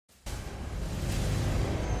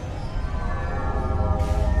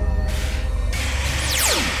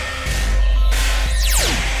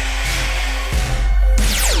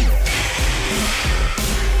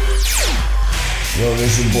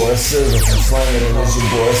it's your boy Sizzle from Slangin', and it's your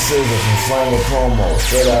boy Sizzle from Slangin' Promo,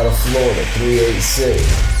 straight out of Florida, 386.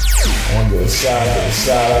 I want to give a shout out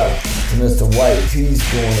to Mr. White Piece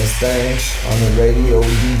doing his thing on the radio,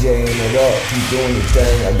 DJing it up. Keep doing your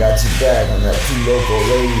thing, I got you back on that 2 Local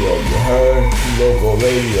Radio. You heard? 2 Local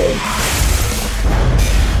Radio.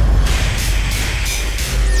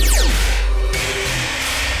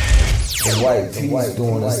 The White Piece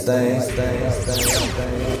doing his thing.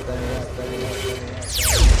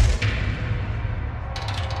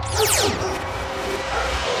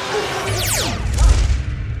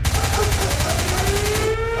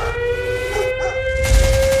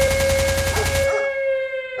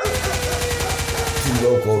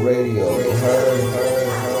 Local radio, you heard?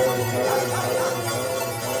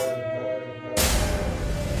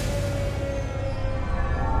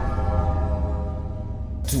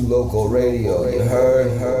 To local radio, you heard?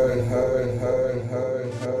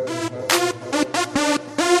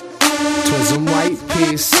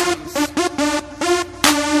 TWIZMWHYTEPIECE,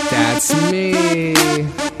 that's me.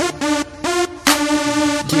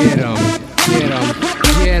 Get 'em, get 'em,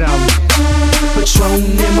 get 'em. Patron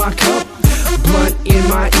in my cup, blunt in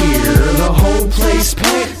my ear, the whole place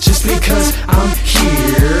packed just because I'm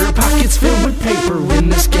here. Pockets filled with paper in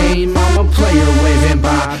this game, I'm a player waving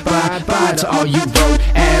bye, bye, bye to all you broke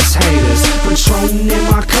ass haters. Patron in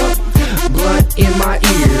my cup, blunt in my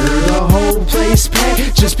ear, the whole place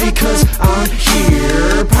packed just because I'm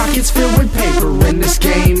here. Pockets filled with paper in this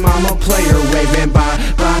game, I'm a player waving bye,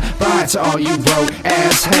 bye, bye to all you broke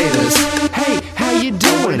ass haters. Hey, how you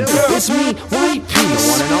doing? It's me, White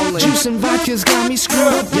Piece. Juice and vodka's got me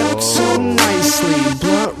screwed up, yup, so nicely.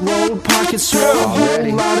 Blunt rolled, pockets swole, a whole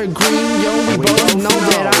lot of green. Yo, we both know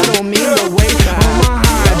that I don't mean to wait on my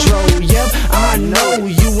hydro. Yep, I know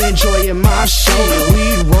you enjoying my show.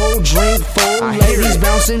 Weed roll, drink full, ladies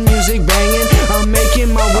bouncing, music banging. I'm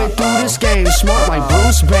making my way through this game, smart like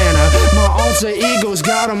Bruce Banner. My alter ego's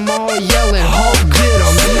got them all yelling, Hulk did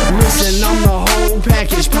 'em. Listen, I'm the whole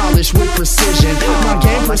package, polished with precision. My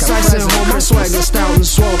game precise and home, my swagger stout and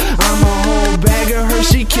swole. I'm a whole bag of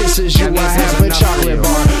Hershey Kisses, you I have a chocolate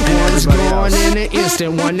bar. One's gone in an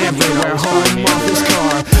instant, one everywhere, home off this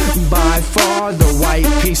car. By far the White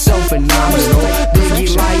Piece, so phenomenal.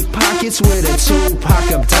 Biggie like pockets with a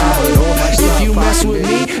Tupac abdominal. If you mess with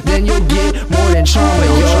me, then you'll get more than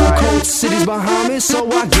charming. Yo, Cold City's behind me, so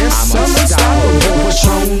I guess I'm unstoppable.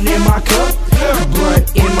 Patron in my cup,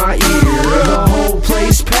 blunt in my ear, the whole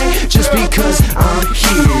place packed just because I'm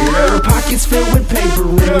here. Pockets filled with paper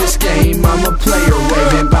in this game, I'm a player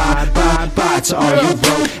waving bye, bye, bye to all you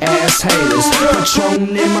broke ass haters.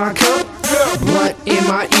 Patron in my cup, blunt in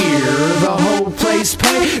my ear, the whole place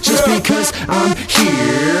packed just because I'm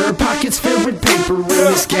here. Pockets filled with paper in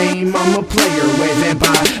this game, I'm a player waving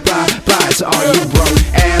bye, bye, bye to all you broke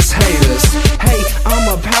ass haters. Hey, I'm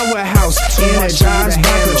a powerhouse, energized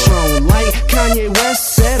by Patron. Like Kanye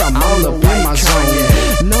West said, I'm all up in my zone.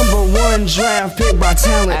 #1 draft pick by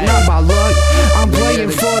talent, not by luck. I'm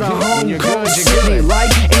playing for the home cold city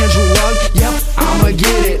like Andrew Luck. Yep, I'ma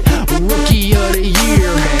get it. Rookie of the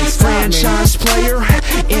year, franchise player,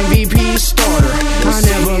 MVP starter. I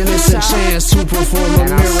never miss a chance to perform a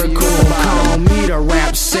miracle. Call me the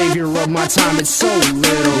rap savior of my time, it's so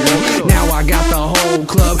literal. Now I got the whole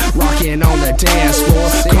club rocking on the dance floor.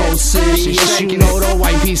 Cold City, yes you know the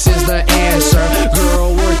White Piece is the answer.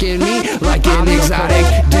 Girl working me like an exotic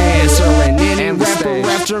dancer, and any rapper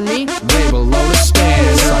after me, they below the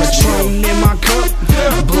stands. Patron in my cup,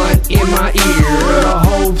 blunt in my ear, the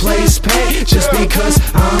whole place packed just because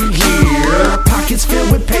I'm here. Pockets filled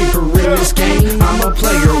with paper in this game, I'm a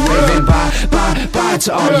player waving bye, bye, bye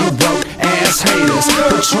to all you broke ass haters.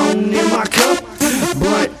 Patron in my cup,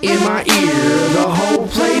 blunt in my ear, the whole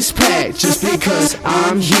place packed just because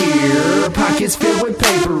I'm here. Pockets filled with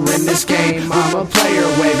paper in this game, I'm a player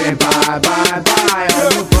waving bye, bye, bye all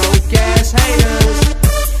you broke ass haters.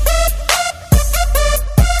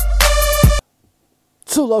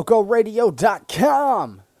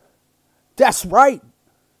 TwoLocalRadio.com. That's right.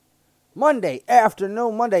 Monday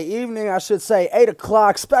afternoon, Monday evening, I should say, 8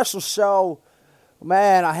 o'clock, special show.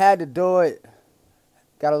 Man, I had to do it.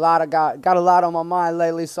 Got a lot on my mind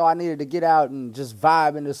lately, so I needed to get out and just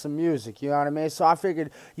vibe into some music, you know what I mean? So I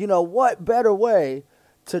figured, you know, what better way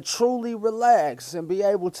to truly relax and be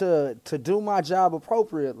able to do my job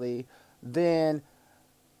appropriately than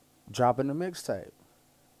dropping the mixtape.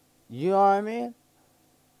 You know what I mean?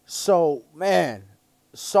 So, man,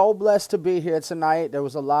 so blessed to be here tonight. There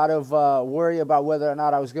was a lot of worry about whether or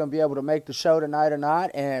not I was going to be able to make the show tonight or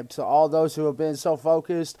not. And to all those who have been so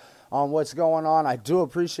focused on what's going on. I do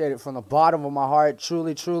appreciate it from the bottom of my heart.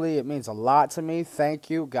 Truly, truly, it means a lot to me. Thank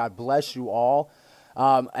you. God bless you all.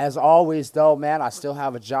 As always, though, man, I still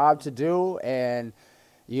have a job to do, and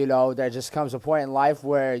you know, there just comes a point in life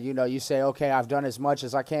where, you know, you say, okay, I've done as much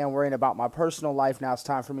as I can worrying about my personal life. Now it's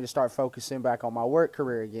time for me to start focusing back on my work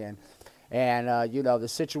career again. And, you know, the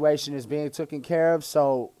situation is being taken care of.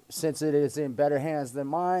 So since it is in better hands than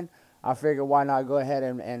mine, I figured why not go ahead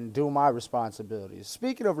and do my responsibilities.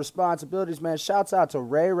 Speaking of responsibilities, man, shouts out to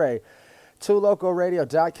Ray Ray.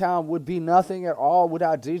 TwoLocalRadio.com would be nothing at all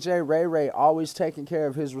without DJ Ray Ray always taking care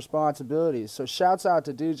of his responsibilities. So shouts out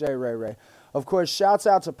to DJ Ray Ray. Of course, shouts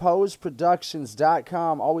out to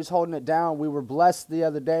PoseProductions.com, always holding it down. We were blessed the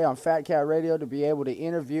other day on Fat Cat Radio to be able to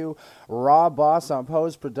interview Raw Boss on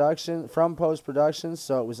Pose Productions, from Pose Productions,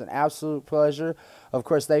 so it was an absolute pleasure. Of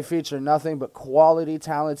course, they feature nothing but quality,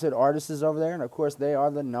 talented artists over there, and of course, they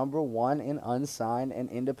are the #1 in unsigned and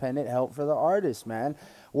independent help for the artists, man.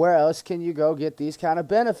 Where else can you go get these kind of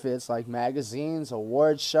benefits like magazines,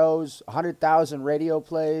 award shows, 100,000 radio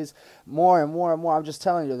plays, more and more and more? I'm just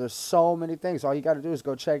telling you, there's so many things. All you got to do is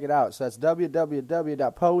go check it out. So that's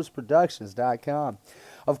www.poseproductions.com.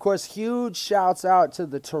 Of course, huge shouts out to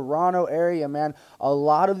the Toronto area, man. A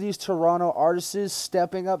lot of these Toronto artists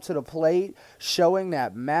stepping up to the plate, showing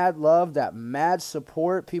that mad love, that mad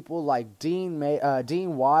support. People like Dean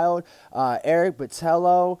Wild, Eric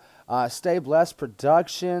Botello, Stay Blessed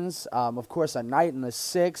Productions. Of course, A Night in the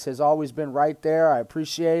Six has always been right there. I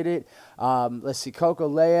appreciate it. Let's see, Coco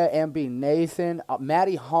Leia, MB Nathan,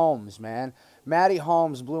 Maddie Holmes, man. Maddie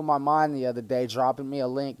Holmes blew my mind the other day, dropping me a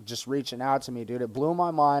link, just reaching out to me, dude. It blew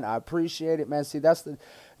my mind. I appreciate it, man. See,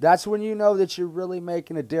 that's when you know that you're really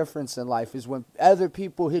making a difference in life, is when other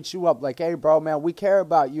people hit you up like, hey, bro, man, we care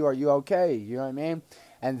about you. Are you okay? You know what I mean?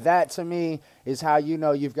 And that, to me, is how you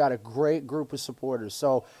know you've got a great group of supporters.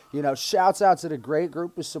 So, you know, shouts out to the great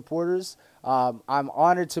group of supporters. I'm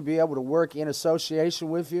honored to be able to work in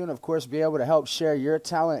association with you and, of course, be able to help share your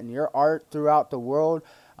talent and your art throughout the world.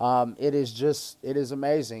 It is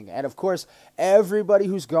amazing. And, of course, everybody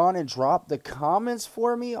who's gone and dropped the comments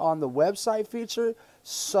for me on the website feature,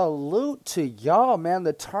 salute to y'all, man.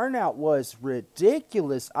 The turnout was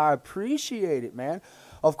ridiculous. I appreciate it, man.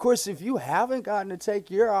 Of course, if you haven't gotten to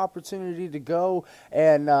take your opportunity to go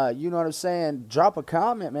and, you know what I'm saying, drop a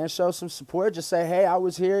comment, man, show some support. Just say, hey, I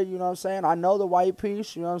was here, you know what I'm saying. I know the white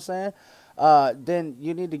piece, you know what I'm saying. Then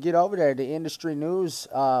you need to get over there. The industry news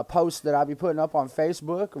post that I'll be putting up on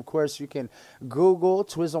Facebook. Of course, you can Google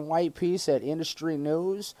TWIZMWHYTEPIECE at Industry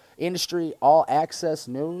News, Industry All Access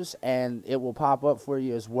News, and it will pop up for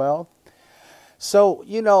you as well. So,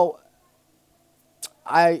 you know,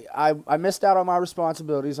 I missed out on my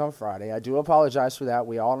responsibilities on Friday. I do apologize for that.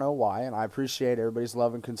 We all know why, and I appreciate everybody's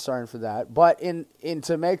love and concern for that. But in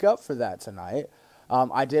to make up for that tonight,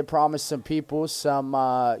 I did promise some people some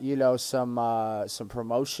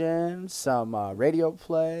promotion, some radio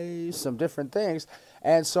play, some different things.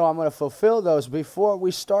 And so I'm going to fulfill those before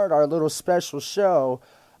we start our little special show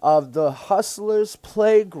of the Hustlers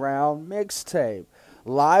Playground mixtape.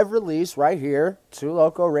 Live release right here,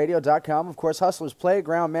 TwoLocalRadio.com. Of course, Hustlers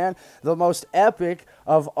Playground, man, the most epic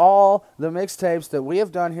of all the mixtapes that we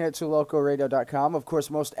have done here at TwoLocalRadio.com. Of course,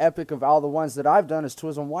 most epic of all the ones that I've done is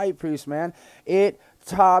TWIZMWHYTEPIECE, man. It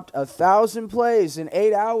topped 1,000 plays in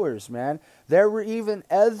 8 hours, man. There were even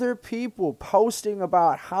other people posting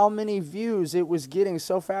about how many views it was getting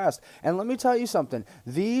so fast. And let me tell you something.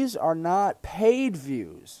 These are not paid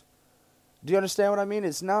views. Do you understand what I mean?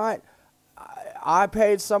 It's not... I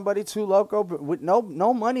paid somebody Two Loco, but with no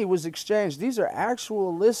money was exchanged. These are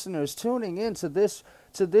actual listeners tuning in to this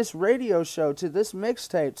radio show, to this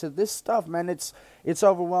mixtape, to this stuff, man. It's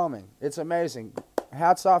overwhelming. It's amazing.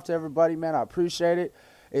 Hats off to everybody, man. I appreciate it.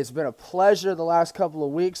 It's been a pleasure the last couple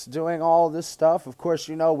of weeks doing all this stuff. Of course,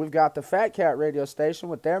 you know, we've got the Fat Cat radio station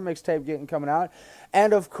with their mixtape coming out.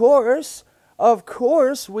 And of course,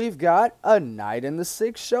 we've got A Night in the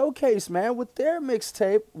Six showcase, man, with their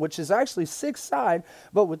mixtape, which is actually 6-side,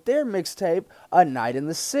 but with their mixtape, A Night in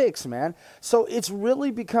the Six, man. So it's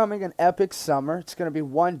really becoming an epic summer. It's going to be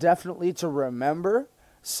one definitely to remember.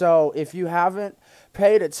 So if you haven't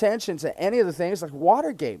paid attention to any of the things like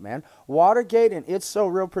Watergate, man. Watergate and It's So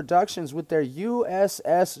Real Productions with their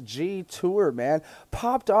USSG tour, man.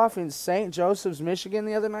 Popped off in St. Joseph's, Michigan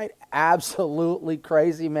the other night. Absolutely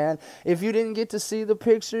crazy, man. If you didn't get to see the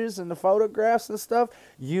pictures and the photographs and stuff,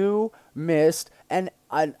 you missed. And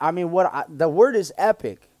I mean, the word is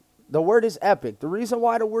epic. The word is epic. The reason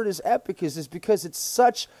why the word is epic is because it's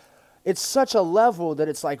such a level that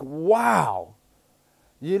it's like, wow.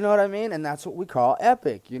 You know what I mean? And that's what we call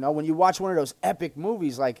epic. You know, when you watch one of those epic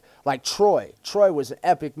movies like Troy. Troy was an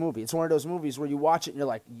epic movie. It's one of those movies where you watch it and you're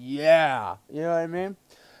like, yeah. You know what I mean?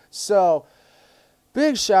 So,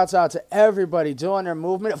 big shouts out to everybody doing their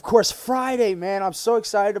movement. Of course, Friday, man, I'm so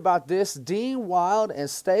excited about this. Dean Wild and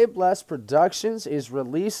Stay Blessed Productions is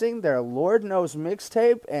releasing their Lord Knows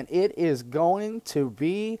mixtape, and it is going to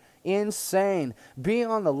be insane. Be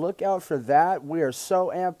on the lookout for that. We are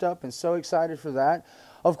so amped up and so excited for that.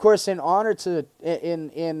 Of course, in honor to,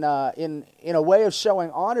 in a way of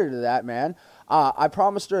showing honor to that, man, I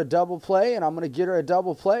promised her a double play, and I'm going to get her a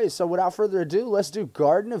double play. So without further ado, let's do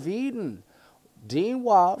Garden of Eden. Dean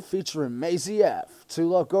Wild featuring Maisie F.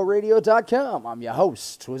 TwoLocoRadio.com. I'm your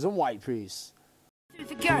host, TWIZMWHYTEPIECE. Through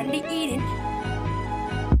the Garden of Eden.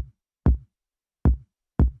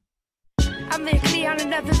 I'm lyrically on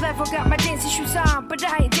another level, got my dancing shoes on, but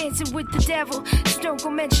I ain't dancing with the devil. So don't go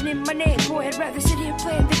mentioning my name, boy. I'd rather sit here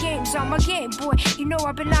playing the games on my Game Boy. You know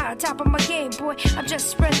I've been on top of my game, boy. I'm just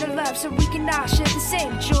spreading the love so we can all share the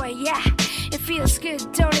same joy, yeah. It feels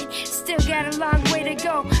good, don't it? Still got a long way to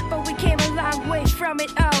go, but we came a long way from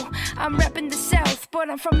it, oh. I'm repping the South, but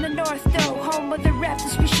I'm from the North, though. Home of the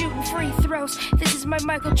Raptors, we shooting free throws. This is my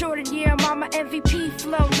Michael Jordan year, I'm on my MVP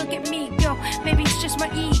flow. Look at me go, maybe it's just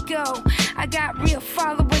my ego. I got real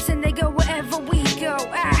followers and they go wherever we go.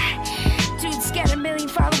 Dude's got 1 million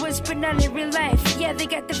followers, but none in real life. Yeah, they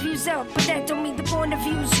got the views up, but that don't mean the point of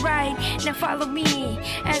view's right. Now follow me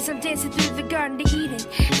as I'm dancing through the Garden of Eden.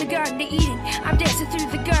 The Garden of Eden, I'm dancing through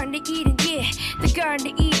the Garden of Eden. Yeah, the Garden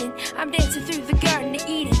of Eden, I'm dancing through the Garden of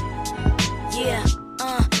Eden. Yeah,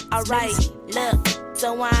 alright, look,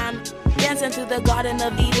 so I'm dancing through the Garden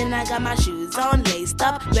of Eden. I got my shoes on, laced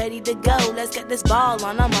up, ready to go. Let's get this ball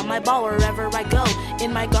on, I'm on my ball wherever I go.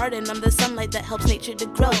 In my garden, I'm the sunlight that helps nature to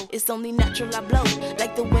grow. It's only natural, I blow,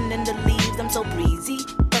 like the wind and the leaves. I'm so breezy,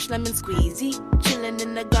 fresh lemon squeezy. Chilling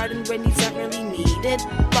in the garden where needs aren't really needed.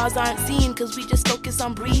 Laws aren't seen, cause we just focus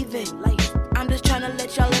on breathing. Like, I'm just trying to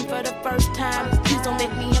let y'all in for the first time. Please don't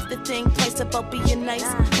make me have to think twice about being nice.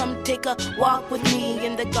 Come take a walk with me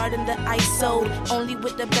in the garden that I sowed. Only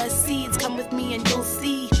with the best seeds, come with me and you'll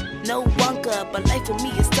see. No Wonka, but life for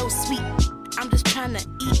me is so sweet. I'm just trying to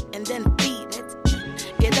eat and then feed. Let's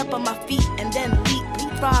eat. Get up on my feet and then leap.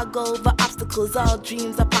 Leapfrog over obstacles, all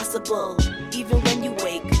dreams are possible. Even when you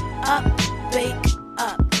wake up, wake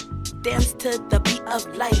up. Dance to the beat of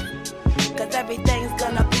life, cause everything's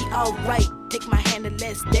gonna be alright. Take my hand and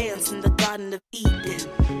let's dance in the Garden of Eden.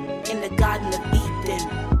 In the Garden of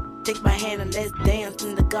Eden. Take my hand and let's dance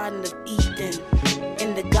in the Garden of Eden.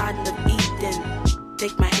 In the Garden of Eden.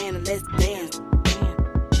 Take my hand and let's dance.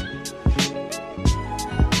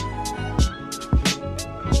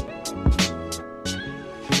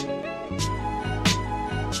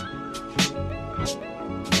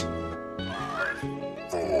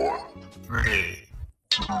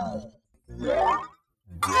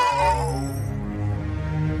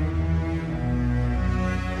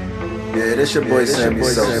 Yeah, this your boy Sammy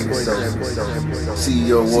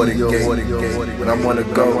CEO of Watergate. When I wanna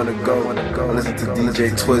go, I listen to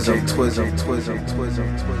DJ TWIZM.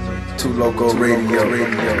 Two Loco Radio.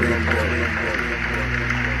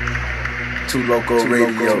 Two Loco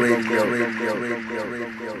Radio.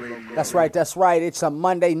 That's right. It's a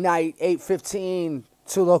Monday night, 8:15.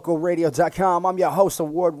 TwoLocoRadio.com. I'm your host,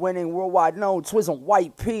 award-winning, worldwide known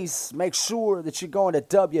TWIZMWHYTEPIECE. Make sure that you're going to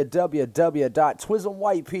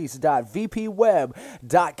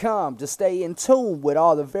www.TWIZMWHYTEPIECE.vpweb.com to stay in tune with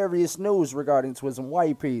all the various news regarding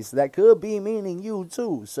TWIZMWHYTEPIECE. That could be meaning you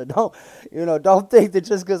too. So don't think that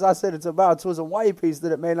just because I said it's about TWIZMWHYTEPIECE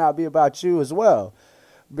that it may not be about you as well.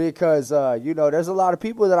 Because, there's a lot of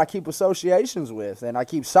people that I keep associations with, and I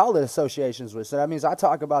keep solid associations with. So that means I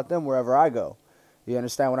talk about them wherever I go. You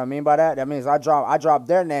understand what I mean by that? That means I drop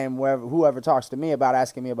their name wherever, whoever talks to me about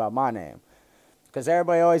asking me about my name. Because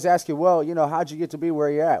everybody always asks you, well, how'd you get to be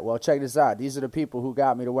where you're at? Well, check this out. These are the people who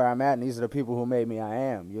got me to where I'm at, and these are the people who made me I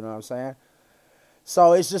am. You know what I'm saying?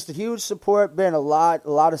 So it's just a huge support. Been a lot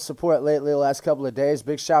of support lately the last couple of days.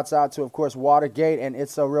 Big shouts out to, of course, Watergate and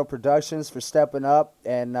It's So Real Productions for stepping up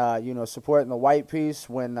and, supporting the White Piece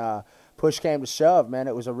when push came to shove, man.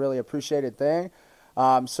 It was a really appreciated thing.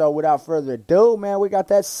 So without further ado, man, we got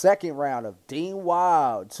that second round of Dean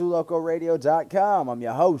Wild, TwoLocoRadio.com. I'm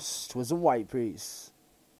your host, TWIZMWHYTEPIECE.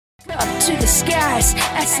 Up to the skies,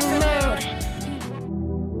 that's the Lord.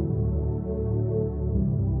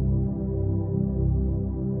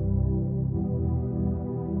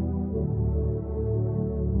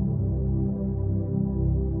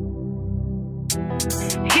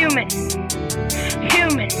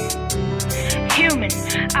 Human,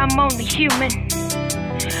 I'm only human.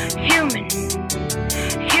 Human,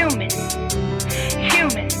 human,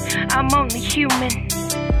 human. I'm only human.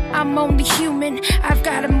 I'm only human, I've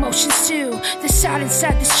got emotions too. The side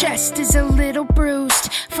inside this chest is a little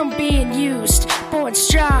bruised from being used. Born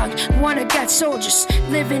strong, one of God's soldiers,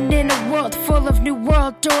 living in a world full of new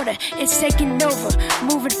world order. It's taking over,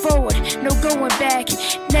 moving forward, no going back.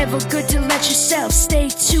 Never good to let yourself stay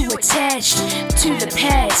too attached to the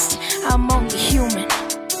past. I'm only human.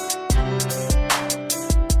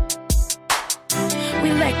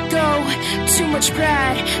 We let go, too much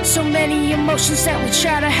pride, so many emotions that we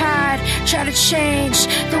try to hide. Try to change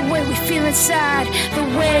the way we feel inside. The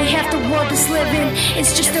way half the world is living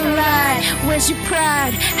is just a lie. Where's your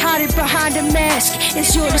pride? Hide it behind a mask,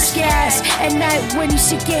 it's your disguise. At night when you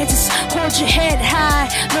see Kansas, hold your head high.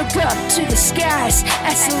 Look up to the skies,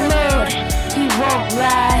 ask the Lord, He won't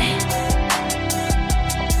lie.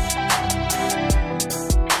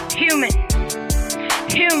 Human,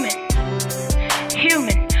 human,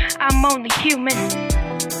 human, I'm only human.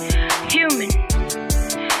 Human,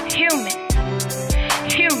 human,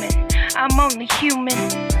 human, I'm only human.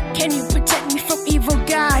 Can you protect me from evil,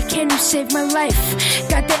 God? Can you save my life?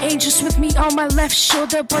 Got the angels with me on my left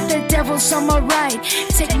shoulder, but the devil's on my right.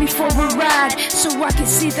 Take me for a ride so I can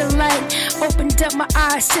see the light. Opened up my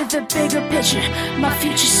eyes to the bigger picture. My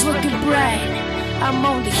future's looking bright. I'm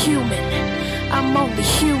only human. I'm only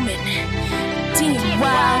human. Dean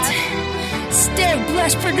Wild, Stay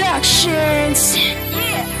Blessed Productions.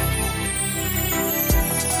 Yeah.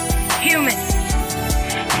 Human,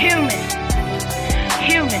 human,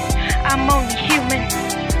 human. I'm only human.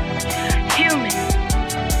 Human,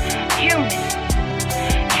 human,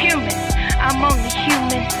 human. I'm only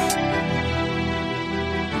human.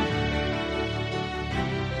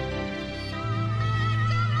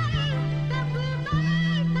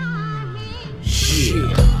 Yeah.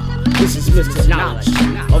 This is Mr. Knowledge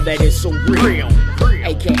of That Is So Real,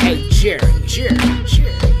 aka Jerry.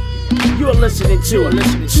 You're listening to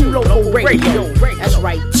Two Local Radio. That's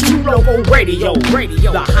right, Two Local Radio.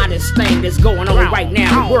 The hottest thing that's going on right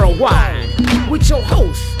now worldwide. With your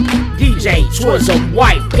host, DJ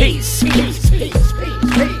TWIZMWHYTEPIECE.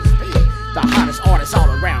 The hottest artists all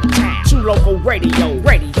around town. Two Local Radio.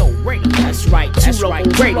 That's right, Two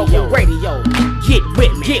Local Radio. Get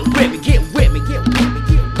with me, get with me, get with me, get with me.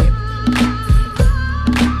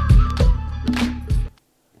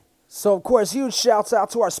 So, of course, huge shouts out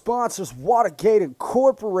to our sponsors, Watergate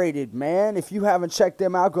Incorporated, man. If you haven't checked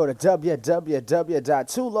them out, go to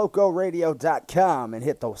www.twolocoradio.com and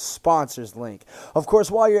hit the sponsors link. Of course,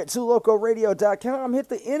 while you're at twolocoradio.com, hit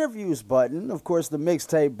the interviews button, of course, the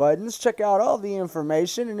mixtape buttons. Check out all the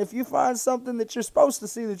information, and if you find something that you're supposed to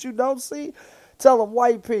see that you don't see, tell them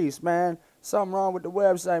White Piece, man. Something wrong with the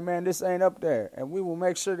website, man. This ain't up there, and we will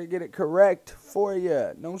make sure to get it correct for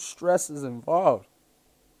you. No stresses involved.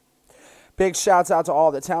 Big shouts out to all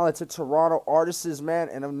the talented Toronto artists, man,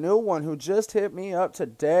 and a new one who just hit me up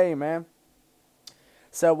today, man.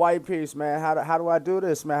 Said, White Piece, man, how do I do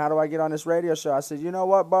this, man? How do I get on this radio show? I said, you know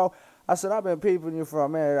what, bro? I said, I've been peeping you for a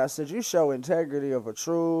minute. I said, you show integrity of a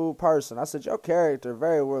true person. I said, your character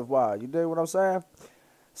very worthwhile. You dig what I'm saying?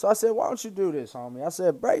 So I said, why don't you do this, homie? I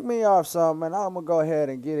said, break me off something, and I'm going to go ahead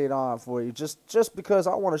and get it on for you, just because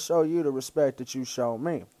I want to show you the respect that you show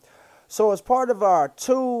me. So as part of our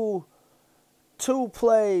two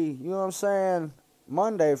play, you know what I'm saying,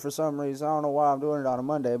 Monday for some reason. I don't know why I'm doing it on a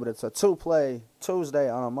Monday, but it's a two-play Tuesday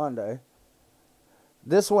on a Monday.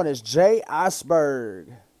 This one is Jay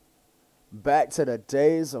Iceberg. Back to the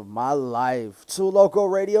days of my life.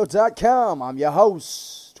 TwoLocoRadio.com. I'm your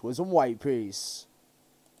host, TWIZMWHYTEPIECE.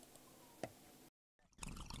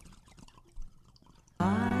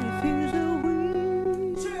 Life is a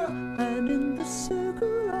wheel, and in the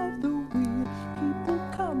circle of the wheel, people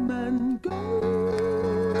come and go.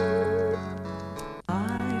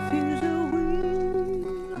 Life is a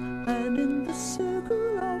wheel, and in the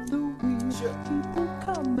circle of the wheel, people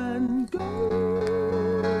come and go.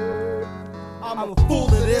 I'm a fool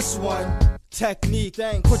to this one. Technique,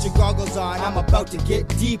 put your goggles on, I'm about to get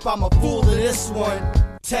deep. I'm a fool to this one.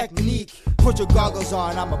 Technique, put your goggles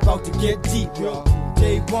on, I'm about to get deep, yo.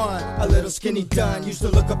 Day one, a little skinny done. Used to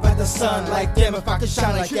look up at the sun like, damn, if I could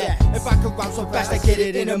shine like that. If I could rhyme so fast, I get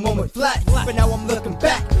it in a moment flat. But now I'm looking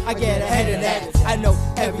back, I get ahead of that. I know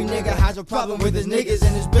every nigga has a problem with his niggas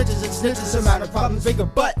and his bitches and snitches. Surrounded problems, bigger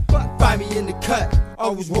butt. Find me in the cut,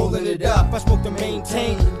 always rolling it up. I smoke to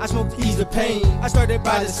maintain, I smoke to ease the pain. I started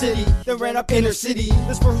by the city, then ran up inner city.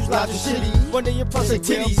 This for who's loud and shitty, one day you're plus like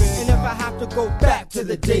titties. And if I have to go back to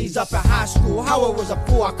the days up in high school, how I was a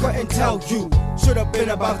fool, I couldn't tell you. Should've been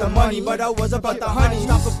about the money, but I was about the honey.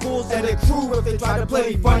 Stop the fools and the crew if they try to play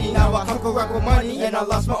me funny. Now I come correct with money, and I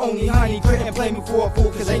lost my only honey. Couldn't play me for a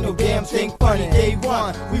fool, cause ain't no damn thing funny. Day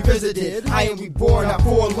one, we visited, I am reborn, not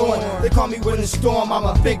forlorn. They call me Winter Storm, I'm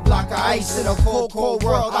a big block of ice in a cold, cold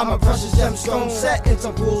world. I'm a precious gemstone set in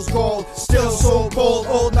some fool's gold. Still so bold,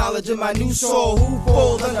 old knowledge in my new soul. Who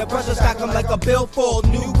fold under pressure, stack them like a billfold.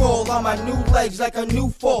 New goal on my new legs like a new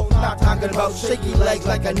foal. Not talking about shaky legs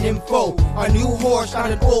like a nympho. A new horse, not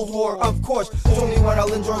an old whore, of course. It's only one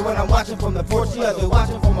I'll enjoy when I'm watching from the porch. The other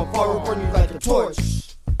watching from afar will burn you like a torch.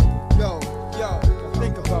 Yo,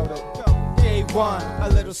 think about it. Day one, a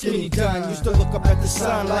little skinny done. Used to look up at the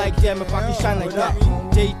sun like, damn, if I can shine like that.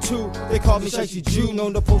 Day two, they called me Shicey Jew.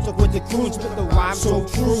 Known to post up with the crew, spit the rhyme so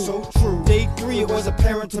true. Day three, it was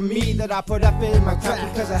apparent to me that I put effort in my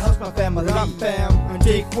crack because it helps my family. Fam. On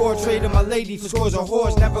day four, trading my lady for scores of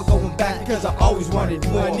whores. Never going back because I always wanted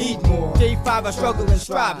more. I need more. Day five, I struggle and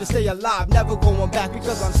strive to stay alive. Never going back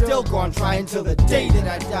because I'm still gonna try until the day that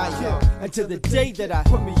I die. Yo. Until the day that I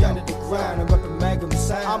put me under the ground and rep a magnum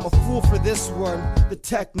sound. I'm a fool for this one, the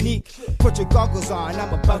technique. Put your goggles on,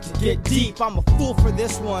 I'm about to get deep. I'm a fool for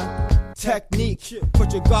this one, technique.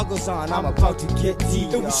 Put your goggles on, I'm about to get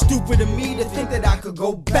deep. It was stupid of me to think that I could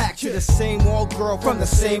go back to the same old girl from the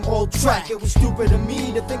same old track. It was stupid of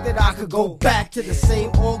me to think that I could go back to the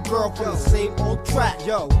same old girl from the same old track.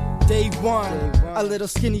 Yo, day one, a little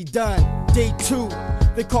skinny done. Day two,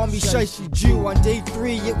 they call me Shicey Jew. On day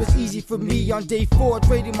three, it was easy for me. On day four,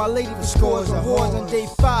 trading my lady for scores of whores. On day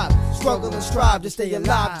five, struggle and strive to stay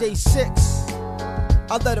alive. Day six,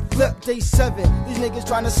 I let it flip. Day seven, these niggas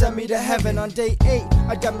trying to send me to heaven. On day eight,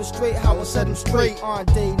 I demonstrate how I set them straight. On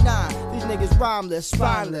day nine, these niggas rhymeless,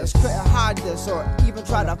 spineless, couldn't hide this or even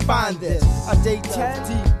try to find this. On day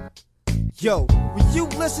 10, yo, were you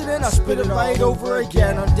listening? I spit it right over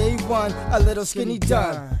again. On day one, a little skinny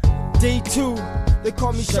done. Day two, they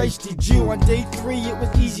call me Shicey Jew. On day three, it was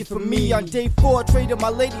easy for me. On day four, traded my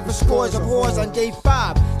lady for scores of whores. On day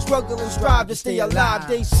five, struggle and strive to stay alive.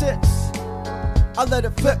 Day six, I let it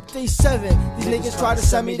flip. Day seven, these niggas try to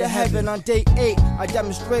send me to heaven. On day eight, I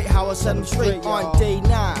demonstrate how I set them straight. On day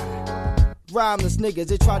nine, rhymeless niggas,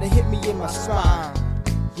 they try to hit me in my spine.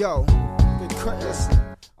 Yo, they couldn't listen.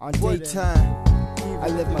 On day 10, I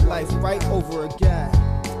live my life right over again.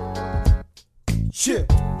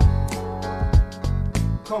 Shit.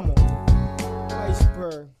 Come on,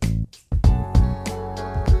 iceberg.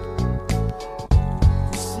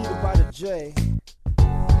 Preceded by the J.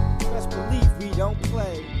 Best believe we don't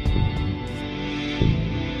play.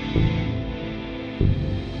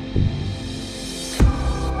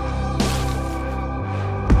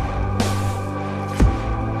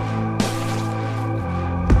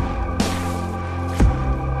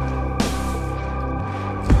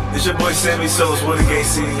 It's your boy Sammy Souls, Watergate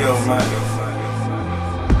CEO, man.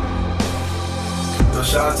 So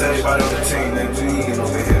shout out to everybody on the team that bleeding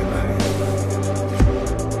over here, man.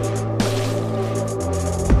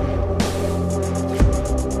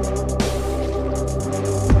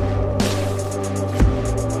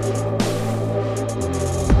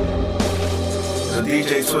 The DJ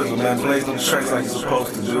Twizzle, man, plays them tracks like he's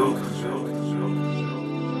supposed to do.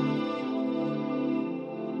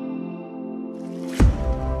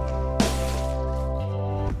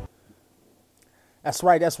 That's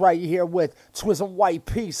right. You're here with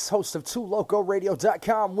TWIZMWHYTEPIECE, host of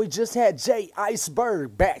 2LocoRadio.com. We just had J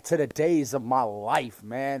Iceberg, back to the days of my life,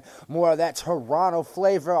 man. More of that Toronto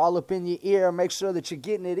flavor all up in your ear. Make sure that you're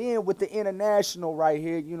getting it in with the international right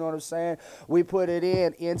here. You know what I'm saying? We put it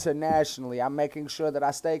in internationally. I'm making sure that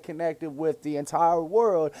I stay connected with the entire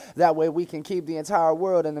world. That way we can keep the entire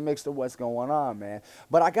world in the mix of what's going on, man.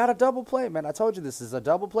 But I got a double play, man. I told you this is a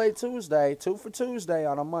double play Tuesday. 2 for Tuesday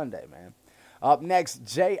on a Monday, man. Up next,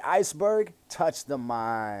 J Iceberg, Touch the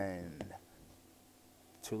Mind.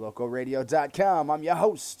 2LocoRadio.com. I'm your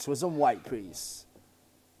host, TWIZMWHYTEPIECE.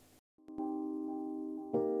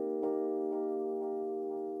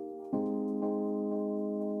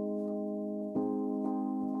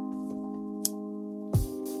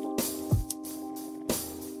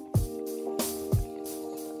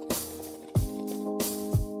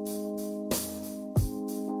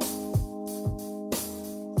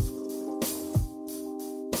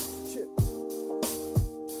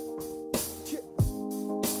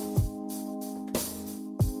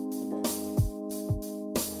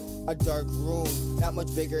 A dark room, not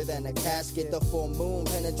much bigger than a casket. The full moon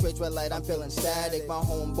penetrates with light, I'm feeling static. My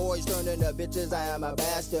homeboys turn into bitches, I am a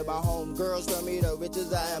bastard. My homegirls turn me to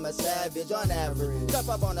riches, I am a savage. On average, step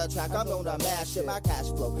up on the track, I'm known to mash it. My cash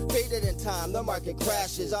flow faded in time, the market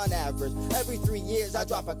crashes. On average, every 3 years I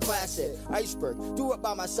drop a classic. Iceberg, do it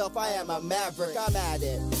by myself, I am a maverick. I'm at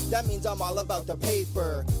it, that means I'm all about the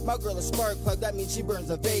paper. My girl is spark plug, that means she burns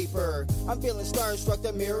a vapor. I'm feeling starstruck,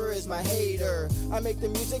 the mirror is my hater. I make the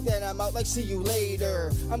music, then I'm out like see you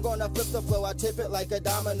later. I'm gonna flip the flow, I tip it like a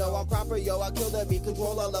domino. I'm proper, yo, I kill the beat,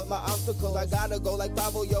 control all of my obstacles. I gotta go like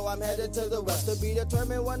Bravo, yo, I'm headed to the west. To be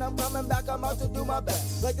determined when I'm coming back, I'm out to do my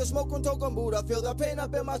best. Like the smoke when token Buddha, feel the pain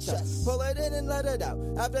up in my chest. Pull it in and let it out,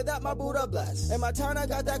 after that my Buddha bless. In my town I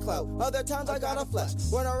got that clout, other times I got a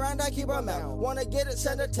flex. When around I keep a mouth, wanna get it,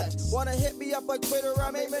 send a text. Wanna hit me up like Twitter,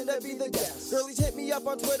 I'm aiming to be the guest. Girlies hit me up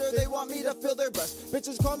on Twitter, they want me to fill their breast.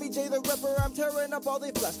 Bitches call me Jay the Ripper, I'm tearing up all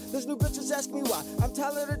they flesh. There's new bitches ask me why, I'm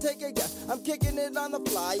telling her take a guess. I'm kicking it on the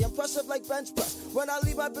fly, impressive like bench press. When I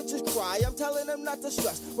leave my bitches cry, I'm telling them not to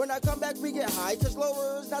stress. When I come back we get high, cause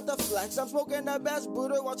lower is not the flex. I'm smoking the best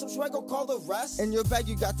Buddha, watch some swaggle call the rest. In your bag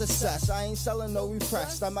you got the sesh, I ain't selling no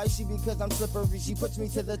repressed. I'm icy because I'm slippery, she puts me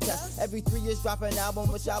to the test. Every 3 years drop an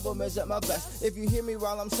album, which album is at my best? If you hear me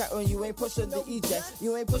while I'm chatting, you ain't pushing the eject.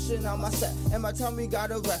 You ain't pushing on my set, and my time we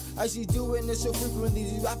gotta rap. I see doing this so frequently,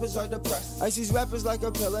 these rappers are depressed. I see rappers like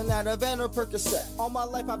a pill and out of an or Percocet. All my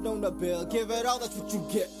life I've known the bill, give it all, that's what you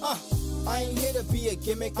get. I ain't here to be a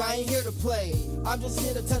gimmick, I ain't here to play. I'm just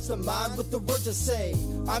here to touch the mind with the words I say.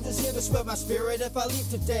 I'm just here to spread my spirit if I leave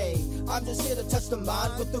today. I'm just here to touch the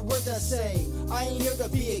mind with the words I say. I ain't here to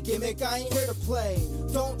be a gimmick, I ain't here to play.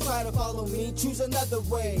 Don't try to follow me, choose another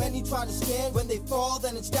way. Many try to stand, when they fall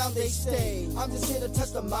then it's down they stay. I'm just here to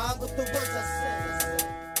touch the mind with the words I say.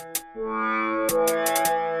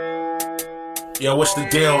 Yo, what's the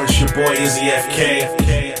deal? It's your boy Izzy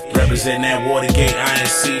FK, representing that Watergate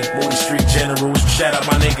INC, Moody Street Generals. Shout out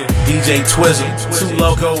my nigga DJ TWIZM, 2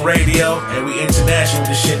 Loco Radio, and we international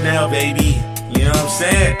this shit now, baby. You know what I'm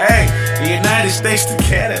saying? Hey, the United States to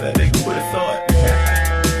Canada, nigga, who would've thought?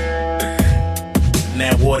 And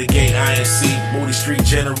that Watergate INC, Moody Street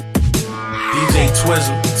General, DJ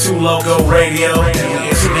TWIZM, 2 Loco Radio, and we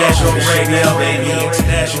international this shit now, baby.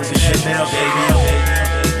 International this shit now, baby.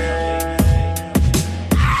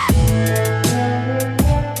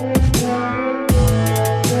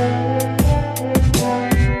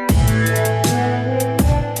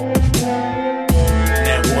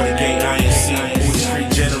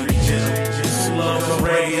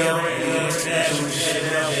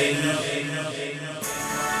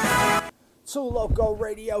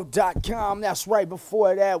 TwoLocoRadio.com. That's right.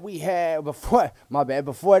 Before that, we had before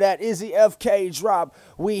that Izzy FK drop.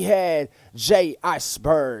 We had J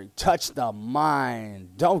Iceberg, Touch the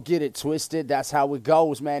Mind. Don't get it twisted. That's how it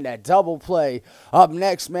goes, man. That double play. Up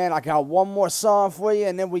next, man, I got one more song for you,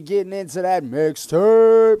 and then we getting into that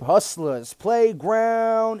mixtape. Hustlers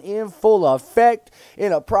Playground in full effect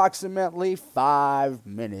in approximately 5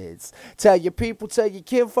 minutes. Tell your people, tell your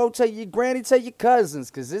kinfolk, tell your granny, tell your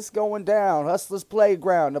cousins, because it's going down. Hustlers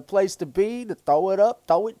Playground, the place to be, to throw it up,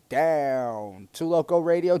 throw it down.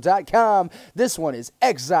 TwoLocoRadio.com. This one is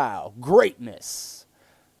Exile Greatness.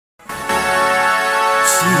 Got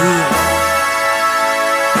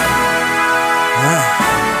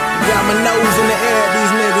my nose in the air,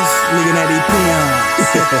 these niggas looking at these peons.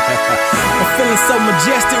 I'm feeling so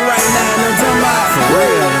majestic right now, you know what I'm talking about? For real,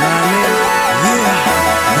 you know what I mean?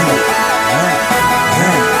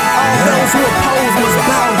 All those who oppose must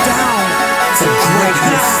bow down to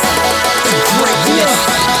greatness. To greatness.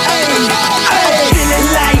 I'm feeling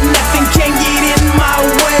like nothing can get in my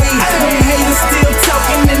way. And haters still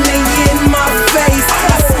talking and they in my face.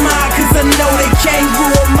 I smile cause I know they can't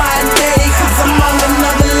ruin my day. Cause I'm on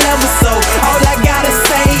another level, so all I gotta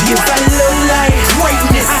say is I look like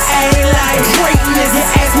greatness. I ain't like greatness. You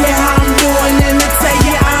ask me how I'm doing and I tell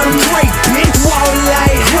you I'm great, bitch. Walk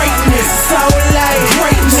like greatness, so like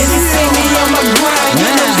greatness. You see me on my grind,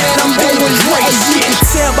 you know that I'm doing great shit. You can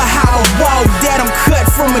tell by how I walk that I'm cut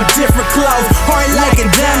from a different cloth. Hard like a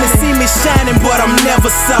diamond, see me shining, but I'm never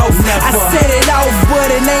soft. I set it off, but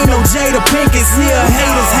it ain't no Jada Pinkett here.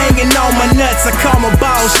 Haters hanging on my nuts, I call my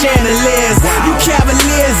ball chandeliers. You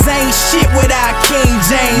Cavaliers ain't shit without King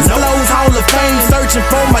James. Flows Hall of Fame, searching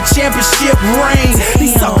for my championship ring.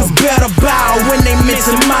 These suckers better bow when they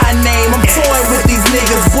mention my name. I'm toying with these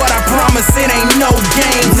niggas, but I promise it ain't no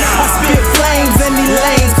game. I spit flames and these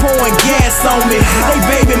lanes pouring gas on me. They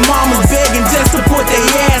baby mamas begging just to put their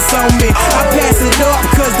ass on me. I pass pass it up,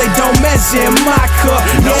 cause they don't measure in my cup.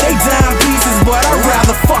 Yeah, they dime pieces, but I'd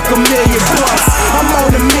rather fuck $1 million bucks. I'm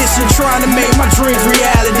on a mission trying to make my dreams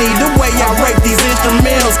reality. The way I rape these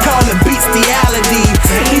instrumentals, call it bestiality.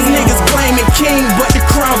 These niggas claiming king, but the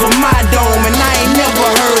crown's on my dome. And I ain't never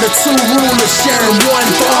heard of 2 rulers sharing 1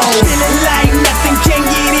 throne. Feeling like nothing can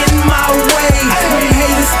get in my way. When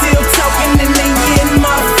haters still talking and they in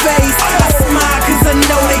my face, I smile cause I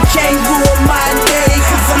know they can't ruin my day.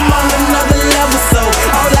 Cause I'm on another level, so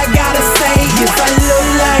all I gotta say is I look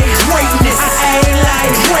like greatness. I ain't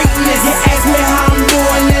like greatness. You ask me how I'm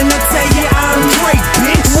doing and I tell you I'm great,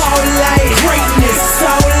 bitch. Walk like greatness,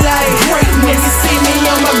 so like greatness. You see me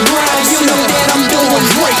on my grind, you know that I'm doing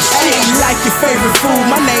great shit. Like your favorite food,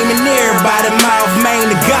 my name in everybody's mouth,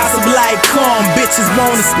 man. The gossip like calm, bitches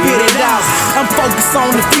wanna spit it out. I'm focused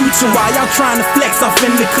on the future while y'all trying to flex off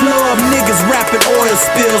in the club. Niggas rapping oil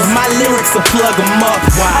spills, my lyrics will plug them up.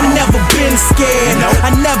 I never been scared,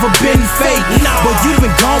 I never been fake. But you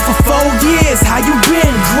been gone for 4 years, how you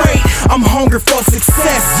been? Great, I'm hungry for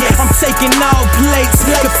success. I'm taking all plates,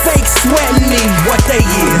 the fake sweating me. What they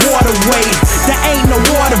is? Water weight, there ain't no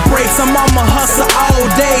water breaks. I'm on my hustle all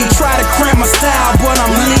day, try to cram my style, but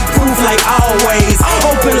I'm leak proof like always.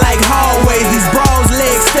 Open like hallways, these bras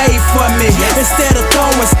legs stay for me. Instead of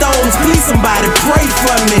throwing stones, please somebody pray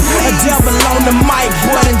for me. A devil on the mic,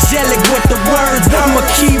 but angelic with the words. I'ma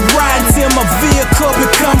keep riding till my vehicle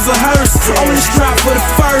becomes a hearse. Only strive for the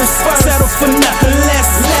first, settle for nothing less.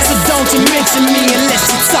 So don't you mention me unless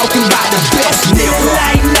you're talking about the best. Nigga,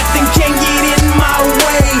 like nothing can get in my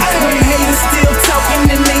way. When haters still talking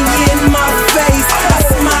and they in my face, I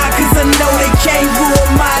smile cause I know they can't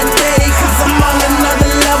ruin my day. Cause I'm on another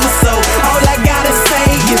level, so all I gotta say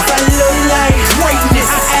is I look like greatness.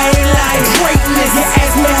 I ain't like greatness. You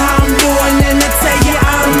ask me how I'm doing and I tell you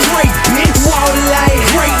I'm great, bitch. Walk like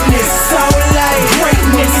greatness, so like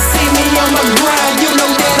greatness. You see me on my grind, you know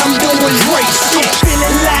that I'm doing great shit.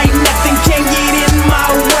 Feeling like nothing can get in my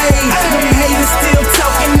way. When haters still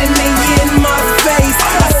talking and they in my face,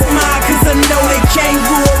 I smile cause I know they can't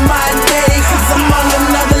ruin my day. Cause I'm on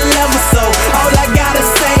another level, so all I gotta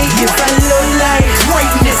say is I look like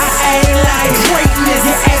greatness. I ain't like greatness.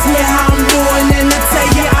 You ask me how I'm doing and I tell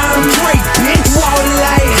you I'm great, bitch. Walk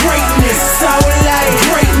like greatness, so like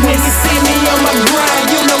greatness. You see me on my grind,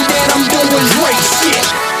 you know that I'm doing great shit.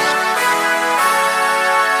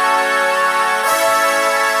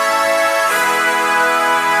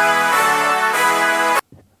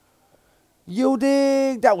 You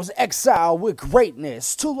dig? That was Exile with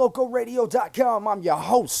Greatness. TwoLocalRadio.com. I'm your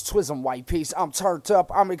host, TWIZMWHYTEPIECE. I'm turned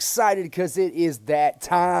up. I'm excited because it is that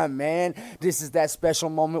time, man. This is that special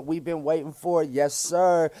moment we've been waiting for. Yes,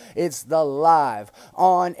 sir. It's the live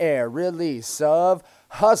on-air release of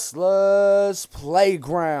Hustlers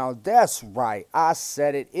Playground. That's right, I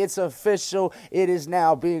said it. It's official. It is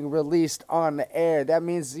now being released on the air. That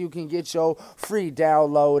means you can get your free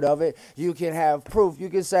download of it. You can have proof. You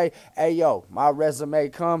can say, hey, yo, my resume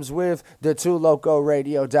comes with the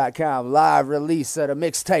TwoLocalRadio.com live release of the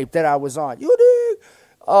mixtape that I was on. You dig?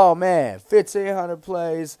 Oh, man, 1,500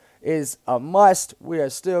 plays is a must. We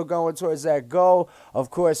are still going towards that goal.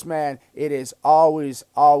 Of course, man, it is always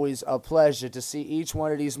a pleasure to see each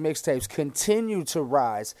one of these mixtapes continue to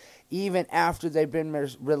rise, even after they've been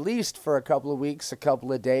released for a couple of weeks, a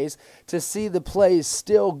couple of days. To see the plays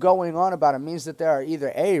still going on about it means that there are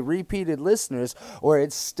either A, repeated listeners, or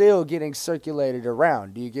it's still getting circulated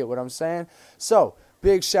around. Do you get what I'm saying? So,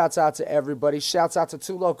 big shouts out to everybody. Shouts out to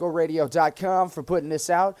TwoLocalRadio.com for putting this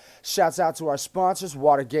out. Shouts out to our sponsors,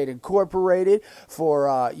 Watergate Incorporated,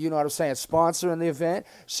 for, you know what I'm saying, sponsoring the event.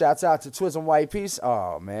 Shouts out to TWIZMWHYTEPIECE.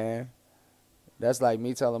 Oh, man. That's like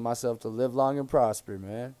me telling myself to live long and prosper,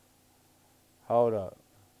 man. Hold up.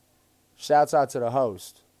 Shouts out to the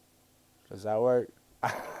host. Does that work?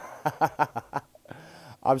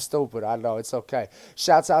 I'm stupid. I know. It's okay.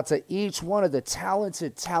 Shouts out to each one of the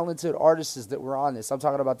talented artists that were on this. I'm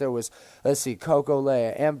talking about there was, let's see, Coco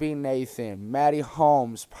Leia, MB Nathan, Maddie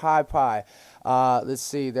Holmes, Pie. Let's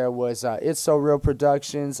see, there was It's So Real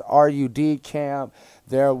Productions, RUD Camp.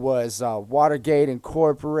 There was Watergate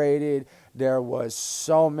Incorporated. There was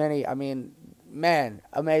so many. I mean, man,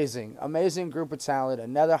 amazing group of talent.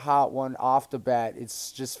 Another hot one off the bat.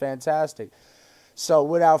 It's just fantastic. So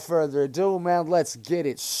without further ado, man, let's get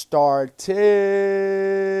it started.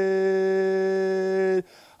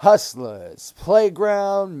 Hustlers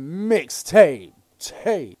Playground Mixtape.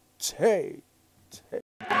 Tape.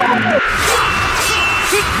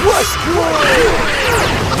 What's good?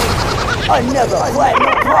 Another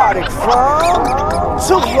platinum product from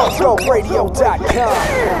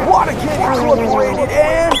TWIZMWHYTEPIECE, Watergate Incorporated,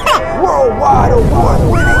 and worldwide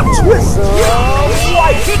award-winning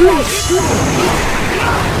TWIZMWHYTEPIECE.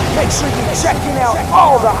 Make sure you're checking out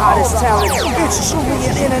all the hottest talent. It's truly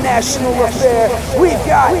an international affair. We've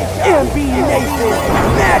got MB Nathan,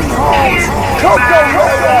 Maddie Holmes, Coco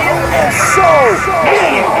Raya, and so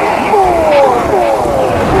many more.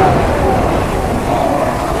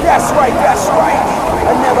 That's right, that's right.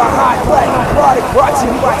 Another hot platinum product brought to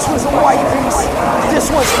you by TWIZMWHYTEPIECE.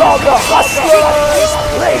 This one's called the Hustlers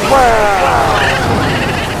Playground.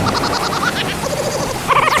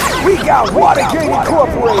 We got Watergate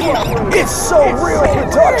Incorporated, It's So Real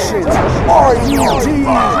Productions, RUD,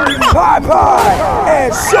 Pie,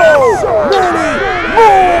 and so many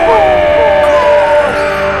more!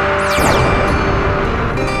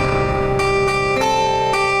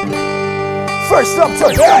 First up to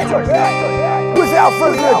bat, without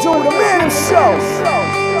further ado, the man himself,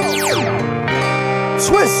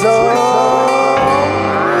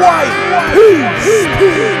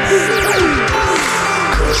 TWIZMWHYTEPIECE.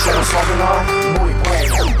 Shit I'm smoking on, muy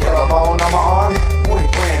bueno. Yellow bone on my arm, muy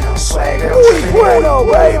bueno. Swag that I'm Muy tripping bueno, in,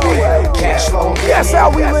 baby. Cash flow, That's how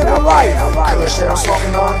we live in life. Good shit I'm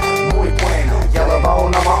smoking on, muy bueno. Yellow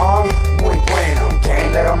bone on my arm, muy bueno.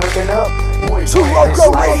 Game that I'm ripping up, muy bueno.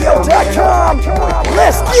 TwoLocoRadio.com.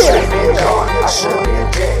 Let's get it. I should've been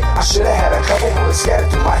dead. I should've had a couple bullets scattered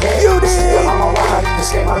through my head. You did. Still I'm alive.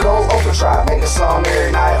 This game I go overdrive. Make a song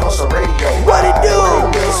every night, host a radio. What it do?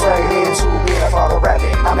 Swag into being a father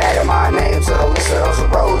rapping. I'm adding my name to the list of those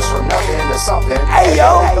roads from nothing to something. Hey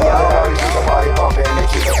yo, keep the party bumping and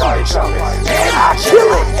keep the party jumping. Man, I kill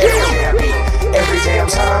it. Every damn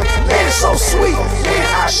time. Man, it's so sweet. Man,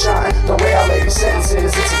 I shine. The way I lay these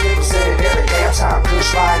sentences, it's a people said it every damn time.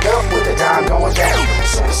 Kush lined up with the dime going down.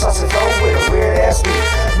 Super saucy flow with a weird ass beat.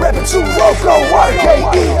 Reppin' TwoLoco,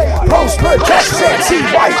 Watergate E, post-production,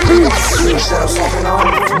 TWIZMWHYTEPIECE. Shit I'm smoking on,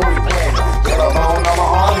 muy bueno. Yellow bone on my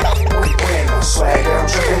arm, muy bueno. Swag that I'm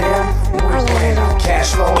tripping in, muy bueno.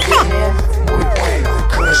 Cash flow getting in, muy bueno.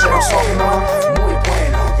 Kush that I'm smoking on, muy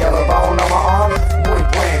bueno. Yellow bone on my arm, muy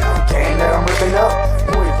bueno. Game that I'm ripping up,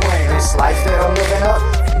 muy bueno. This life that I'm living up,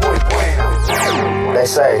 muy bueno. They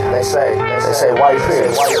say,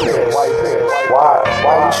 Whitepeace. Why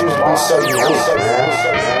you choose to be so unique, man?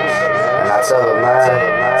 And I tell them,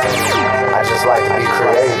 man, I just like to be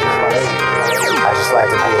creative. I just like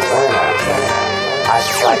to be a winner. I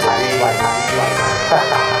just like to be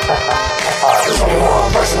there's only one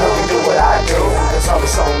person who can do what I do. There's only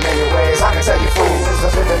so many ways I can tell you fools. The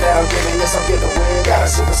feeling that I'm giving, yes, I'm getting the win. Got a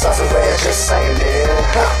super saucy way of just saying it.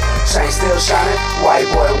 Chain still shining, white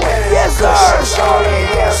boy winning. Yes, sir. I'm strong and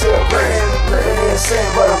yeah, I'm still grinning. Living in sin,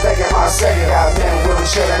 but I'm thinking my second. I've been with them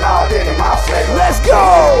chilling all day in my flavor. Let's go.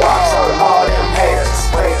 Rocks on all them haters.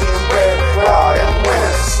 Breaking bread with all them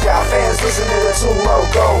winners. Got fans listening to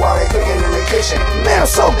TwoLoco while they cooking in the kitchen. Man, I'm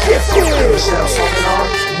so gifted. Shit I'm smoking on,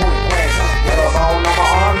 muy bueno. Yellow bone on my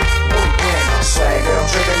arm, muy bueno. Swag that I'm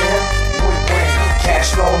dripping in, muy bueno.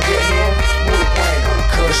 Cash flow I'm getting in, muy bueno.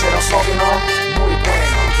 Kush that I'm smoking on, muy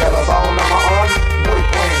bueno. Yellow bone on my arm, muy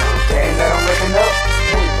bueno. Game that I'm ripping up,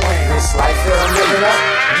 muy bueno. This life that I'm living up,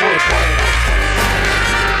 muy bueno.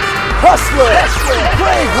 Hustlers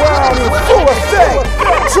Playground in full effect.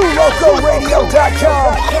 TwoLocoRadio.com,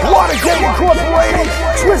 Watergate Incorporated,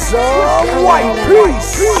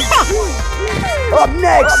 TWIZMWHYTEPIECE. Up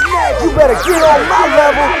next, you better get on my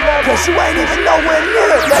level, cause you ain't even nowhere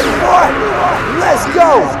near it, baby boy. Let's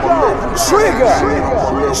go. Trigger,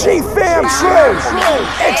 G-Fam Trim,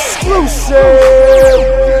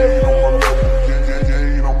 exclusive.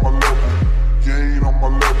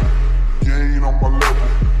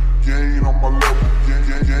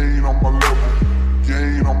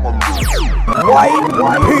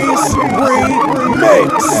 Whitepeace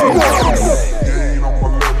Remix.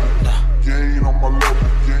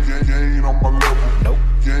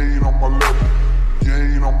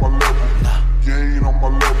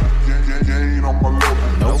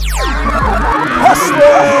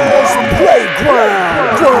 Hustlers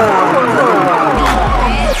Playground.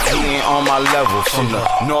 He ain't on my level. From the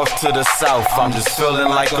north to the south, I'm just feeling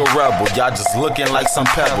like a rebel. Y'all just looking like some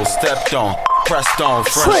pebbles. Stepped on, pressed on,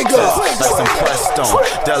 French tip, like some pressed on.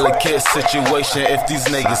 Delicate situation if these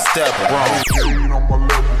niggas step wrong.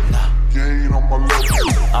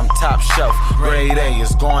 I'm I'm top shelf. Grade A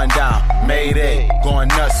is going down. Mayday, going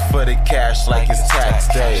nuts for the cash like it's tax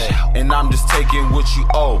day. And I'm just taking what you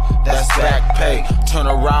owe, that's back pay. Turn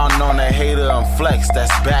around on a hater and flex, that's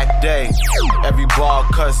back day. Every ball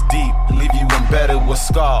cuts deep, leave you embedded with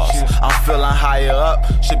scars. I'm feeling higher up,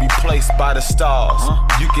 should be placed by the stars.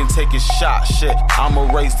 You can take a shot, shit,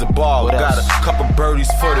 I'ma raise the ball. Got a couple birdies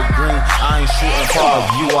for the green, I ain't shooting far.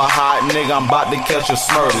 If you a hot nigga, I'm about to catch a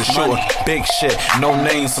smurder. Shooting big shit, no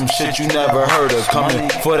name, some shit you never heard of. Coming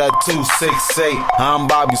for that 268, I'm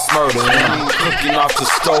Bobby Smurder. And I'm cooking off the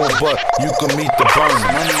stove, but you can meet the burner.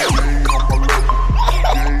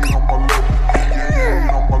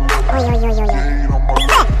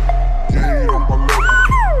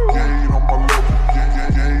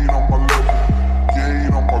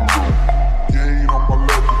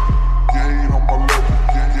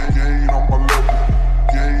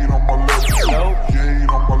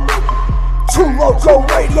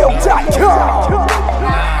 TWIZMWHYTEPIECE.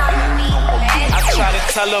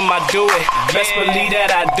 Tell them I do it, best believe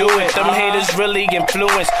that I do it. Them haters really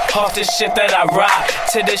influence off the shit that I rock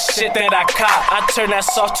to the shit that I cop. I turn that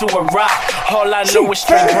soft to a rock. All I know is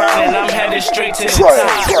straight grind, and I'm headed straight to the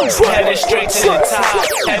top. Headed straight to the top.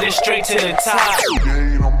 Headed straight to the top.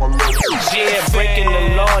 Yeah, breaking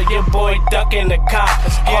the law, your boy ducking the cop.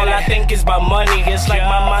 All I think is about money, it's like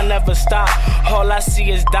my mind never stop. All I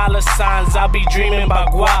see is dollar signs, I be dreaming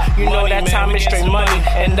about guap. You know that time is straight money,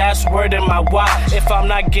 and that's word in my wop. If I'm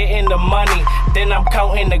not getting the money, then I'm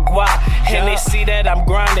counting the guap. And they see that I'm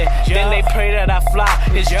grinding, then they pray that I fly.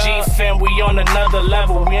 It's G-Fam, we on another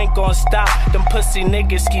level, we ain't gonna stop. Them pussy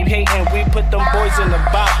niggas keep hating, we put them boys in the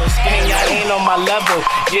box. And y'all ain't on my level,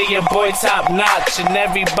 yeah, your boy top notch. And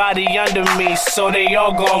everybody under me, so they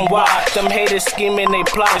all gon' watch. Them haters scheming, they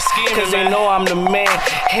plot, cause they know I'm the man.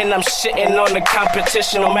 And I'm shitting on the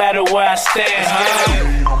competition no matter where I stand,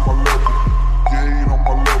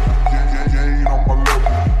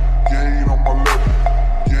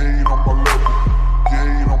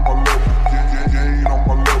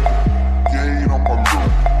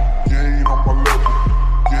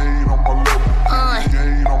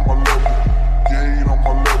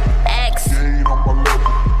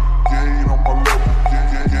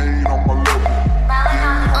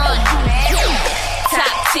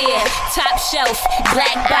 top shelf,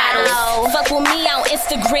 black bottles. Fuck with me on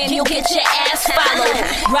Instagram, you'll get your ass followed.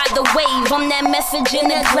 Ride the wave, I'm that message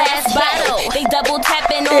in a glass bottle. They double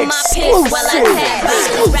tapping on my piss while I tap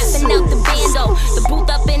bottles. Rapping out the bando, the booth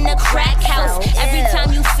up in the crack house. Every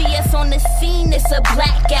time you see us on the scene, it's a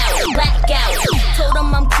blackout, blackout. Told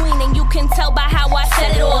them I'm queen and you can tell by how I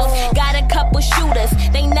set it off. Got a couple shooters,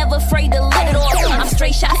 they never afraid to let it off. I'm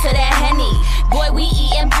straight shots of that Henny, boy we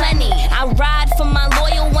eating plenty. I ride for my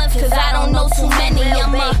loyal ones cause I don't know too many.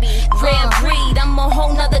 I'm a rare breed, I'm a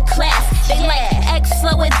whole nother class. They like X,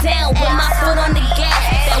 slow it down with my foot on the gas.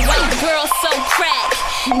 That white girl so crack,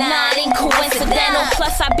 nah it ain't coincidental.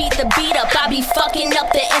 Plus I beat the beat up, I be fucking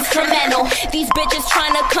up the instrumental. These bitches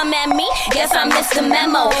trying to come at me, guess I missed the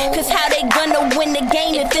memo. Cause how they gonna win the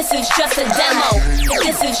game if this is just a demo? If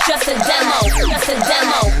this is just a demo, just a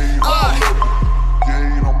demo.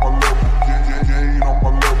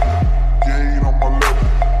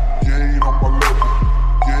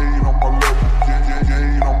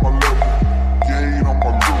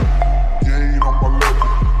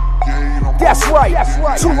 That's right,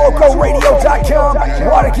 TwoLocoRadio.com,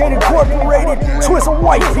 Watergate Incorporated,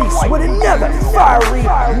 TWIZMWHYTEPIECE with another fiery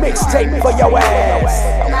mixtape for your ass.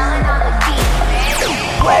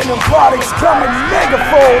 Platinum products coming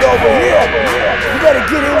megafold over here. You better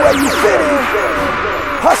get in where you fit in.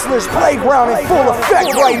 Hustlers Playground in full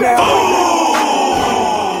effect right now.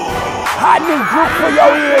 Hot new group for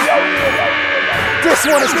your ears. This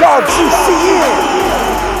one is called GCN.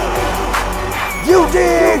 You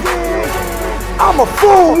dig? I'm a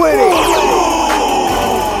fool with it.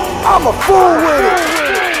 I'm a fool with it.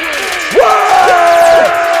 What?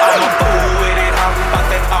 I'm a fool with it. I'm about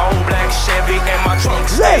that all black Chevy and my trunk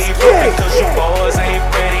stay broken cause you boys ain't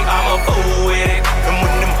ready. I'm a fool with it. And when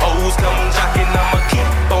them hoes come jocking, I'ma keep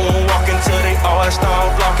on walking till they all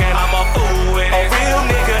start flocking. I'm a fool with it. A real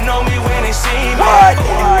nigga know me when they see me. What?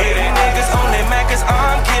 Fool with it. Niggas on their Mac cause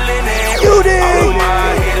I'm killing it. You did. All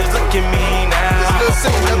my haters look at me now.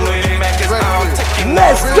 I'm with it, Mac cause I'm taking it.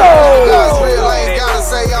 Let's go! Real ain't gotta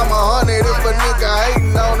say I'm 100. If a nigga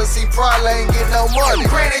hating on us, he probably ain't get no no money.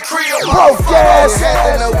 Granny crib, broke ass.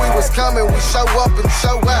 Had to know we was coming, we show up and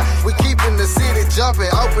show out. We keeping the city jumping,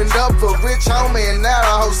 opened up for rich homie, and now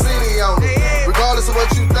the whole city on it. Regardless of what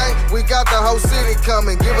you think, we got the whole city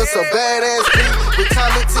coming. Give us a badass beat with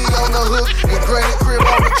Tommy T on the hook and Granny crib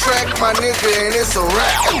on the track, my nigga, and it's a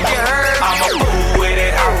wrap. I'm a fool with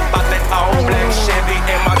it, I'm about that all black Chevy,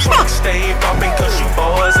 and my truck stay bumping cause you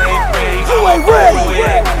boys ain't ready. You ain't ready.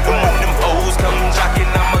 And when them hoes come jocking,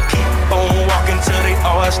 I'ma keep on walking till they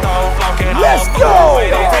all start flocking. Let's go.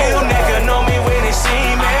 Real nigga know me when they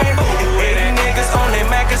see me. Hating niggas on their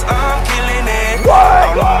Maccas, I'm killing it.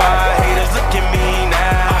 All of my haters look at me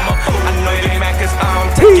now. I know they Maccas, I'm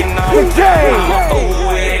taking off. I'm a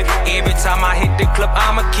fool with it. Every time I hit the club,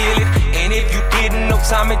 I'ma kill it. And if you didn't know,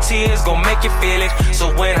 Tommy T is gon' make you feel it.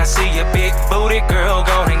 So when I see a big booty girl,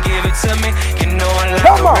 go and give it to me. You know I like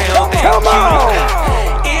a real big cutie.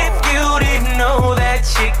 If you didn't know that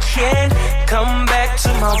you can come back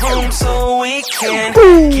to my room so we can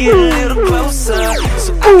get a little closer,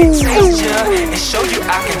 so I can taste ya and show you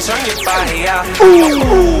I can turn your body out. I'm a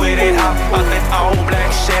fool with it, I'm about that all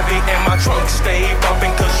black Chevy, and my trunk stay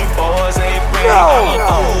bumping cause you boys ain't ready. I'm a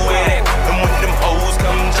fool with it, and when them hoes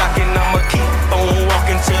come jocking, I'ma keep on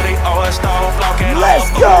walking till they all start flocking.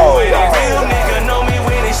 Let's go. Real nigga know me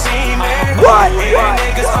when they see me. What? Hating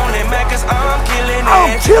niggas on their Maccas, I'm killing it.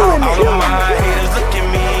 I'm killing it. All of my haters look at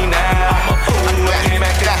me now. I know they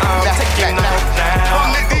Maccas, I'm taking off now. From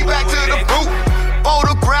the D back to the boot.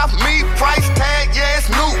 Photograph me, price tag, yes,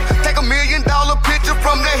 new. Take $1 million picture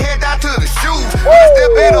from the head down to the shoes.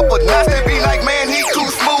 Step it up a notch, they be like, man, he too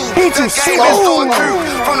smooth. He too the game is so smooth. true.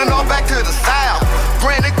 From the north back to the south.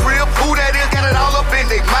 Granny crib, who that is, got it all up in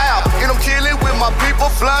their mouth. And I'm chilling with my people,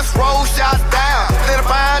 flunch, roll shots down. Let it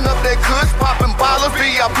bind up that kush, popping bottles,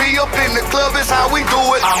 VIP up in the club, is how we do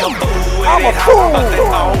it. I'm a fool with it, I'm about that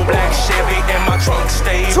all black Chevy, and my trunk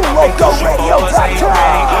stay bumping cause you boys ain't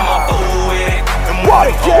ready. I'm a fool with it, and when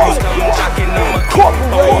the hoes come jocking, I'ma keep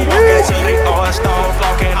on walking till they all start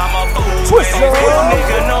flocking. I'm a fool with it, real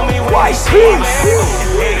nigga know me when they see me.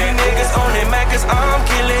 Hating niggas on their Maccas, I'm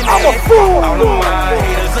killing it. I'm a fool. All of my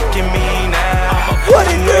haters look at me now. What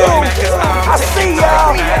it do? I see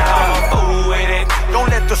y'all. I'm a fool with it. Don't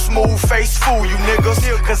let the smooth face fool you niggas,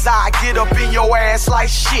 cause I get up in your ass like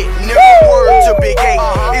shit, nigga. Word to Big A,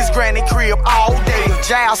 it's Granny crib all day.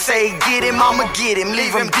 Jal say get him, I'ma get him,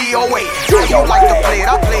 leave him DOA. How you like to play it?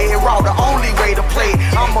 I play it raw, the only way to play it.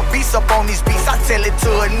 I'm a beast up on these beats, I tell it to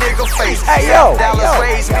a nigga face. Hey yo, Dallas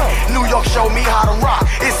raised me, New York showed me how to rock.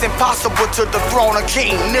 It's impossible to dethrone a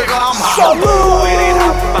king, nigga. I'm hot. With it,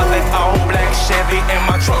 I'm about that all black Chevy, and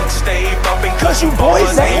my trunk stay bumping cause you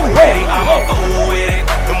boys ain't ready. I'm a fool with it,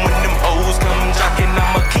 and when them hoes come jocking,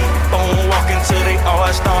 I'ma keep on walking till they all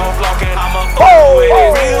start flocking. I'm a fool with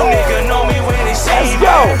it, real nigga know me when they see me.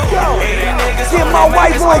 Hating niggas get on my their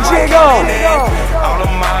white Maccas, boy I'm jig on. killing it. All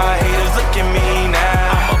of my haters look at me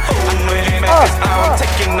now. I know they Maccas, I'm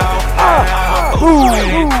taking off now. I'm a fool with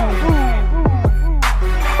it.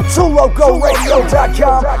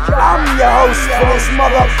 TwoLocoRadio.com. I'm your host for this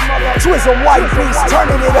mother TWIZMWHYTEPIECE,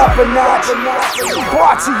 turning it up a notch.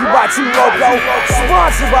 Brought to you by Two Loco,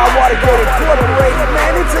 sponsored by Watergate Incorporated.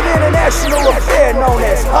 Man, it's an international affair known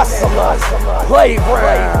as Hustlers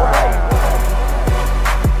Playground.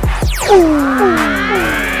 Ooh,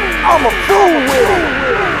 I'm a fool with it.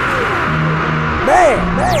 Man,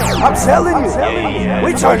 I'm telling you,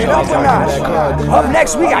 we turning up a notch. Up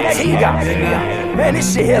next, we got T-Dot. Man,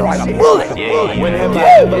 this shit hit like a bullet.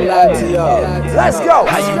 Let's go.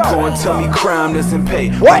 How you going? Tell me crime doesn't pay.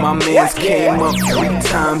 What? My man's came up 3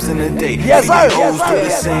 times in a day. Yes, sir. CEOs do the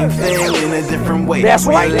same thing in a different way. That's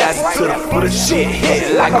right. Last to the foot of shit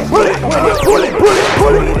hit like a bullet. Tell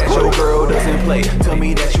me that your girl doesn't play. Tell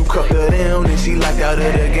me that you cuffed her down and she locked out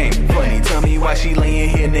of the game. Funny, tell me why she laying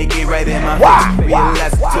here naked right in my face.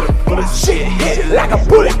 Realize to the full of shit hit like a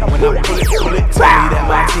bullet. When I pull it, tell me that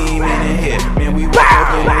my team in here. Man, we walk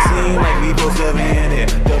up in the scene like we both 7 in here.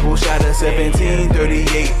 Double shot of 17,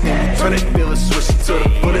 38. Then we turn it, feel a switch to the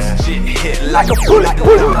fullest shit hit like a bullet.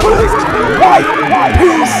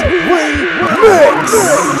 White-Piece remix.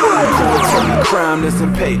 Crime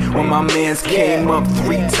doesn't pay. When my mans came up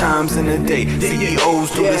 3 times in a day.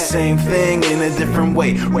 CEOs do the same thing in a different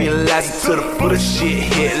way. Realize it to the full of shit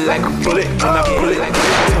hit like a bullet. When I pull it,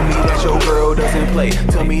 tell me that your girl doesn't play.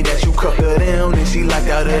 Tell me that you cuffed her down and she locked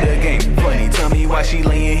out of the game. Funny, tell me why she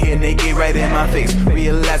laying here naked right in my face.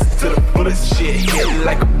 Realize it to the full of shit hit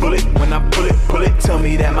like a bullet. When I pull it, tell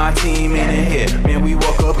me that my team ain't in here. Man, we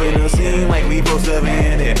walk up in the scene like we both 7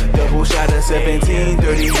 in here. Double shot of 17,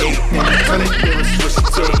 38. Then we turn it, feel a switch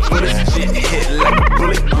to the fullest shit hit like a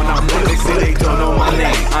bullet. When I pull it, say they don't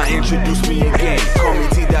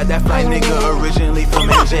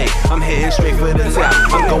heading straight for the top.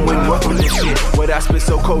 I'm going rough on this shit. What I spit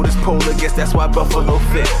so cold is polar, guess that's why Buffalo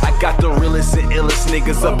fit. I got the realest and illest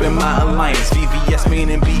niggas up in my alliance. VVS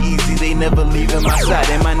meaning be easy, they never leaving my side.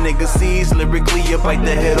 And my nigga C's lyrically, you bite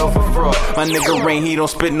the head off a fraud. My nigga Rain, he don't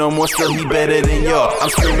spit no more, still he better than y'all. I'm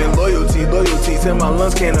screaming loyalty, loyalty till my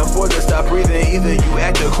lungs can't afford to stop breathing. Either you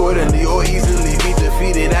act accordingly or easily be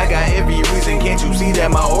defeated. I got every reason, can't you see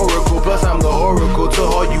that my oracle? Plus I'm the oracle to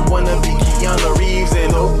all you wanna be Keanu Reeves.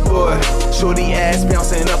 And oh boy, shorty ass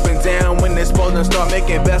bouncing up and down when this ball done start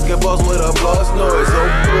making basketballs with a blast noise. Oh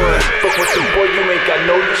boy, fuck with the boy, you ain't got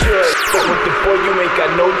no choice. Fuck with the boy, you ain't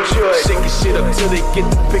got no choice. Shaking shit up till they get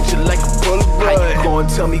the picture like a Polaroid. How you gon'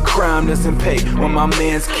 tell me crime doesn't pay when my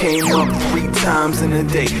mans came up 3 times in a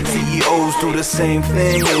day? CEOs do the same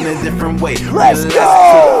thing in a different way. Let's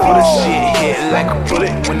go! For the shit hit like a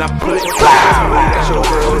bullet when I put it. Tell me that your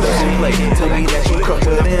girl doesn't play. Tell me that you cut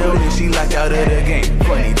her down and she locked out of the game.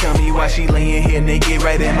 Funny, tell me why she laying here naked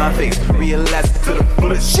right in my face. Realize it to the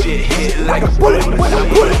bullet, shit hit like a bullet when I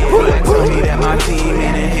put it. Tell me that my team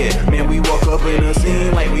ain't in here. Man, we walk up in the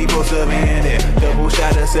scene like we supposed to be in there. Double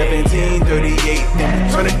shot of 17, 38, then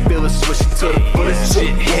we turn it, feel a switch to the bullet.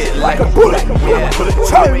 Shit hit like a bullet. Yeah,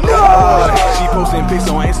 turn it up. She posting pics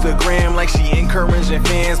on Instagram like she encouraging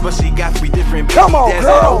fans, but she got 3 different baby Come on, dads.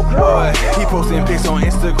 girl. He posting pics on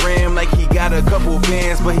Instagram like he got a couple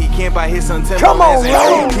fans, but he can't buy his son Timberlands. Come on,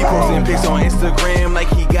 man. He posting pics on Instagram like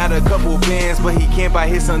he got a couple fans, but he can't buy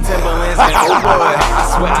his son Timberlands. And oh boy, I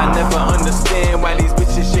swear I never understand why these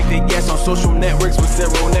bitches shake their gas on social networks with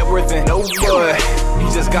 0 net worth. And oh boy, he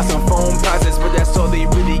just got some phone posits, but that's all they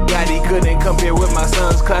really got. He couldn't compare with my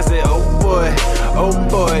son's closet. Oh boy,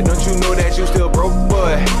 don't you know that you still broke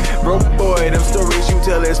boy? Broke boy, them stories you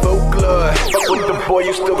tell is folklore. Fuck with the boy,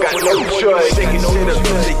 you still got no choice. Shaking shit up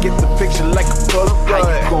till they get the picture like a Polaroid. How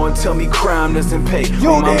you gon' tell me crime doesn't pay?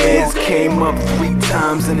 My mans came up 3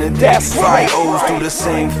 times in a day. That's right. CEOs do the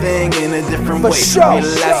same thing in a different way. Sure.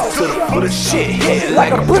 Realize to the bullet, shit hit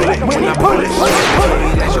like a bullet when I put it. Tell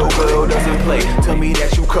me that your girl doesn't play. Tell me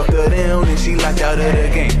that you cuffed her down and she locked out of the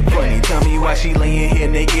game. Funny, tell me why she laying here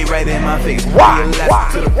naked right in my face.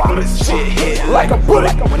 Realize to the bullet, shit hit like a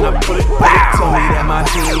bullet when I put it. Tell me that my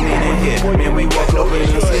team ain't in here. Man, we walk up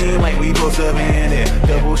in the scene like we supposed to be in there.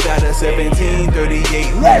 Double shot of 17,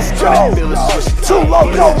 38. Let's go!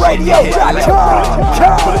 2LocoRadio.com.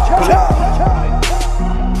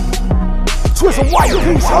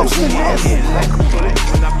 TWIZMWHYTEPIECE hosting this.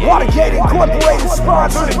 Watergate Incorporated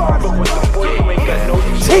sponsor.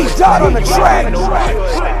 T-Dot on the track.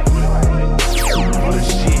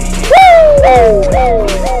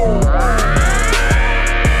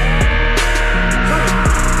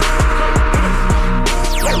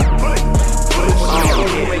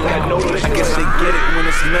 I guess they get it when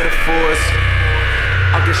it's metaphors.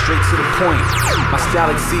 I'll get straight to the point. My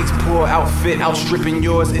style exceeds poor outfit, outstripping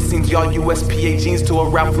yours. It seems y'all USPA jeans to a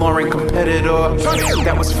Ralph Lauren competitor.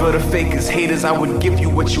 That was for the fakers, haters. I would give you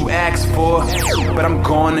what you asked for, but I'm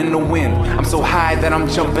gone in the wind. I'm so high that I'm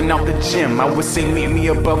jumping out the gym. I would say meet me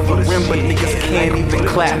above the rim, but niggas can't even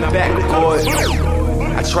clap back, boy.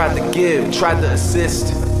 I tried to give, tried to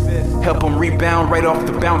assist, help them rebound right off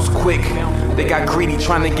the bounce quick. They got greedy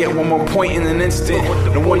trying to get one more point in an instant.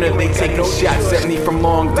 No wonder they taking shots at me from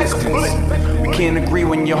long distance. We can't agree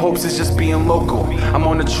when your hopes is just being local. I'm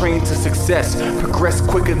on the train to success, progress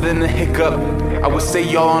quicker than a hiccup. I would say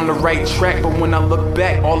y'all on the right track, but when I look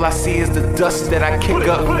back, all I see is the dust that I kick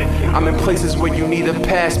up. I'm in places where you need a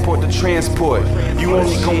passport to transport. You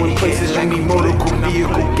only go in places you need motor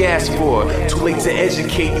vehicle gas for. Too late to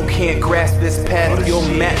educate, you can't grasp this path. You'll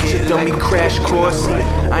match a dummy crash course.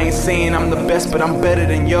 I ain't saying I'm the best, but I'm better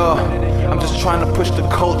than y'all. I'm just trying to push the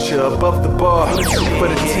culture above the bar. For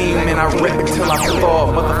the team, and I rep it till I fall.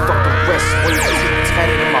 Motherfucker rest when you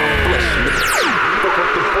tatted in my flesh. Fuck up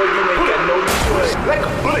the boy, you ain't got no choice. Like a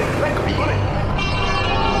bullet, like a bullet.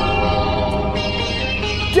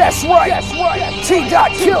 That's right.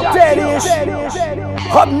 T-Dot killed that is.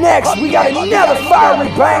 Up next, we got another fiery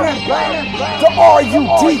banger. The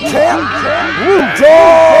R.U.D. Camp. Rudolph.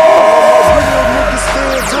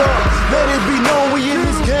 Let it be known we in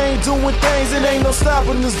this game doing things and ain't no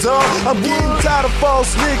stopping us, dog. I'm getting tired of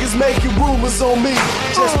false niggas making rumors on me.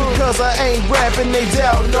 Just because I ain't rapping, they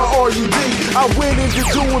doubting the R.U.D. I went into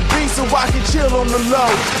doing beats so I can chill on the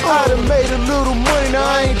low. I done made a little money, now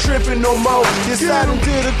I ain't tripping no more. Yes, I done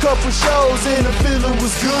did a couple shows and the feeling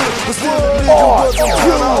was good. But still the nigga wasn't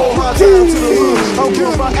down, I hold my time to the hood. I'm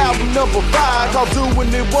with my album number 5, I'm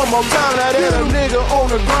doing it one more time. Now that a nigga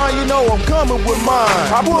on the grind, you know I'm coming with mine.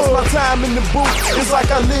 I put my time in the booth, it's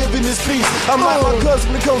like I live in this piece. I'm like my guns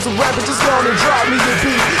when it comes to rapping, just go on and drop me the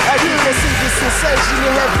beat. I can't see the sensation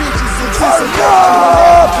and have bitches and turn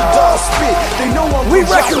up the dog spit. They know I'm we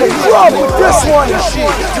reckon they love with this one. Shit,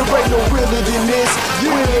 there ain't no realer than this.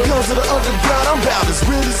 Yeah, when it comes to the underground, I'm about as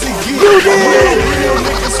real as it gets. You did. Real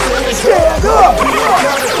niggas stand up.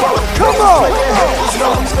 Come on.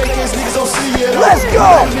 Let's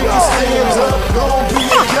go.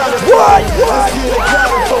 What?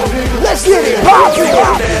 Let's get it poppin'.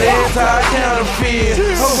 That anti-counterfeit.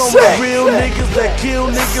 Hold on, the real niggas that kill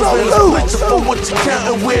niggas and split you for what you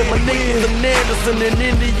countin' with. My niggas in Anderson and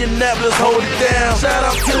Indianapolis hold it down. Shout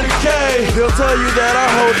out to the K. They'll tell you that I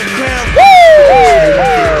hold it down.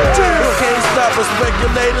 Can't stop a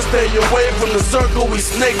speculator. Stay away from the circle. We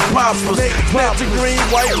snake poppers. Snap the green,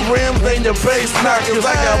 white rims, and your bass knockers.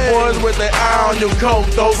 I got boys with their eye on your coat.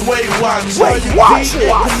 Those Weight Watchers.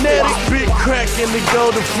 Kinetic, big crack in the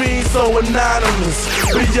golden fiend, so anonymous.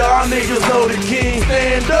 But y'all niggas know the king.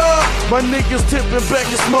 Stand up. My niggas tipping back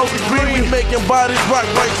and smoking green. We making bodies rock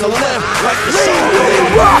right to left like the show.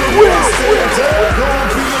 Rock with.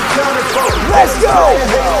 Let's go.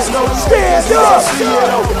 Stand up.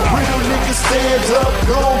 Real niggas stand up.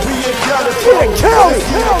 Gon' be accounted for.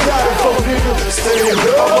 Stand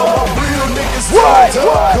up. Real niggas stand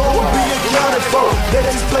up. Gon' be accounted for. Let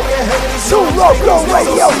us play a haters.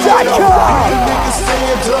 TWIZMWHYTEPIECE. Niggas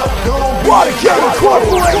stand up. Gon' be Watergate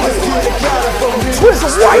Incorporated.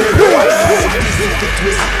 TWIZMWHYTEPIECE.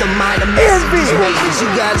 Envy.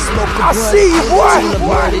 I see you, boy.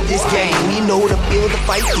 This game, you know the feel, the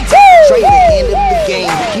fight, the trade, the end of the game.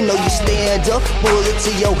 You know you stand up, bullet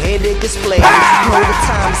to your head, it display. You know the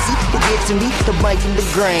time to see, to get to me, the mic and the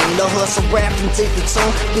grain. The hustle, rap and take the tone,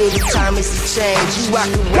 feel the time is to change. You rock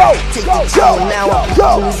the rap, take the tone, now I'm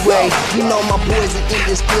move away. You know my boys are in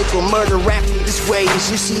this clip will murder rap this way. As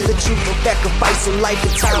you see the truth of sacrifice of life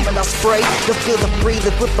and time, and I spray to feel the breather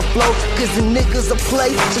with the flow, cause the niggas will play.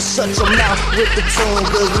 Just shut your mouth with the tune,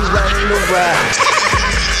 cause we running the ride.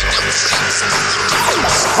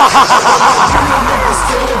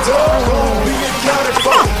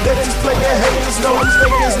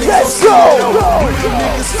 Let's go!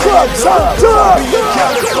 Stand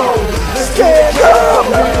up!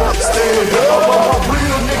 Stand up!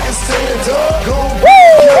 Real niggas stand up!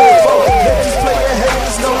 Let these player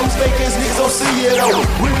haters know these fakers niggas don't see it all.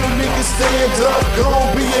 Real niggas stand up,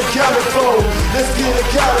 gon' be accounted for. Let's get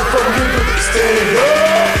accounted for, nigga. Stand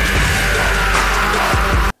up!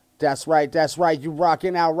 That's right. You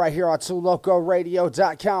rocking out right here on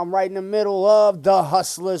TwoLocoRadio.com, right in the middle of the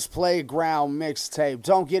Hustlers Playground mixtape.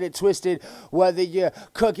 Don't get it twisted, whether you're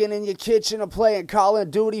cooking in your kitchen or playing Call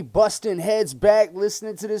of Duty, busting heads back,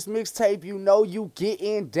 listening to this mixtape, you know you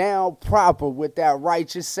getting down proper with that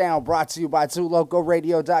righteous sound, brought to you by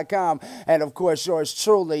TwoLocoRadio.com, and of course yours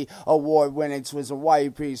truly, award-winning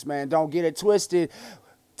TWIZMWHYTEPIECE, man. Don't get it twisted.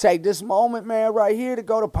 Take this moment, man, right here to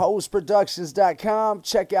go to postproductions.com,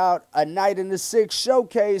 check out A Night in the Six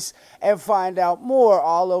showcase, and find out more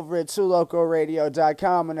all over at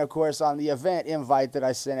TwoLocoRadio.com, and, of course, on the event invite that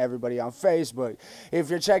I sent everybody on Facebook. If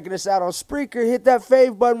you're checking us out on Spreaker, hit that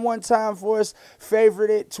fave button one time for us. Favorite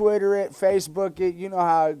it, Twitter it, Facebook it. You know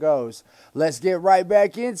how it goes. Let's get right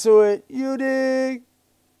back into it. You dig?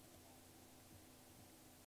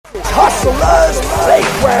 Hustlers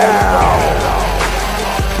Playground.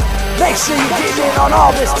 Make sure you get in on all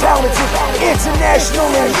this talented international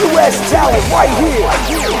and U.S. talent right here.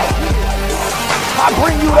 I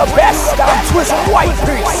bring you the best. I'm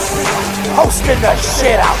TWIZMWHYTEPIECE, hosting the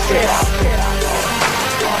shit out there.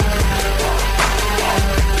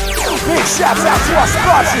 Big shouts out to our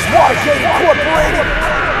sponsors, Watergate Incorporated.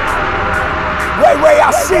 Ray, I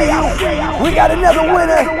see you. We got another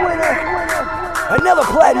winner. Another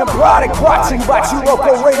platinum product brought to you by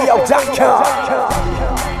TwoLocoRadio.com.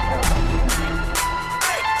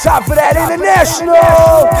 Time for that international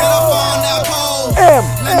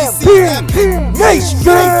MVP Nation.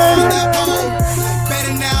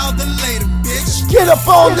 Better now than later, bitch. Get up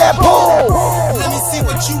on that pole. Let me see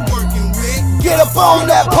what you working with. Get up on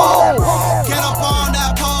that pole. Get up on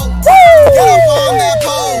that pole. Woo! Get up on that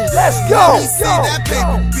pole. Let's go. Let me see that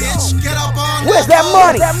paper, bitch. Get up on Where's that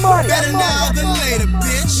money? Better now than later,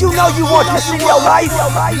 bitch. You know you want this in your life.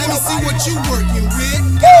 Let me see what you working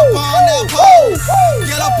with. Get up on that pole.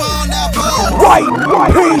 Get up on that pole. White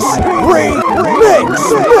Piece remix.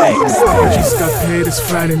 Just got paid, it's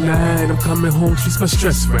Friday night. I'm coming home, she's my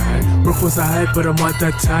stress ride. Work was alright, but I want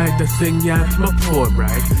that tight. That thing, yeah, it's my poor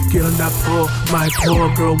right. Get on that pole, my poor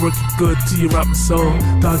girl, work it good till you rock my soul.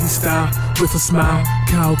 Doggy style, with a smile.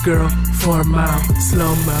 Cowgirl, for a mile.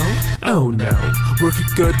 Slow-mo, oh no. Work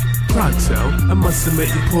it good, pronto. I must admit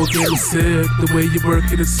you poor getting sick. The way you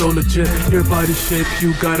work it is so legit. Your body shape,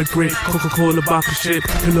 you got a great Coca-Cola bottle shape.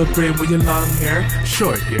 You look great with your long hair,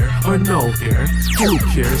 short hair, or no hair. Who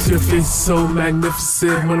cares? Your face is so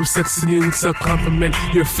magnificent. When I'm sexing you, it's a compliment.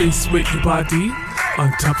 Your face with your body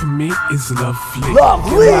on top of me is lovely.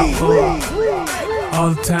 Lovely. All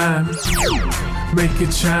the time, make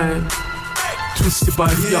it shine. Twist your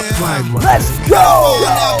body up, right? Let's go.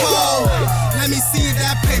 Let me see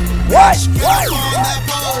that paper. What? Get up on that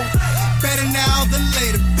pole. Better now than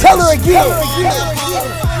later. Tell her again.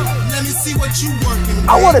 Let me see what you working with.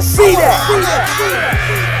 I want to see that.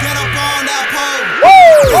 Get up on that pole.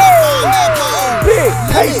 Woo! Get up on that pole. Big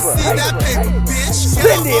Let me paper. see that paper, bitch. Get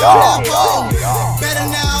Spend up it on all. that pole. Better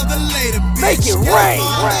now than later, bitch. Make it Get up rain.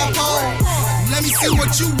 on that pole. Let me see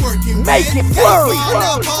what you working Make with. it Get up flurry. on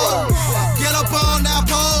that pole. Get up on that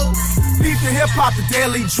pole. Beat the hip hop, the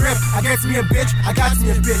daily drip. I get me a bitch, I got me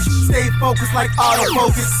a bitch. Stay focused like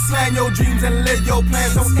autofocus. Slang your dreams and live your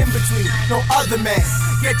plans. No in between, no other man.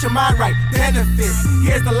 Get your mind right, benefit.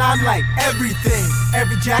 Here's the limelight, everything.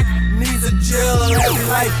 Every jack needs a jill. Every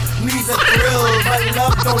life needs a thrill. But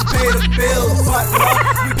love don't pay the bills. But love,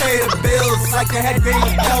 we pay the bills. It's like a head game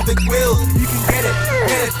of pelvic wheels. You can get it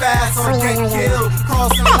fast or get killed.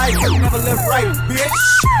 Crossing life, but never live right, bitch.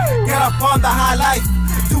 Get up on the high life.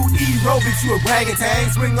 Do aerobics, you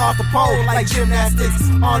orangutan. Swing off the pole like gymnastics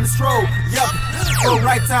on the stroll. Yup, go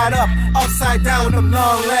right side up, upside down with them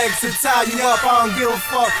long legs to tie you up. I don't give a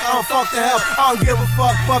fuck, I don't fuck the hell, I don't give a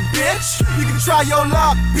fuck. But bitch, you can try your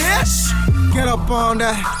luck, bitch. Get up on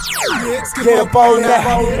that. Get up on that.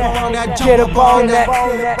 Get up on that.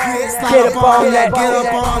 Get up on that. Get up on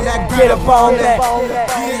that. Get up on that.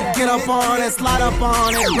 Get up on it. Slide up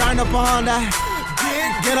on it. Grind up on that.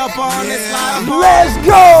 Get up on it. Slide up on it. Let's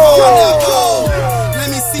go. Let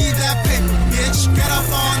me see that paper, bitch. Get up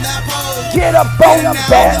on that pole. Get up on that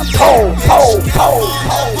pole.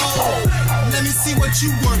 Let me see what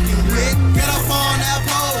you working with. Get up on that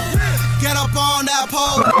pole. Get up on that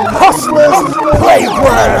pole. Hustlers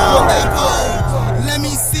Playground. Let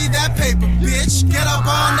me see that paper, bitch. Get up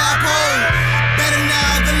on that pole. Better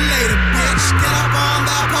now than later, bitch. Get up on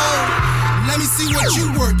that pole. Let me see what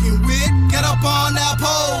you working with. Get up on that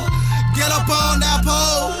pole. Get up on that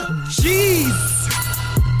pole. Jeez.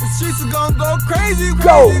 The streets are gonna go crazy.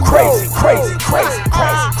 Go crazy.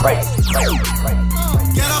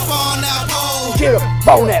 Get up on that pole. Get up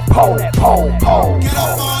on that pole.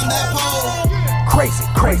 Get up on that pole. Crazy.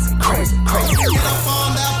 Get up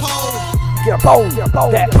on that pole. Get up on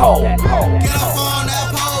that pole. Get up on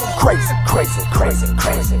that pole. Crazy. Get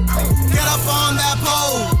up on that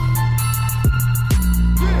pole.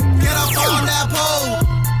 Get up on that pole.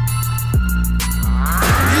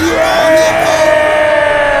 Yeah!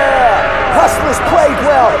 Hustlers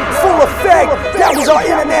Playground, full effect. That was our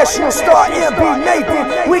international star, MB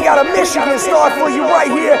Nathan. We got a Michigan star for you right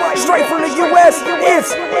here, straight from the US.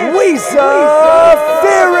 It's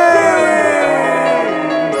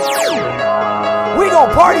TWIZMWHYTEPIECE. We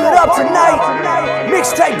gon' party it up tonight.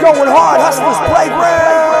 Mixtape going hard, Hustlers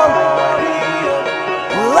Playground.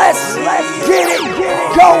 Let's get it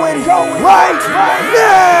going right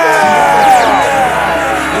now.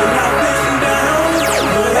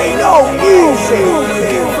 Ain't no easy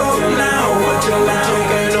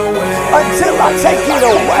until I take it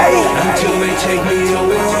away. Until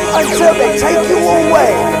they take you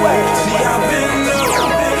away.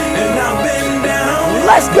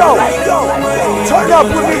 Let's go. Turn up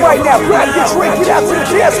with me right now. Grab your drink, get out to the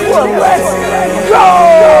dance floor. Let's go.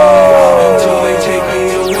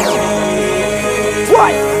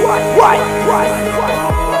 What?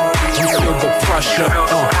 You feel the pressure, I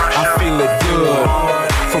feel it good.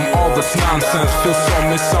 From all this nonsense, feel so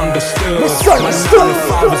misunderstood. My 9 to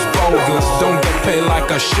 5 is bogus, don't get paid like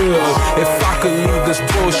I should. If I could leave this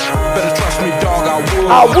bullshit, better trust me, dog, I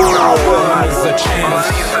would. There's a chance,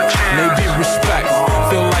 maybe respect.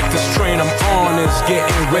 Feel like this train I'm on is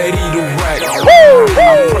getting ready to wreck. I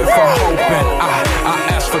pray for hope and I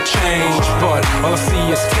ask for change, but all I see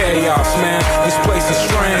is chaos, man. This place is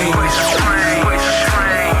strange.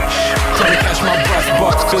 Trying to catch my breath,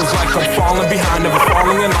 but feels like I'm falling behind, never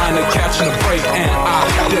falling in line and catching a break. And I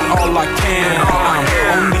did all I can. I'm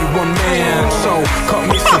only one man, so cut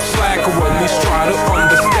me some slack or at least try to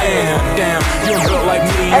understand.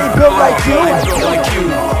 like you. I ain't built like you.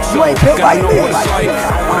 So You ain't built gotta like know me. what it's like.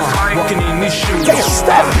 Walking in these shoes. Take a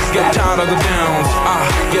step. Get tired of the downs.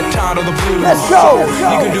 Get tired of the blues. Let's go.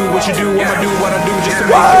 You can do what you do. I'ma do what I do just to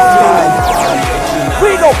make it through.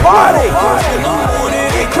 We gon' party.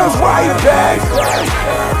 It comes right back.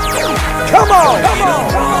 Come on.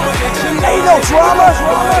 Ain't no drama.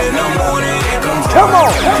 Come on.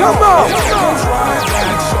 Come on.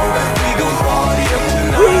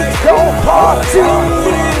 We gon' party.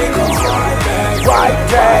 Right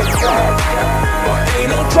back.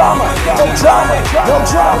 No drama. No drama. No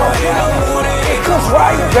drama. It comes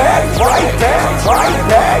right back. Right back. Right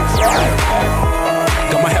back.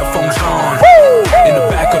 Got my headphones on. In the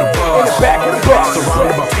back of the bus. In the back of the bus.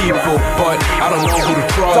 Surrounded by people, but I don't know who to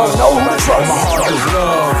trust. Don't know who to trust. In my heart there's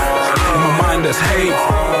love. In my mind there's hate.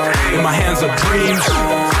 In my hands are dreams.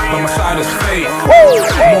 By my side is fate.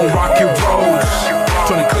 I'm on rocky roads.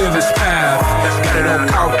 Trying to clear this path. Got it all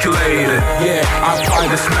calculated. Yeah, I apply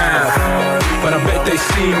this math. But I bet they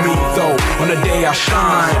see me though on the day I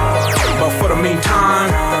shine. But for the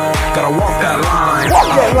meantime, gotta walk that line.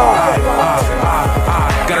 Walk that line.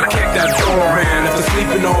 Gotta kick that door in. If they're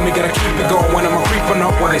sleeping on me, gotta keep it going. When I'm creeping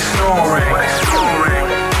up when they snoring.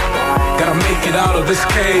 Gotta make it out of this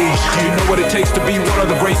cage. Do you know what it takes to be one of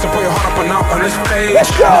the greats? To put your heart up and out on this page.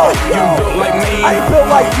 Let's go. You ain't built like me. I ain't built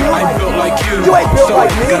like you. I ain't built like you. You ain't built so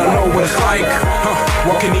like me. Gotta know what it's like.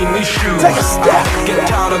 Walking in these shoes. Take a step. Get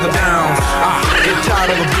tired of the downs. Get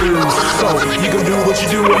tired of the blues. So you can do what you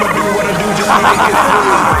do. I'ma do what I do just to make it through.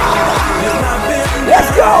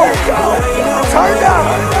 Let's go. Turn down.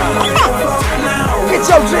 Get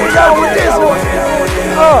your jig on with this one.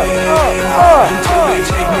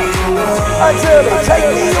 Until they take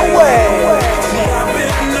me away.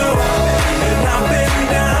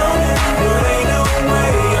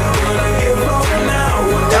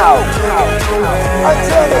 No.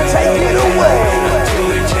 Until they take it away.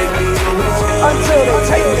 Until they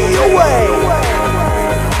take me away.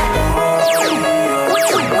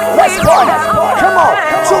 Let's party. Come on.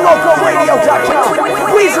 TWIZMWHYTEPIECE.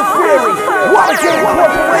 TWIZMWHYTEPIECE. Watergate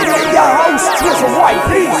Incorporated and your host,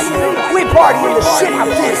 TWIZMWHYTEPIECE. We partying the shit out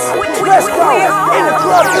this. Let's go. In the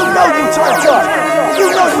club, you know you turned up. You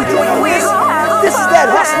know you doing this. This is that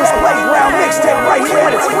Hustlers Playground mixtape right here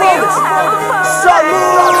at its finest.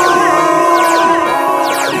 Salute.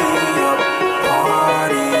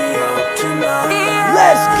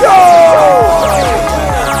 Let's go.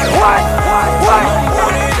 What?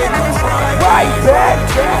 Right back.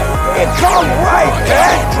 It comes right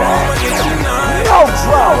back. No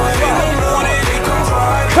drama.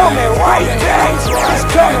 Coming right back. It's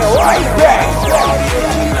coming right back.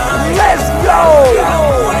 Let's go.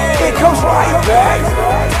 It comes right back.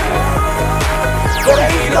 There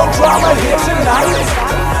ain't no drama here tonight.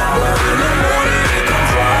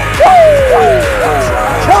 Woo!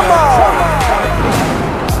 Come on.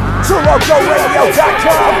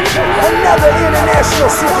 TorontoRadio.com. Another international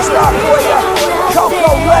superstar for you.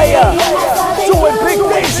 Coco Leia. Doing big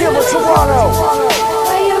things here with Toronto.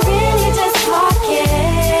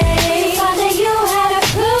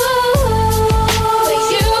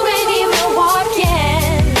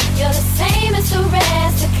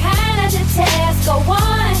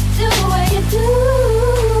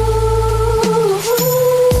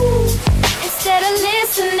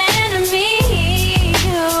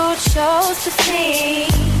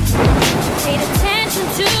 Paid attention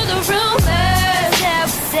to the rumors that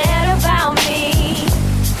were said about me.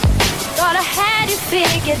 Thought I had you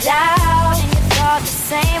figured out, and you thought the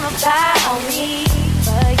same about me.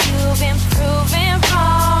 But you've been proven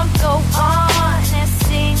wrong. Go on and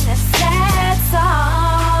sing the sad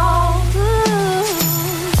song. Ooh.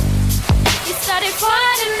 You started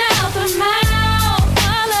pointing out the mouth,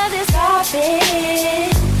 all of this garbage.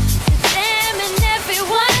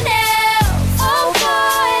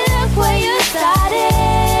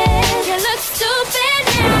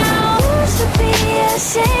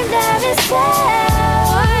 Ashamed of yourself.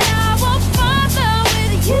 But I won't bother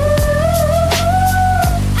with you.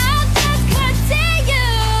 I'll just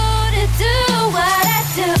continue to do what I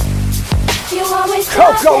do. You always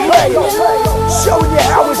Coco Leia, showing you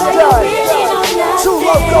how it's done.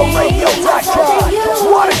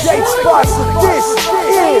 TWIZMWHYTEPIECE.com. Watergate sponsor. This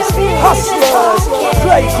is Hustlers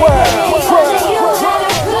Playground.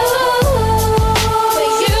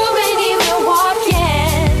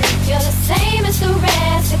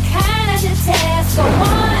 So on,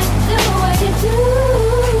 do what you do.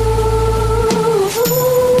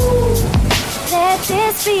 Let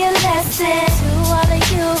this be a lesson to all of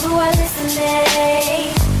you who are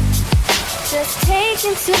listening. Just take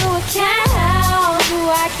into account who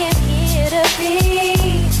I came here to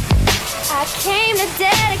be. I came to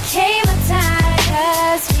dedicate my time,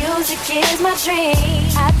 'cause music is my dream.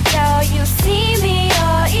 I thought you see me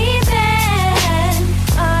or even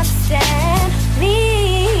understand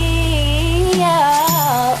me.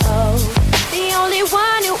 Oh, the only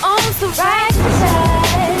one who owns the right to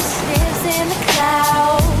touch lives in the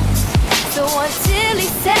clouds. So until he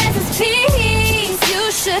says his piece, you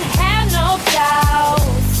should have no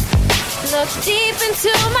doubts. Look deep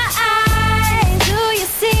into my eyes. Do you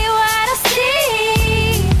see what I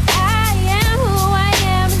see? I am who I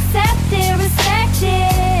am, accepted,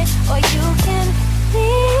 respected, or you can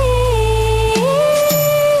leave.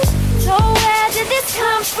 So where did this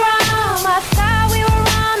come from? I thought we were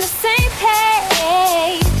on the same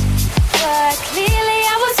page, but clearly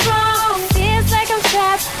I was wrong. Feels like I'm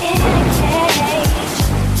trapped in a cage.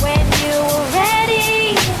 When you were ready,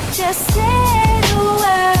 just say the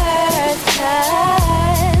words,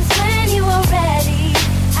 'cause when you were ready,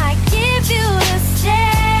 I give you the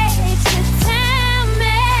stage to tell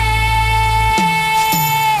me.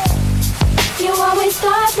 You always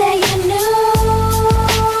thought that you knew,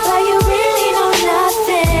 but you really know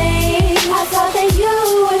nothing. I thought that you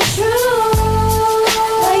were true,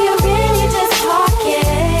 but you're really just talking.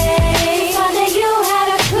 Thought that you had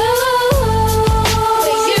a clue,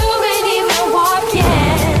 but you ain't even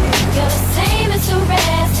walking. You're the same as the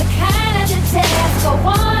rest, the kind of detest. Go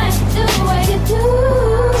on, do what you do.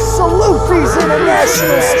 Salute these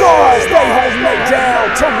international stars, they hold me down.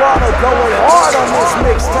 Toronto going hard on this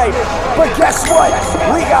mixtape. But guess what?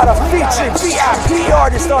 We got a featured VIP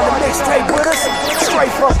artist on the mixtape with us,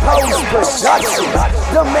 straight from Pose Productions.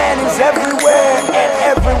 The man is everywhere and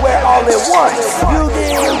everywhere all at once. You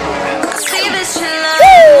dig? See this you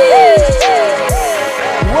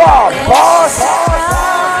Raw Boss,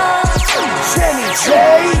 Jenny J,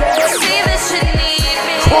 see that you need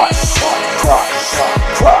me. Crush, Crush,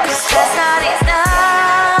 Crush. That's not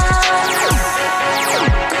enough.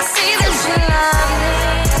 See that you love me.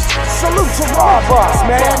 Salute to Raw Boss,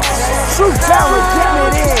 man. True talent, getting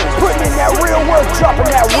it in, putting in that real work, dropping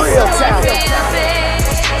that real talent.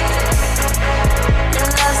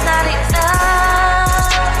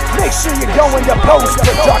 Make sure you go into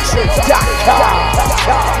postproductions.com.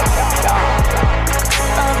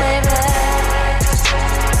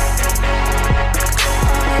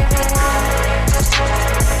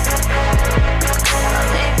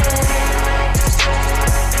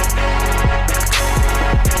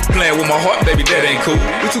 Playing with my heart, baby, that ain't cool.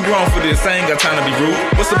 We too grown for this, I ain't got time to be rude.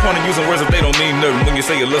 What's the point of using words if they don't mean nothing? When you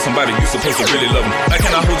say you love somebody, you supposed to really love them. I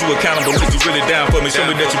cannot hold you accountable if you really down for me. Show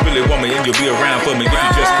me that you really want me and you'll be around for me. If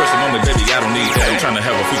you just pressing on me, baby, I don't need that. I'm trying to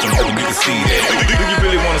have a future, I'm hoping you can see that. Do you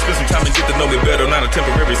really want to spend some time and get to know me better? Not a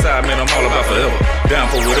temporary side, man, I'm all about forever. Down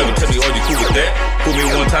for whatever, tell me, are you cool with that? Fool me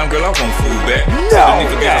one time, girl, I won't fool back. No,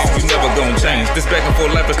 you never gonna change. This back and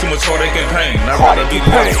forth life is too much heartache and pain. I'd rather be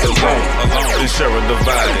lost alone than share a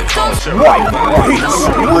divided. Don't share a Peace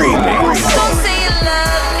Remix. Don't say you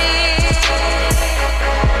love me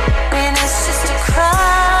when it's just a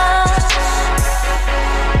crush.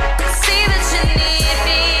 See that you need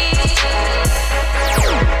me,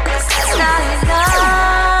 'cause that's not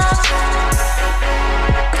enough.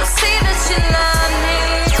 Don't say that you love me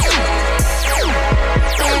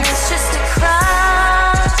when it's just a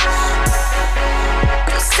crush.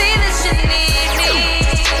 Don't say that you need me,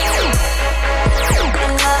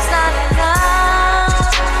 and love's not enough.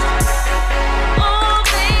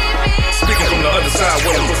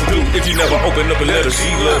 What I'm supposed to do if you never open up a letter, she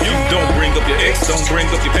love you. Don't bring up your ex, don't bring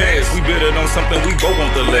up your past. We bitter on something we both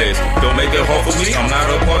want to last. Don't make it hard for me, I'm not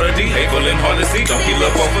a part of D. Hateful and hard to see, don't keep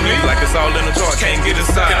love off of me. Like it's all in the jar, can't get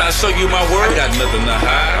inside. Can I show you my word? I got nothing to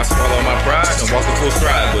hide. I swallow my pride and walk a full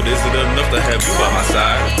stride. But is it enough to have you by my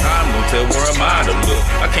side? Time don't tell where am I to look.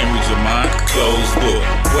 I can't read your mind, closed book.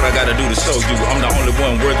 What I gotta do to show you I'm the only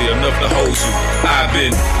one worthy enough to hold you. I've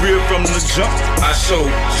been real from the jump. I showed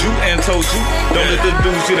you and told you. Don't let the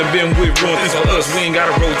dudes you done been with ruin things for us. We ain't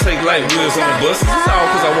gotta rotate like wheels on the bus. It's all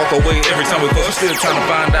cause I walk away every time we fuck. I'm still trying to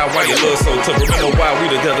find out why you love so tough. Remember why we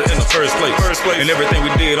together in the first place. And everything we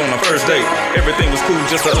did on the first date. Everything was cool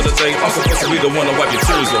just the other day. I'm supposed to be the one to wipe your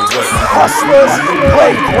tears away. Hustlers,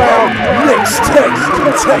 Playground, Mixtape.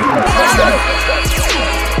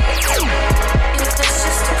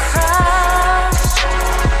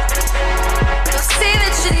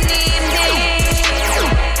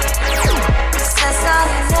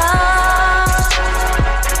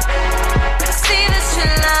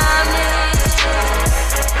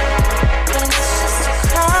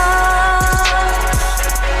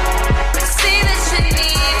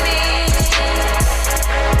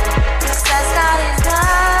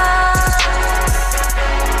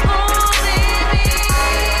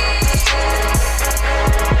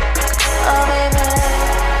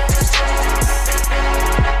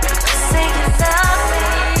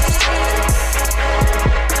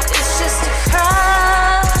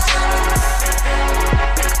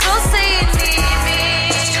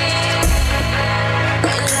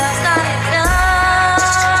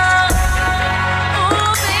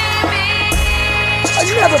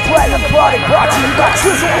 everybody, brought to you by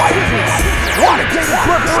TWIZMWHYTEPIECE. Wanna get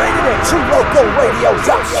incorporated at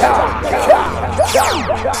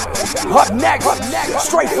TwoLocalRadio.com. Up next,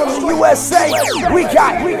 straight from the USA, we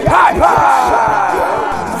got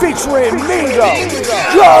TWIZMWHYTEPIECE featuring Mingo.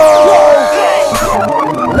 Go!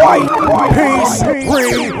 White Peace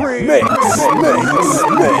Remix.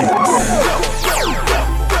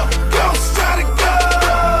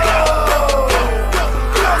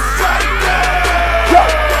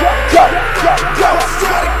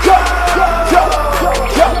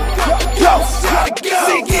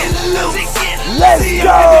 Let's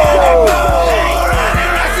go!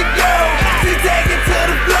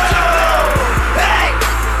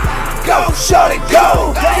 Go, shut it,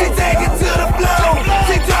 go! She take it to the floor.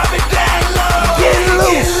 She drop it down low. Get loose,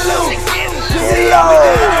 get low. She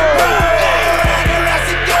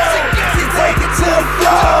take it to the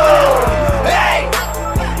floor. Hey,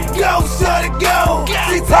 go, shut it, go!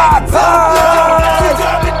 She take it to the floor. She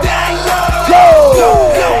drop it down low.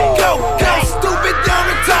 Go, stupid, dumb,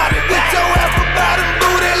 retarded. With your apple bottom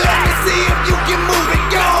booty, let me see if you can move it.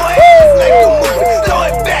 Go ahead, make a move it. Throw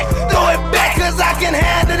it back, cause I can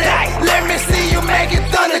handle that. Let me see you make it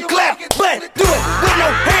thunderclap, but do it with no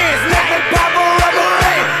hands. Never pop a rubber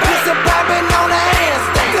band. Just a popping on the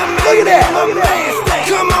handstand. Look at that.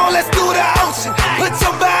 Come on, let's do the ocean. Put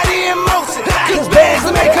your body in motion. Cause bands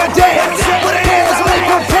make her dance. Put her hands make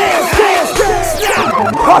her dance.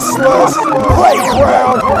 Hustlers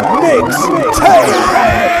Playground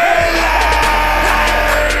Mixtape.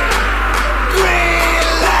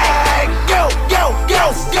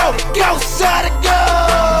 Go, shot it, go!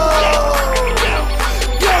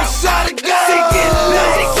 Go, shot it, go!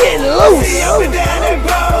 Get loose!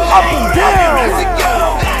 Up and down!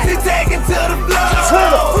 She take it to the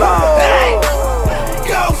floor! Hey!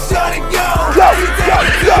 Go, shot it, go! Go!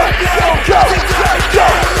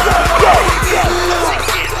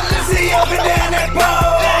 See up and down that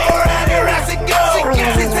pole! Around here as it goes!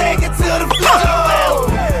 She take it to the floor!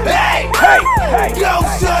 Hey! Go,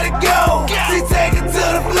 shot it, go! She take it to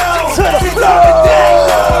the floor! Shawty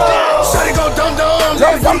go dum dum,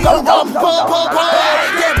 pump,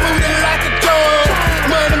 that booty like a drum.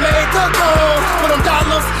 Money make her come, for them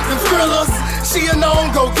dollars and thrillers. She a known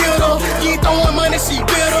go getter, you ain't throwing money, she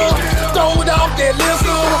bitter. Throw it off that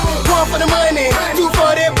liquor, one for the money, two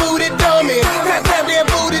for that booty dummy. Tap that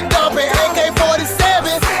booty dumping,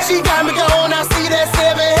 AK-47. She got me going, I see that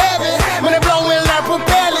 7 heaven. Money blowing like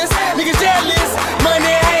propellers, niggas jealous.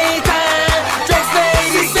 Money ain't time, Drake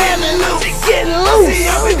say 87. Getting loose. See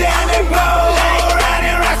up and down that pole, around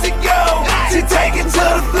here as it go. She take it to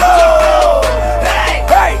the floor. Hey,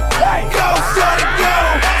 go, shut it, go.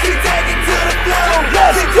 She take it to the floor.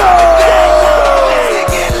 Let's go. She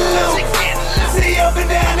getting loose. See up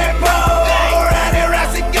and down that pole, around here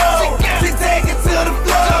as it go. She take it to the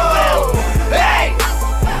floor. Hey,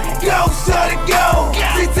 go, shut it, go.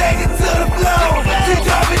 She take it to the floor. She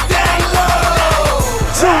drop it down low.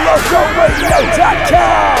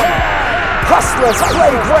 TwoLocalRadio.com. Hustlers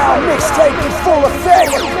Playground Mixtape in full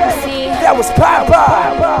effect. That was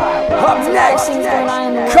Papa. Up next,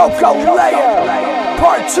 Coco Leia,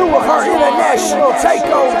 part 2 of her international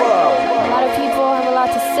takeover. A lot of people have a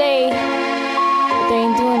lot to say, but they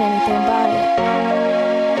ain't doing anything about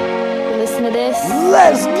it. You listen to this.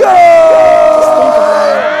 Let's go! Just think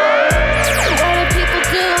about it. What are people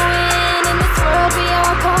doing in this world we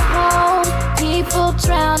all call home? People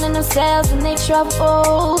drowning themselves in their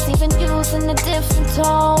troubles, even using a different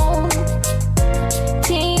tone.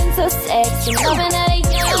 Teens are sexy, loving at a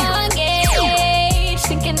young age,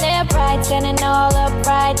 thinking they're bright, standing all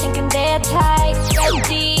upright, thinking they're tight,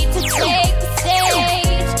 ready to take the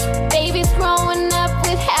stage. Babies growing up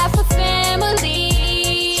with half a family,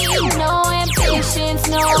 no ambitions,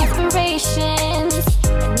 no aspirations,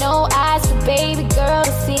 and no eyes for baby girl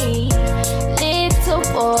to see. Little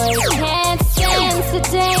boys can't sense the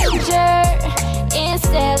danger in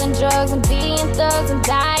selling drugs and being thugs and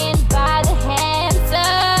dying by the hands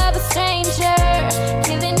of a stranger.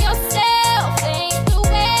 Killing yourself ain't the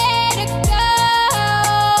way to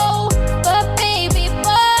go, but baby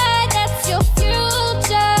boy, that's your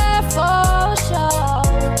future for sure.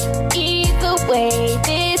 Either way,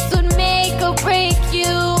 this would make or break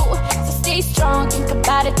you, so stay strong, think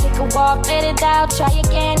about it, take a walk, let it out, try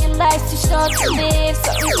again, your life's too short to live,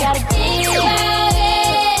 so we gotta think about it.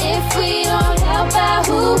 If we don't help out,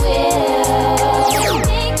 who will?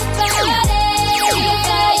 Think about it,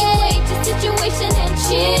 evaluate your situation and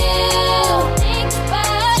chill. Think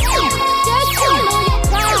about it, just turn on your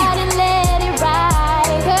pride and let it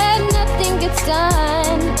ride, but nothing gets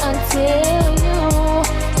done until you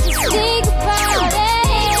just think about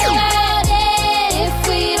it.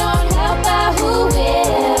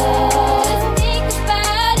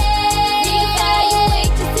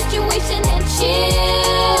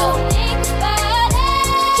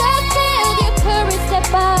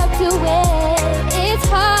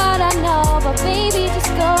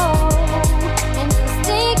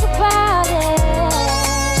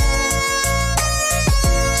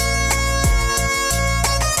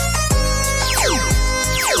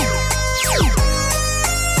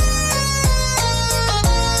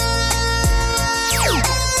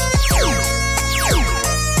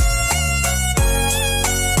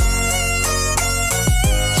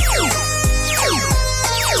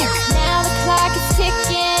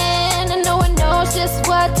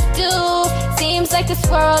 like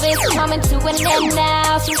this world is coming to an end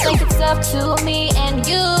now. Seems like it's up to me and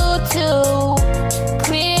you to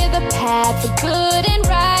clear the path for good and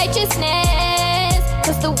righteousness.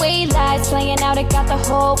 Cause the way life's playing out, it got the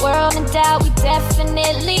whole world in doubt. We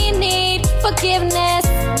definitely need forgiveness.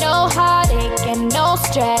 No heartache and no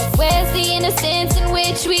stress. Where's the innocence in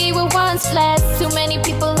which we were once blessed? Too many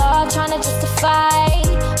people are trying to justify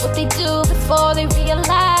what they do before they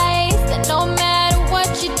realize that no matter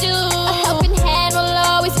what you do, a helping hand will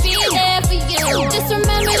always be there for you. Just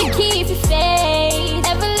remember to keep your faith.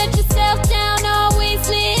 Never let yourself down, always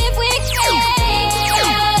live with faith.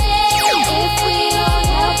 If we don't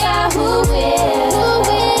help out, who will?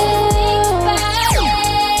 Think about it.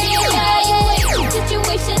 Evaluate the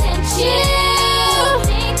situation and chill.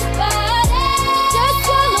 Think about it. Just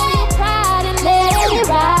swallow your pride and let it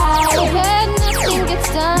ride. But nothing gets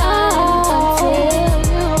done until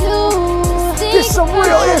you. This some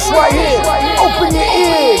real ish right here. Open your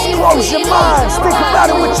ears, close your minds, think about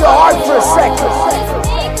it with your heart for a second.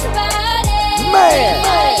 Man,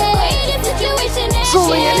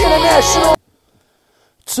 truly an international.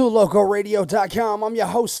 TwoLocalRadio.com. I'm your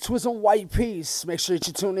host, TWIZMWHYTEPIECE. Make sure that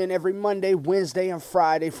you tune in every Monday, Wednesday, and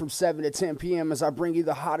Friday from 7 to 10 p.m. as I bring you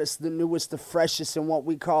the hottest, the newest, the freshest, and what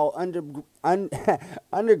we call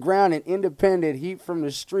underground and independent heat from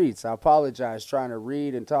the streets. I apologize, trying to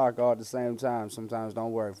read and talk all at the same time. Sometimes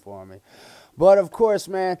don't work for me. But, of course,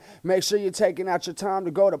 man, make sure you're taking out your time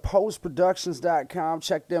to go to postproductions.com.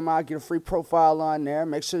 Check them out. Get a free profile on there.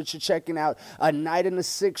 Make sure that you're checking out A Night in the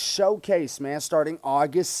Six showcase, man, starting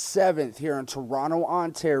August 7th here in Toronto,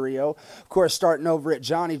 Ontario. Of course, starting over at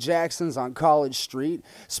Johnny Jackson's on College Street.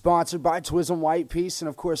 Sponsored by TWIZMWHYTEPIECE and,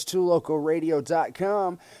 of course,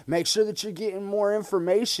 TwoLocalRadio.com. Make sure that you're getting more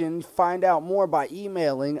information. Find out more by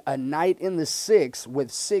emailing A Night in the Six,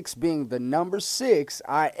 with 6 being the number 6,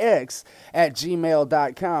 IX, at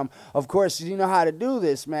gmail.com. Of course, you know how to do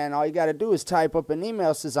this, man. All you got to do is type up an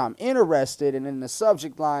email, says I'm interested, and in the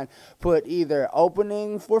subject line, put either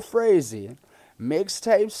opening for Frazee,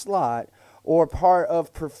 mixtape slot, or part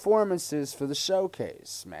of performances for the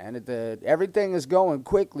showcase, man. Everything is going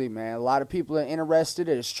quickly, man. A lot of people are interested.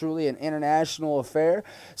 It is truly an international affair,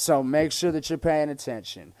 so make sure that you're paying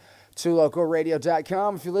attention.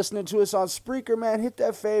 TwoLocalRadio.com. If you're listening to us on Spreaker, man, hit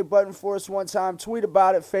that fave button for us one time. Tweet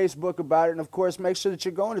about it, Facebook about it, and, of course, make sure that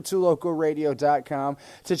you're going to TwoLocalRadio.com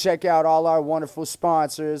to check out all our wonderful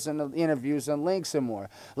sponsors and the interviews and links and more.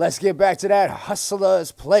 Let's get back to that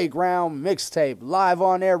Hustlers Playground mixtape, live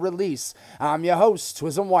on-air release. I'm your host,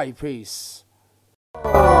 TWIZMWHYTEPIECE.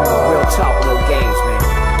 Real talk, no games, man.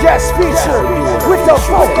 Guest feature with the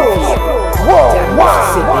vocals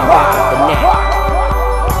worldwide.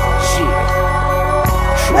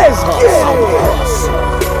 Let's get it!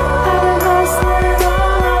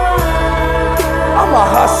 I'm a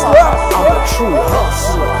hustler. I'm a true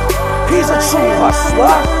hustler. He's a true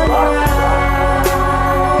hustler.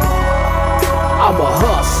 I'm a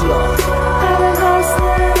hustler.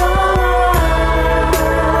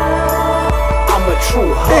 I'm a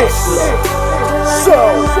true hustler. So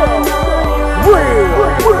real.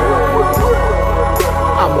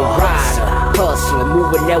 I'm a rider, hustler,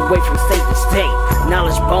 moving that way from state to state.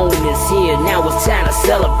 Knowledge bone is here, now it's time to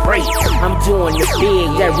celebrate. I'm doing the big,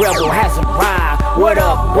 that rebel has arrived. What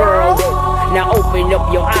up, world? Now open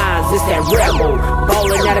up your eyes, it's that rebel.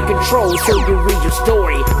 Ballin' out of control so you read your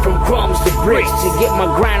story. From crumbs to bricks, to get my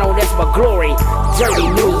grind on, that's my glory. Dirty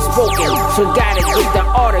news spoken, so gotta get the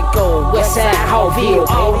article. Westside Hallville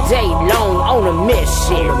all day long on a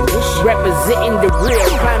mission. Representing the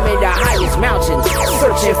real, climbing the highest mountains.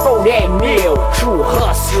 Searching for that meal, true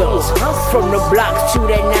hustlers. From the blocks to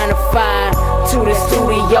that 9 to 5, to the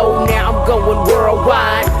studio, now I'm going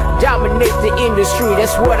worldwide. Dominate the industry,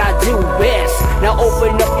 that's what I do best. Now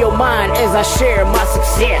open up your mind as I share my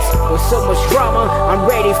success. With so much drama, I'm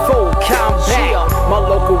ready for combat. My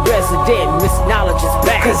local resident, Miss Knowledge is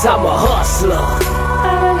back. Cause I'm a hustler.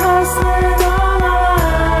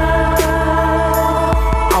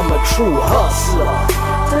 I'm a true hustler.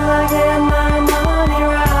 Till I get my money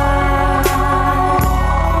right.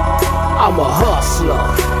 I'm a hustler.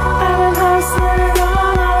 I've been hustling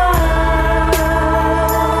all my life.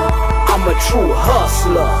 I'm a true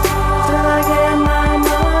hustler. Till I get my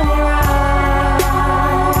money right.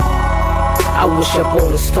 I wish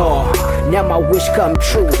upon a star, now my wish come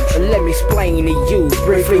true. But let me explain to you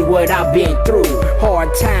briefly what I've been through.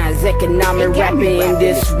 Hard times, economic rapping in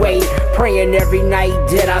this way. Praying every night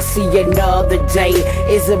that I see another day.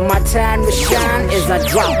 Is it my time to shine as I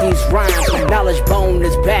drop these rhymes? Knowledge bone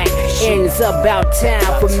is back, And it's about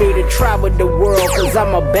time for me to travel the world, cause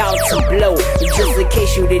I'm about to blow. And just in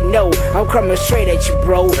case you didn't know, I'm coming straight at you,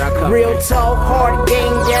 bro. Real talk, hard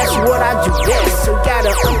game, that's what I do best. So gotta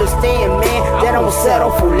understand, man, that I don't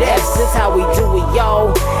settle for less. This how we do it,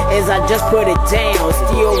 y'all, as I just put it down.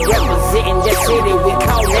 Still representing the city we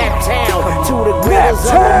call Naptown. To the greatest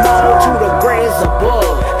of them all, to the greatest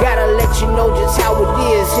above. Gotta let you know just how it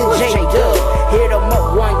is, hit J-Dub. Hit them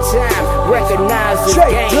up one time, recognize the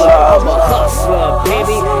game. I'm a hustler,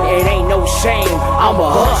 baby, it ain't no shame. I'm a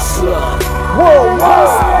hustler.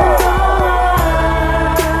 Worldwide.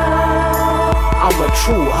 I'm a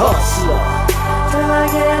true hustler. Till I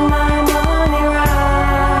get my money right.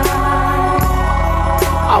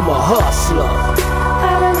 I'm a hustler.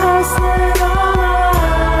 I've been hustling all my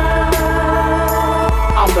life.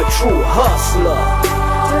 I'm a true hustler.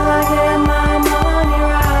 Till I get my money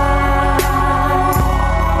right.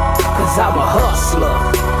 Cause I'm a hustler.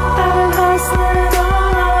 I've been hustling all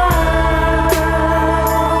my life.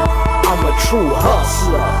 I'm a true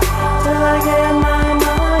hustler. Till I get my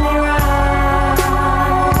money right.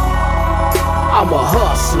 I'm a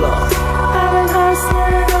hustler. I've been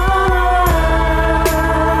hustling all my life.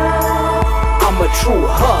 I'm a true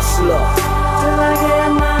hustler. Till I get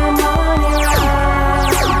my money right.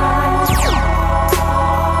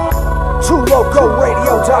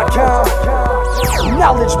 TwoLocoRadio.com.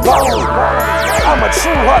 Knowledge Bone. I'm a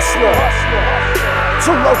true hustler.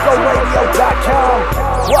 TwoLocoRadio.com.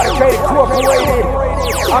 Watergate Incorporated.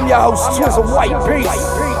 I'm your host, TWIZMWHYTEPIECE.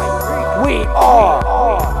 We are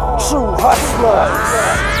true hustlers.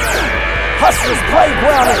 Hustlers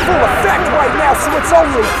Playground is full effect right now, so it's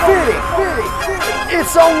only fitting.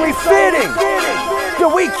 It's only fitting that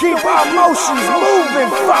we keep our motions moving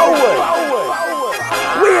forward.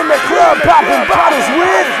 We in the club popping bottles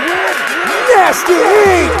with Nasty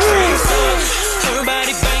Heat.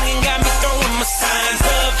 Everybody banging, got me throwing my signs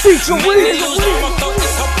up. Featuring Make me lose all my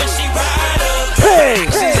focus, hoping she ride up. Ping,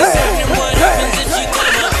 What happens if she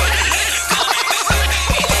come up?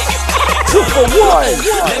 2 for 1.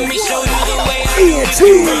 Let me show you the way I ENT.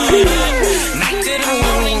 night to the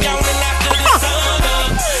morning, yawning after the sun up.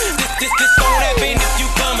 This gon' happen if you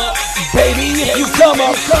come up. Baby, if you come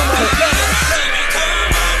up.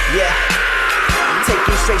 Yeah.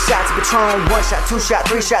 Taking straight shots of Patron, 1 shot, 2 shot,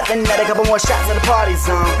 3 shot, then add a couple more shots at the party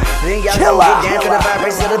zone. Then y'all know get down to the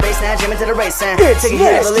vibration of the bass now, jamming to the race sound. Take a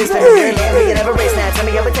hit of the list, and we can have a race now. Tell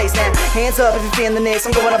me have a taste now. Hands up if you feeling the next.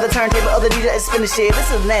 I'm going up the turntable, other DJs spin the shit. This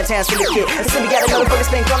is the night chance for the kid. Listen, we got a motherfucker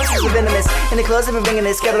spin corners, this is venomous. In the clubs, they've been bringing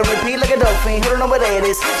this, gotta repeat like a dolphin. Who don't know what day it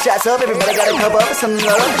is? Shots up, everybody got a cup up, it's something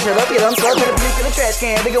love. Shut up, get them stuck to the bleak in the trash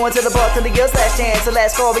can. We going to the bar till the girls last chance. The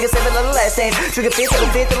last call, we can save it like the last chance. Trigger fit to the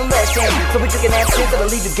fit to the last chance. So we took an ass shit that'll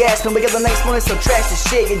leave you gas. When we get the next morning, so trash this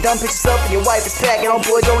shit. Get dumb pictures up and your wife is packing.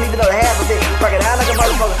 Homeboy don't even know the half of it. Rock it high like a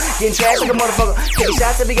motherfucker. Getting trash like a motherfucker. Taking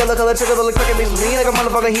shots every girl, color, trigger, look crooked. Bitch, lean like a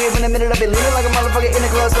motherfucker. Here in a minute, I've been leaning like a motherfucker. In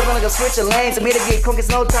the club, slipping like a switch of lanes. I'm here to get crunk,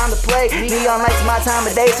 it's no time to play. Neon lights, my time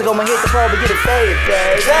of day. So go and hit the pole, we get it faded,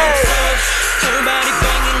 baby. Everybody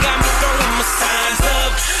banging, got me throwing my signs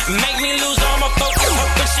up. Make me lose all my focus,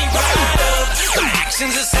 hoping she ride up. My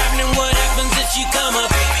actions is happening, what happens if you come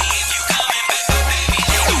up?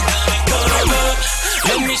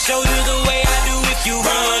 Let me show you the way I do if you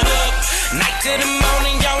run up. Night to the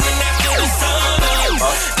morning, yawning after the sun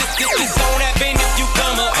up. This gon' happen if you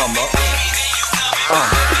come up.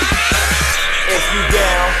 If you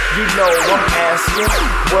down, you know I'm asking.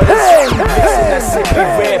 What is you mixing that sippy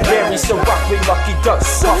red berry? So rock with Lucky Ducks,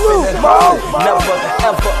 puffin' and huffin'. Never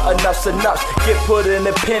ever enough's enough. Get put in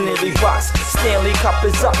a penalty box. Stanley Cup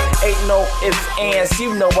is up. Ain't no ifs, ands.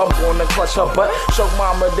 You know I'm gonna clutch her butt. Show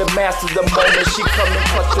mama the master the moment she come and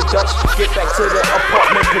clutch the Dutch. Get back to the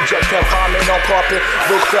apartment, project her vomit on carpet.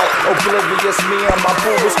 With that oblivious me and my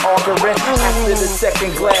boo was arguing. After the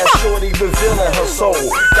second glass, shorty revealing her soul.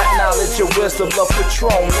 Got knowledge and wisdom, love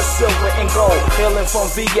Patron, the silver and gold. Hailing from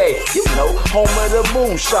VA, you know, home of the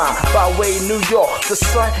moonshine. By way New York, the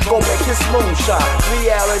sun gon' make his moonshine.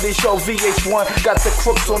 Reality show VH1, got the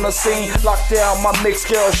crooks on the scene. Locked down my mixed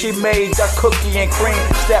girl, she made that cookie and cream.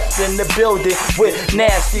 Stepped in the building with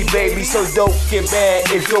nasty baby, so don't get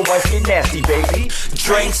mad if your wife get nasty, baby.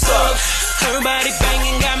 Drinks up, everybody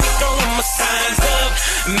banging, got me throwing my signs up.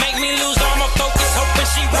 Make me lose all my focus, hoping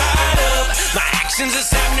she ride up. My actions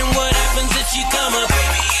is happening, what happens if you come up?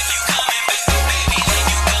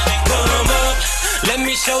 Come up, let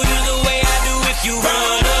me show you the way I do if you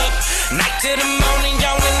run up. Night to the morning,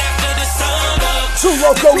 yawning after the sun up.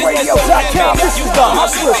 TwoLocoRadio.com. This is the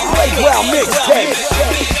Hustlers Playground mixtape.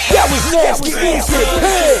 That was Nasty Easy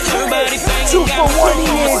Pig. 2 for 1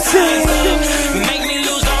 ENT. Make me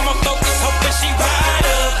lose all my focus.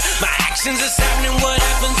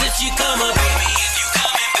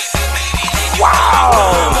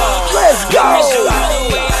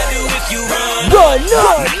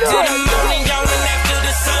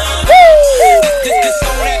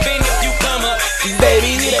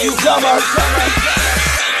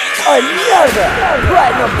 Another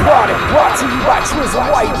platinum product brought to you by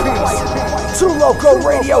TWIZMWHYTEPIECE,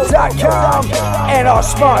 TwoLocoRadio.com, and our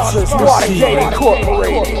sponsors, Watergate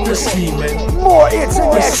Incorporated. The scheming. More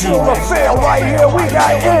international affair right here. We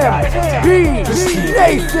got M.B.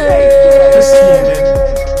 Nathan.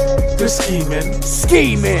 The scheming.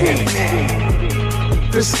 Scheming.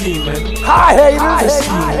 The scheming. Hi, haters.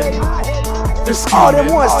 The scheming. All them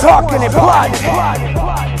ones talking and plotting.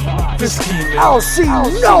 The scheming. I don't see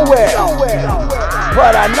you nowhere,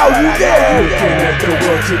 but I know you there. Looking at the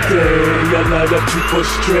world today, a lot of people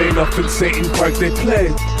straying up in Satan Park they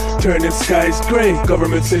play. Turning skies gray,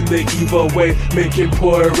 governments in the evil way, making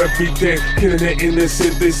poor every day, killing the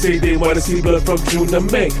innocent. They say they want to see blood from June to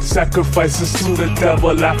May. Sacrifices to the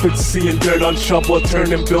devil, laughing, seeing dirt on shovel,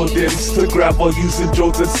 turning buildings to gravel, using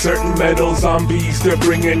drones and certain metals. Zombies, they're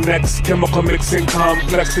bringing next, chemical mixing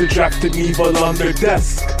complex, they're drafting evil on their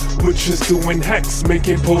desk. Witches doing hex,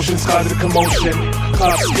 making potions, causing commotion.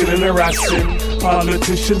 Cops getting harassing,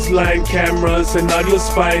 politicians lying, cameras and audio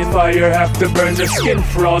spying. Fire have to burn their skin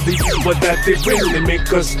for all the evil that they bring. They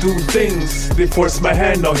make us do things, they force my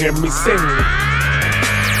hand, now hear me sing.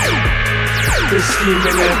 They're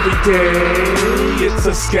scheming every day, it's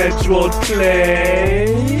a scheduled play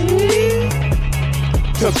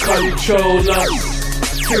to control us,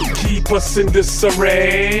 to keep us in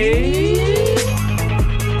disarray.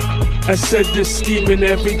 I said they're scheming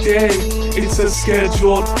every day, it's a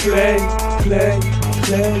scheduled play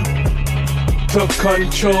to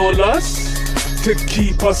control us, to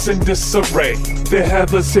keep us in disarray. They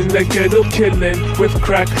have us in the ghetto killing, with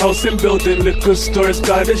crack house and building, liquor stores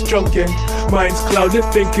got us drunken, minds clouded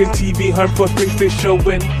thinking, TV harmful things they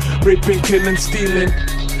showing, raping, killing, stealing,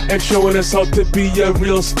 and showing us how to be a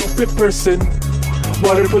real stupid person.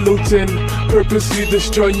 Water polluting, purposely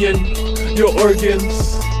destroying your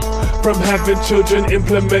organs. From having children,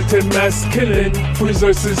 implementing mass killing.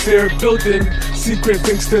 Resources they're building, secret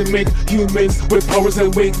things to make humans with powers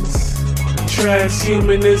and wings.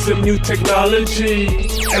 Transhumanism, new technology.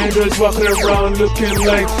 Androids walking around looking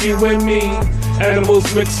like you and me.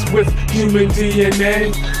 Animals mixed with human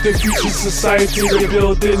DNA. The future society they're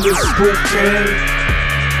building is spooky.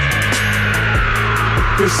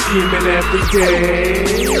 They're scheming every day,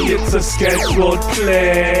 it's a scheduled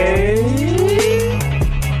play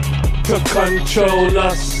to control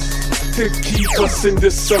us, to keep us in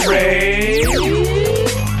disarray.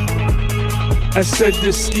 I said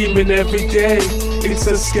they're scheming every day, it's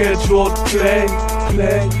a scheduled play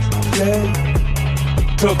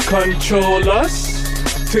to control us,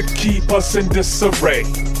 to keep us in disarray.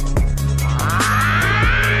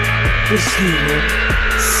 They're scheming,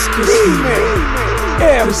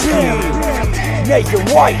 MC Naked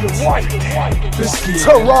White,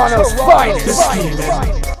 Toronto's finest.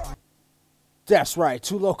 That's right,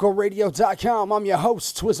 TwoLocoRadio.com. I'm your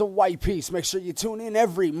host, TWIZMWHYTEPIECE. Make sure you tune in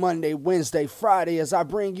every Monday, Wednesday, Friday as I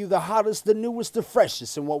bring you the hottest, the newest, the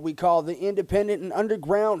freshest in what we call the independent and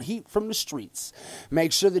underground heat from the streets.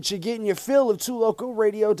 Make sure that you're getting your fill of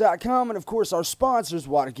TwoLocoRadio.com and, of course, our sponsors,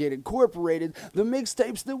 Watergate Incorporated, the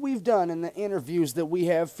mixtapes that we've done and the interviews that we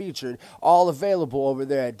have featured, all available over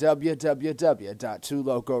there at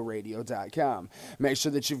www.TwoLocoRadio.com. Make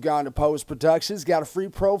sure that you've gone to Post Productions, got a free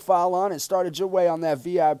profile on, and started your way on that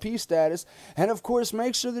VIP status. And of course,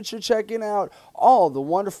 make sure that you're checking out all the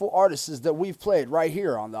wonderful artists that we've played right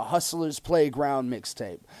here on the Hustlers Playground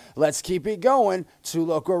mixtape. Let's keep it going.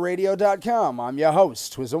 TwoLocoRadio.com. I'm your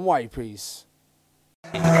host, TWIZMWHYTEPIECE.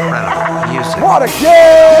 Incredible music. What a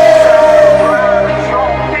game!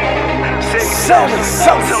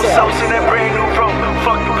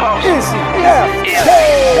 Izzy F.K.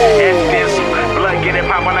 Blood getting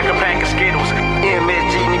poppin' like a pack of Skittles.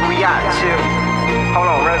 MSG, nigga, we out here. Hold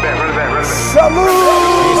on, run it back. Salute!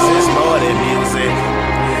 This is more than music.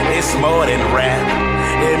 It's more than rap.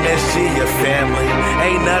 MSG, your family.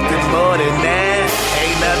 Ain't nothing more than that.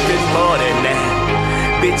 Ain't nothing more than that.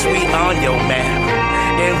 Bitch, we on your map.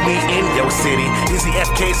 And we in your city. Izzy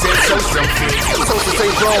FK said show some shit. Social say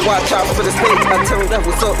wrong, watch out for the state. I tell them that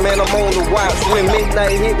what's up, man, I'm on the watch. When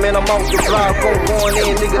midnight hit, man, I'm off the block. Going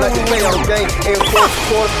in, nigga, like a playoff game. And course,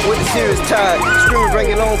 with the serious tide. Scream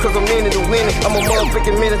bring it on, cause I'm in the winning. I'm a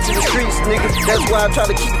motherfucking minute to the streets, nigga. That's why I try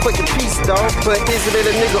to keep fucking peace, dog. But is it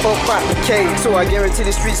a nigga up out the cave? So I guarantee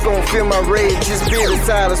the streets gon' feel my rage. Just be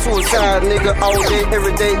inside a suicide, nigga. All day,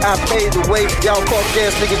 every day, I pay the way. Y'all fuck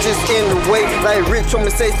ass nigga just in the way. Like rich on come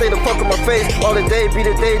and say, stay the fuck on my face. All the day be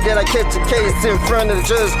the day that I catch a case in front of the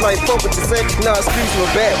judge, like fuck what you say. Nah, excuse my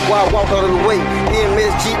back while I walk out of the way.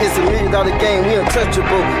 MSG is a $1 million game, we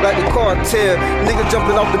untouchable, like the cartel. Nigga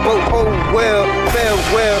jumping off the boat, oh well,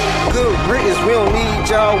 farewell. Good riddance, we don't need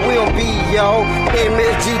y'all, we don't be y'all.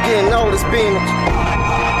 MSG getting all this business.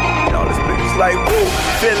 All this business like woo,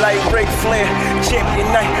 feel like Ric Flair. Champion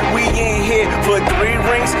night, we in here for 3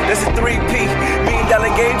 rings, that's a 3P. $1 million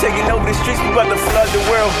game, taking over the streets, we about to flood the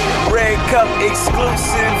world. Red Cup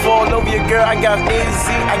exclusive, all over your girl. I got NZ,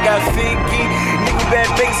 I got Figgy. Nigga bad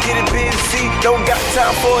banks getting busy. Don't got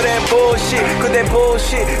time for that bullshit, cause that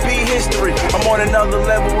bullshit be history. I'm on another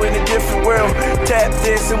level in a different world. Tap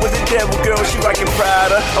dancing with the devil girl, she rockin'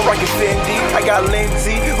 Prada, I'm rockin' Fendi. I got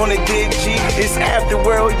Lindsay on the Digi, it's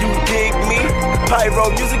afterworld, you dig me? Pyro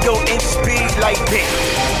music go inch speed like that.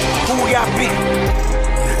 Who y'all be?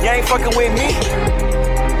 Y'all ain't fucking with me?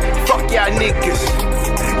 Fuck y'all niggas.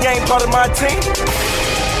 Y'all ain't part of my team?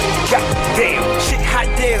 Goddamn, shit hot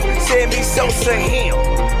damn. Send me Sosa him.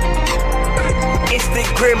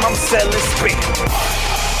 Instagram, I'm selling spit.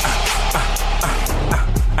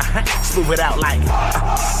 Smooth it out like.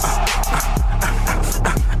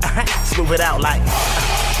 Smooth it out like.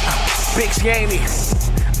 Big Shaney.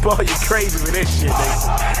 Boy, you crazy with this shit, nigga.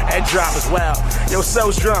 That drop is wild. Yo,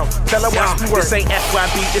 So's drum, tell her watch me work. This ain't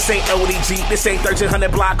FYB, this ain't ODG, this ain't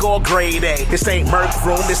 1300 block or grade A. This ain't Merc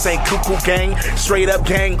Room, this ain't Cuckoo Gang, straight up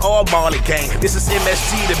gang or Marley Gang. This is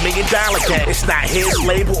MSG, the $1 million gang. It's not his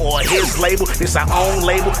label or his label, it's our own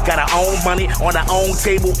label. Got our own money on our own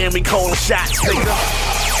table, and we callin' shots, nigga.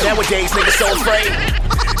 Nowadays, niggas so afraid.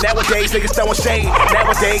 Nowadays, niggas throwing shade.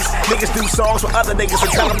 Nowadays, niggas do songs for other niggas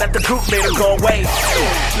and tell them that the group made them go away.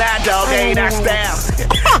 Nah, dog, that ain't our style.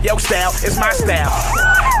 Your style is my style.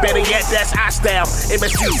 Better yet, that's our style.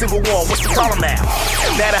 MSG Civil War, what's the problem now?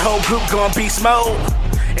 Now the whole group gon' beast mode.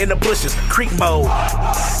 In the bushes, creek mode.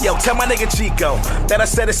 Yo, tell my nigga Chico that I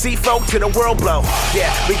said a C-folk to the world blow. Yeah,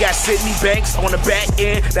 we got Sydney Banks on the back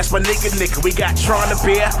end. That's my nigga. We got Tron the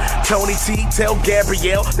Bear, Tony T, tell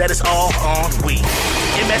Gabrielle that it's all on we.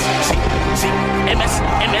 MSG, G, MS,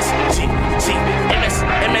 MSG, G, MS,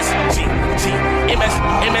 MSG, G, MS,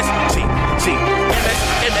 MSG, G, MS,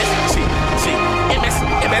 MSG, G, MS,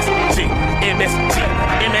 MSG, MSG,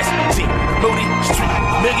 MSG, Moody Street,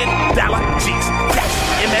 $1 million G's, cash,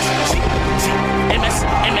 MSG, G, MS,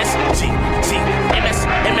 MSG, G, MS,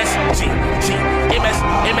 MSG, G, MS,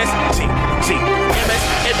 MSG, G, MS,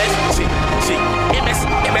 MSG, G, MS,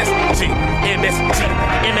 MSG, MSG,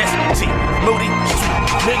 MSG, Moody Street,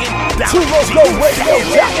 $1 million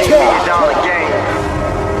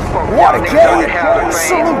What a game!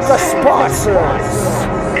 Salute the sponsors!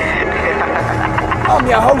 I'm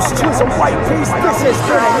your host, TWIZMWHYTEPIECE. This has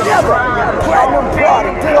been another platinum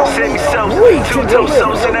product that only we can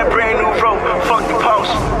deliver. In that brand new rope, fuck the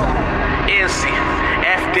post. NC,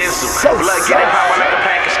 F-Dizzle, blood getting power like a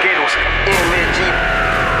pack of Skittles. MSG.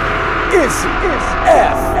 Izzy is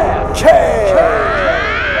F-K.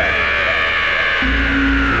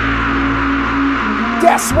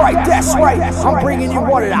 That's right. I'm bringing you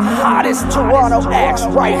one of the hottest Toronto acts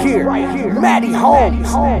right here. Maddie Holmes,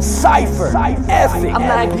 Cypher, Effing. I'm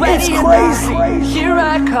like, it's crazy. Here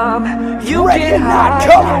I come. You Ready get or not, high.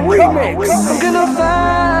 come remix. I'm gonna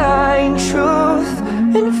find truth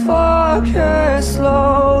and focus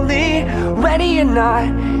slowly. Ready or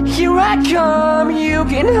not, here I come. You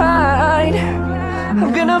can hide.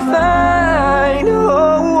 I'm gonna find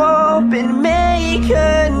hope and make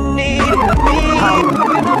a need me. I'm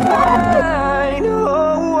gonna find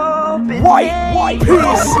hope and White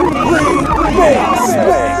Peace Remix.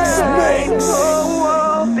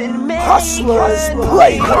 Hustlers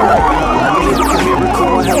Playground.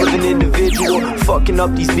 Miracle, hell of an individual. Fucking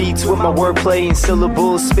up these beats with my wordplay and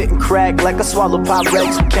syllables. Spitting crack like I swallow pop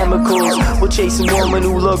rex with chemicals. We're chasing women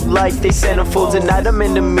who look like they centerfold. Tonight I'm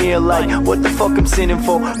in the mirror like, what the fuck I'm sinning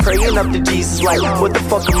for? Praying up to Jesus like, what the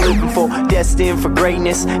fuck I'm living for? Destined for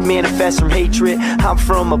greatness, manifest from hatred. I'm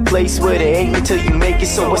from a place where they hate until you make it.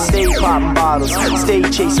 So I stay popping bottles, stay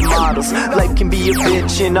chasing models. Life can be a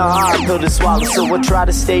bitch and a hard pill to swallow. So I try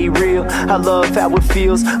to stay real. I love how it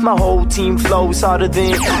feels. My whole team flows harder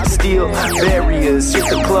than steel barriers. Hit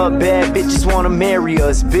the club, bad bitches wanna marry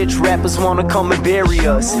us. Bitch rappers wanna come and bury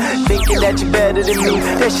us. Thinking that you're better than me,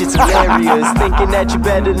 that shit's hilarious. Thinking that you're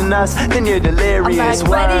better than us, then you're delirious. I'm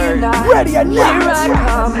like, ready or not, here I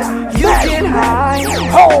come. You can hide.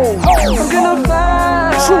 I'm gonna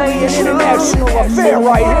find truly an international affair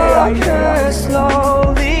right here.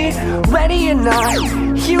 Slowly, ready or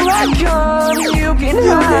not, here I come. You can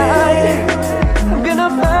hide. I'm gonna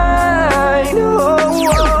find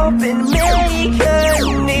hope and make a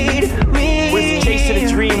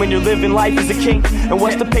living life as a king? And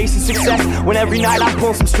what's the pace of success when every night I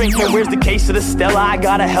pull some strength? Man, where's the case of the Stella? I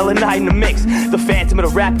got a hella night in the mix. The phantom of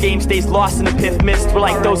the rap game stays lost in the pith mist. We're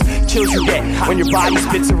like those chills you get when your body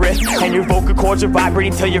spits a riff and your vocal cords are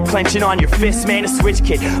vibrating till you're clenching on your fists. Man, a switch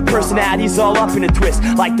kid, personality's all up in a twist.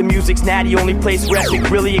 Like the music's natty, only place where epic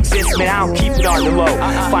really exists. Man, I don't keep it on the low.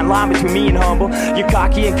 Fine line between me and humble. You're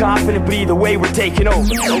cocky and confident, but either way we're taking over.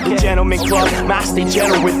 The gentleman club, I stay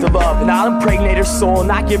gentle with the love, and I'll impregnate her soul,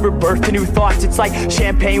 not give her birth to new thoughts. It's like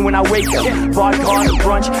champagne when I wake up, vodka on the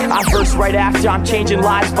brunch. I burst right after, I'm changing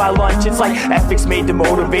lives by lunch. It's like ethics made to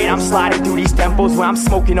motivate. I'm sliding through these temples when I'm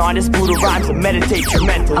smoking on this Buddha rhymes and meditate your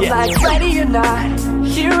mental. Yeah. I'm like ready or not,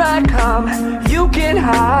 here I come. You can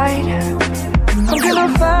hide. I'm gonna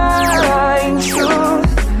find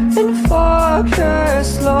truth and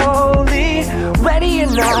focus slowly. Ready or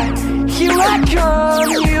not, here I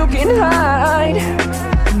come. You can hide.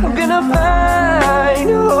 I'm gonna find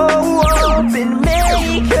hope and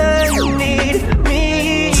make her need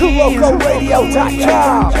me.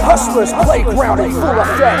 TwoLocoRadio.com, Hustlers Playground in full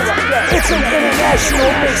effect. It's an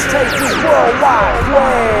international mixtape with worldwide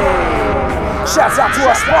play. Shouts out to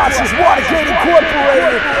our sponsors, Watergate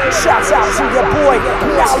Incorporated. Shouts out to your boy,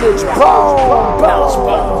 Knowledge Bone.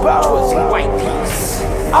 TWIZMWHYTEPIECE.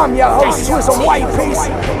 I'm your host, TWIZMWHYTEPIECE.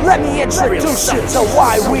 Let me introduce you to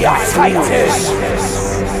why we are Titans.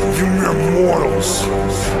 You mere mortals.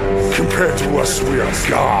 Compared to us, we are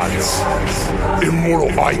gods.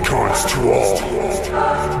 Immortal icons to all.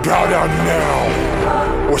 Bow down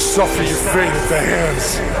now, or suffer your fate at the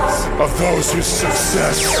hands of those whose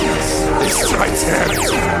success is titanic.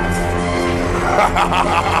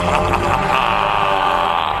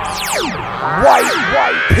 White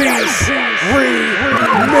Peace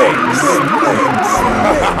Remix.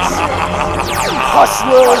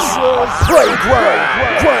 Hustlers Playground.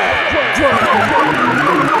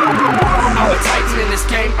 I'm a titan in this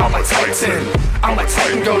game, I'm a titan. I'm a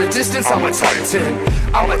titan, go the distance, I'm a titan.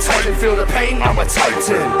 I'm a titan, feel the pain, I'm a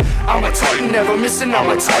titan. I'm a titan, never missing, I'm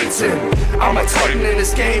a titan. I'm a titan in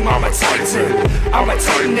this game, I'm a titan. I'm a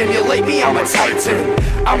titan, emulate me, I'm a titan.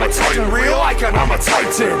 I'm a titan, real icon, I'm a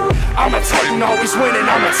titan. I'm a titan, always winning,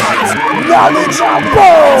 I'm a titan. Knowledge Bone!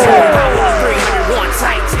 301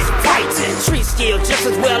 Titans, fighting. Street skill just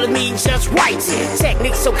as well as me, just writing.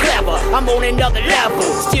 Technique so clever, I'm on another level.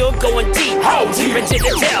 Still going deep, deep into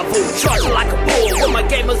the devil. Charging like a bull with my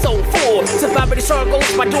gamers on full. Surviving the struggles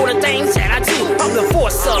by doing the things that I do. I'm the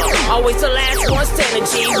force of, always the last one standing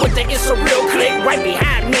G. With the it's a real click right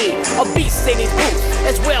behind me. A beast in these boots,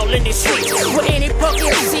 as well in these streets. With any punk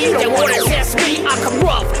MC that wanna test me, I come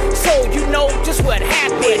rough. So you know just what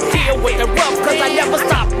happened. Deal with the rough, cause I never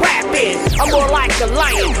stop rapping. I'm more like the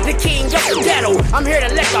lion, the king of the ghetto. I'm here to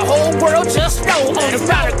let the whole world just know. On the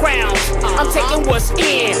battleground, I'm taking what's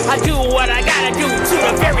in. I do what I gotta do to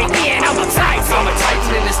the very end. I'm a titan. I'm a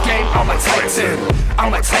titan in this game, I'm a titan.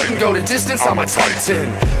 I'm a titan, go the distance, I'm a titan.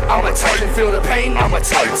 I'm a titan, feel the pain, I'm a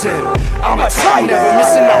titan. I'm a titan, never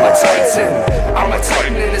missing, I'm a titan. I'm a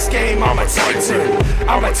titan in this game, I'm a titan.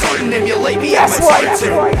 I'm a titan, emulate me, I'm a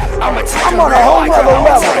titan. I'm a titan, I'm on a whole other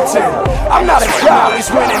level. I'm not a god,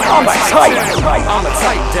 I'm a titan. I'm a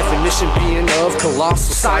titan, definition being of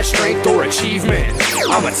colossal size, strength, or achievement.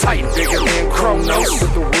 I'm a titan, bigger than Kronos,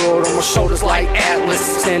 with the world on my shoulders like Atlas.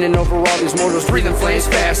 Standing over all these mortals, breathing flames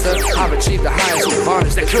faster. I've achieved the highest of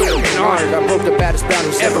honors that could have been honored. I broke the baddest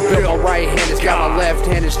boundaries ever built. My right hand is God, my left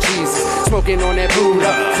hand is Jesus. Smoking on that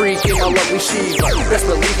Buddha, freaking my lovely Shiva. Best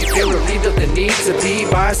believe you feel relieved of the need to be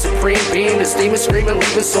by a supreme being. This demon screaming,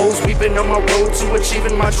 leaving souls weeping on my road to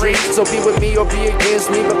achieving my dreams. So be with me or be against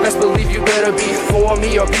me, but best believe you better be for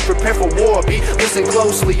me or be prepared for war. Be listen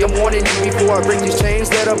closely, I'm warning you before I break these chains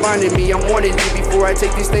that are binding me. I'm warning you before I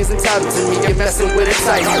take these things entitled to me. You're messing with it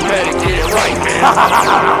tight, you better get it right, man.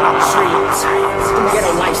 Streets,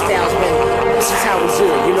 ghetto lifestyles, man. This is how we do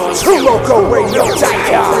it, you know what I'm saying?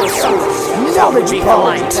 TwoLocoRadio.com, Knowledge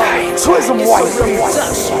Bone,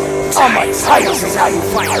 TWIZMWHYTEPIECE. I'm a titan. This is how you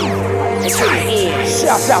fight. It's your end.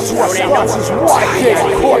 Shouts out to our sponsors, Watergate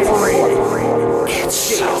Incorporated. It's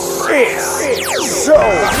so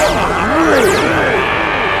real.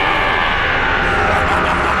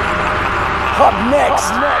 Up next,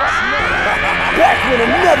 back with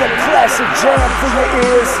another classic jam for your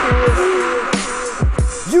ears.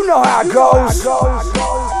 You know how it goes.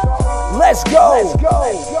 Let's go.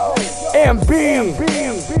 MB,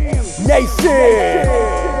 Nathan.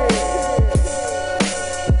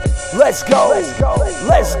 Let's go.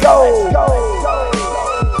 Let's go.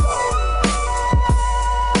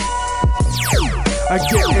 I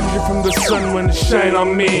get energy from the sun when it shine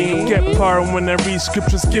on me. Get power when I read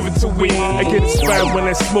scriptures given to me. I get inspired when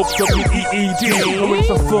I smoke WEED. And when it's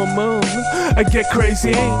a full moon, I get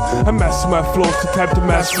crazy. I master my flows to type to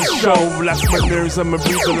master the show. Relax my nerves, I'm a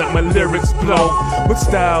breather, let my lyrics blow. With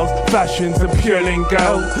styles, fashions, and pure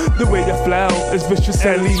lingo. The way I flow is vicious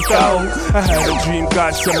and lethal. I had a dream,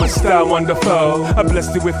 God sent my style wonderful. I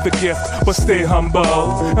blessed it with the gift, but stay humble.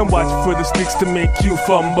 And watch for the sticks to make you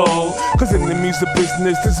fumble. Cause in the music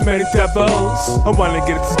business, there's many devils. I wanna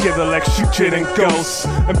get it together like shoot, shit, and ghosts.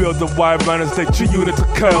 And build the wide runners like your unit to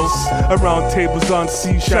coast. Around tables on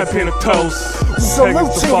sea, champagne or toast.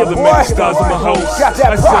 Salute to you, boy. Many styles of my host. Got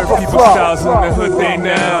that I serve proper people flow. styles in the hood, they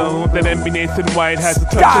know that MB Nathan White has a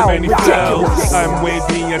touch of many flows. I'm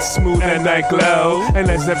wavy and smooth and I glow. And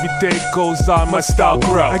as every day goes on, my style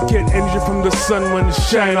grow. I get energy from the sun when it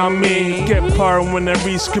shine on me. Get power when I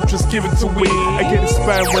read scriptures given to me. I get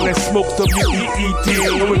inspired when I smoke WEED.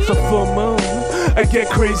 And when it's a full moon, I get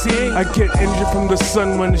crazy. I get energy from the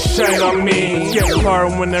sun when it shine on me. Get power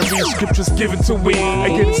when I read scriptures given to me. I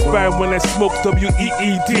get inspired when I smoke WEED.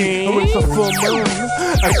 And when it's a full moon,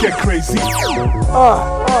 I get crazy.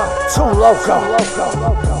 Too loco.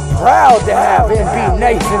 Proud to have NB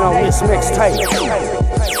Nathan on this mixtape.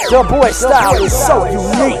 The boy style is so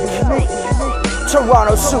unique.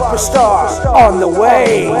 Toronto superstar on the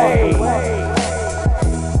way.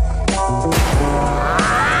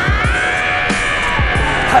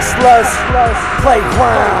 Hustlers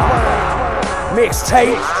Playground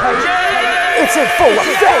mixtape. It's in full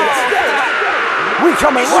effect. We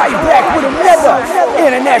coming right back with another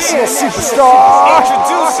international superstar.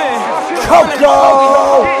 Introducing Coco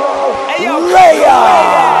Leia.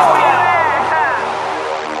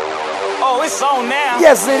 Oh, it's on now.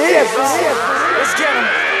 Yes, it is. Let's get him.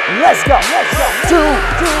 Let's go.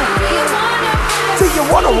 Do you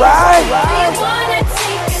wanna ride?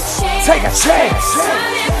 Take a chance.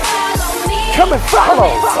 Come and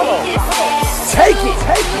follow. Take it.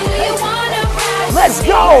 Let's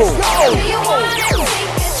go.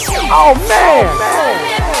 Oh man.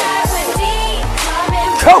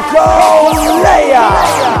 Coco Leia.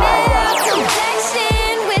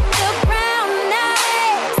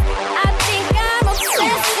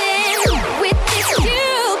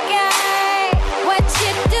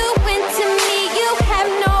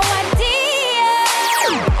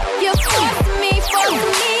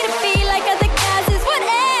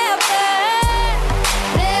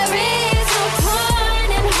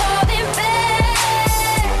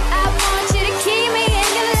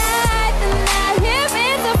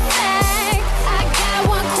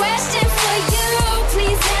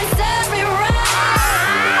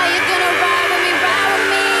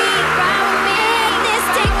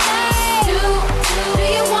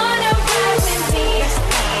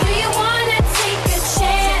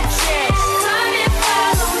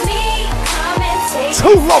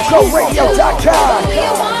 TwoLocoRadio.com.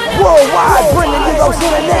 Worldwide, bringing you those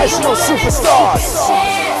international superstars.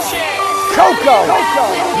 Coco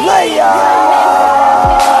Leia.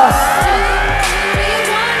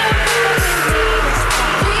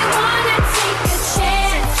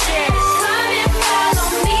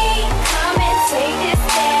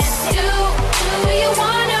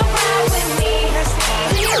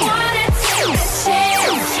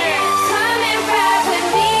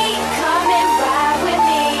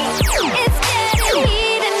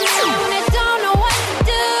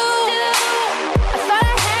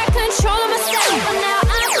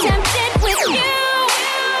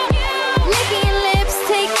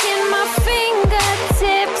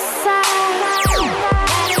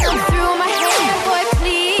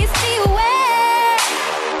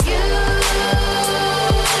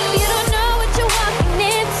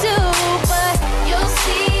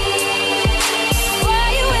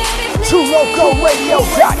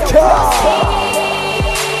 TwoLocoRadio.com.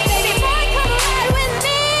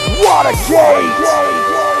 Watergate.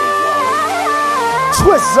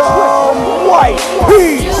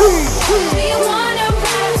 TWIZMWHYTEPIECE.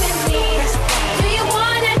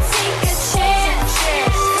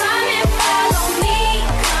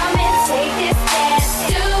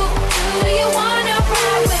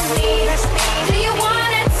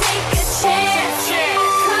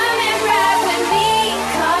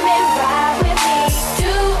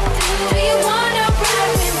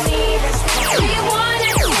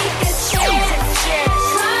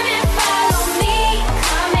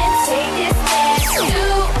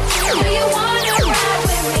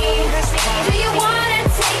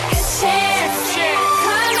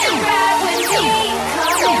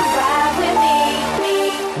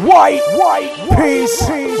 White Peace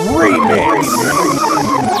Remix.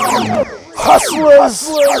 Hustlers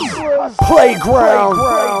Playground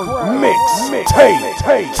Mixtape.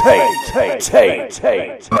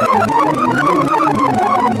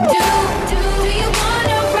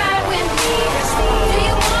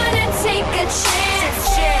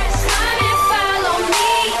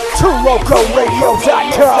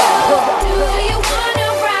 TwoLocoRadio.com.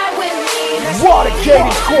 Watergate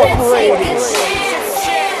Incorporated.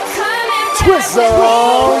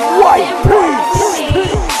 TWIZMWHYTEPIECE.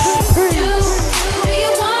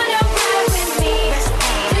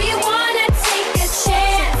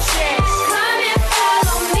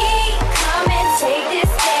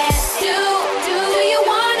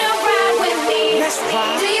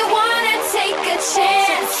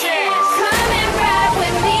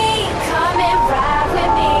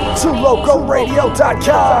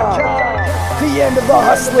 TwoLocoRadio.com. The end of the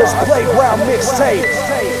Hustlers Playground Mixtape.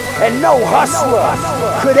 And no hustler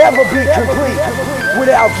could ever be complete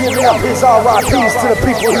without giving up his RIPs to the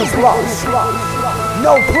people he's lost.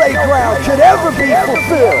 No playground could ever be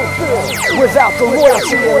fulfilled without the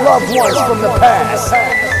loyalty and loved ones from the past.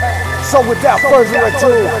 So without further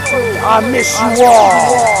ado, I miss you all.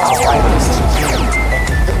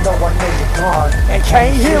 And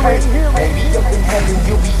can't hear it.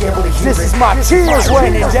 This is my tears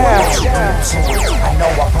raining down. I know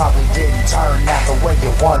I probably didn't turn out the way you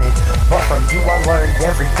wanted, but from you I learned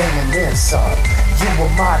everything and then some. You were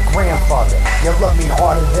my grandfather. You loved me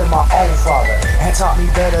harder than my own father, and taught me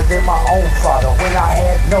better than my own father when I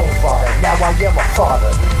had no father. Now I am a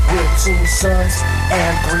father with 2 sons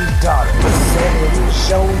and 3 daughters. And it is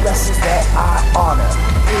your lessons that I honor.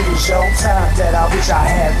 It is your time that I wish I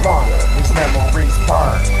had longer. These memories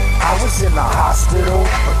burn. I was in the hospital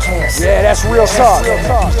for cancer. Yeah, that's real talk.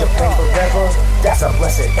 Forever, that's a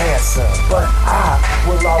blessed answer. But I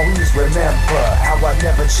will always remember how I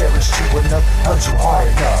never cherished you enough, held you hard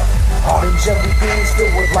enough. All them jelly beans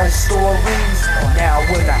filled with life stories. And now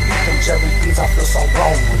when I eat them jelly beans, I feel so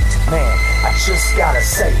lonely. Man, I just gotta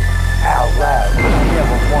say out loud, I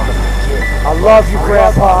never wanna forget. I love you,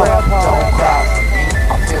 Grandpa. Don't cry for me,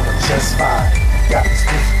 I'm feeling just fine. Got this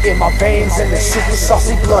in my veins and the super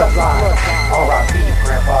saucy bloodline. R.I.P.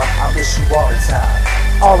 Grandpa, I miss you all the time.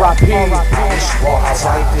 R.I.P. I miss you all. I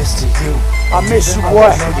write this to you. I miss you,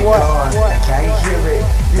 what? I can't hear it.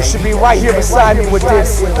 You should be right here beside me with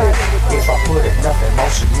this. If I put enough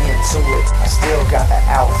emotion into it, I still got the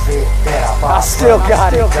outfit that I bought. I still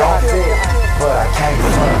got it. Don't fit, but I can't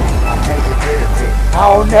front. I can't get rid of it.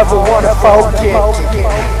 I don't never wanna forget.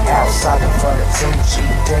 Outside in front of 2G,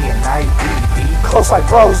 day and night, we be close like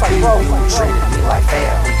bros be. Treated me like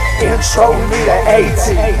family. Intro me to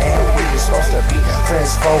 18. And we were supposed to be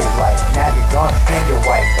friends for life. Now you're gone and you're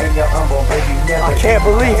white and you're humble, baby. Never. I can't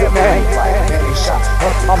believe it, man.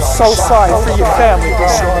 I'm so sorry for your family, bro.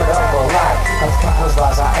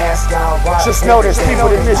 Just know there's people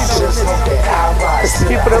that miss you. There's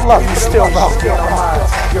people that love you still, bro. You're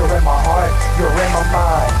in my heart, you're in my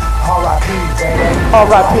mind. R.I.P. Day-Day.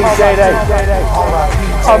 R.I.P. Day-Day.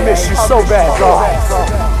 I miss you so bad, bro.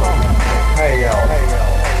 Hey, yo.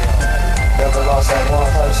 Never lost that one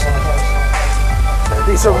person.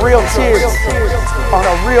 These are real tears on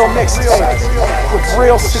a real mixtape with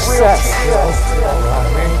real success.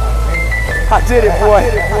 I did it, boy.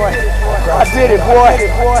 I did it, boy.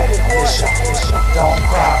 Don't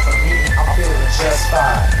cry for me, I'm feeling just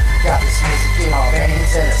fine. Got this music in my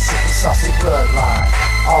veins and a super saucy bloodline.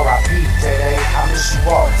 R.I.P. Day-Day, I miss you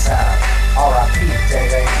all the time. R.I.P.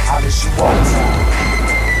 Day-Day, I miss you all the time.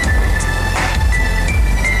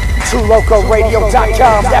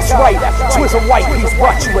 TwoLocoRadio.com, that's right. TWIZMWHYTEPIECE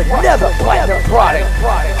brought you another platinum product.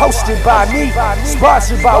 Hosted by me,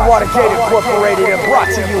 sponsored by Watergate Incorporated, and brought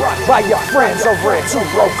to you by your friends over at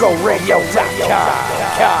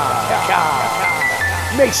TwoLocoRadio.com.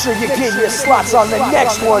 Make sure you get your slots on the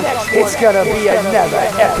next one. It's gonna be another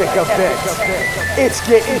epic event. It's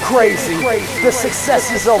getting crazy. The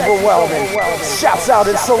success is overwhelming. Shouts out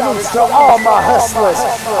and salutes to all my hustlers,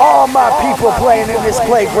 all my people playing in this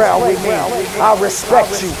playground with me. I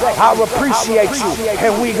respect you, I appreciate you,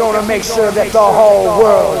 and we gonna make sure that the whole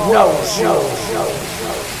world knows you.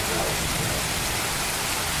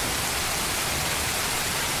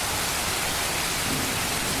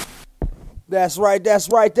 That's right, that's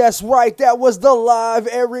right, that's right. That was the live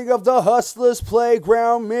airing of the Hustlers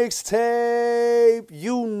Playground mixtape.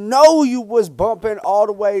 You know you was bumping all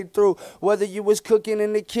the way through. Whether you was cooking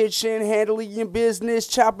in the kitchen, handling your business,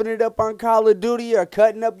 chopping it up on Call of Duty, or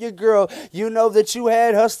cutting up your girl, you know that you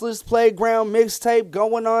had Hustlers Playground mixtape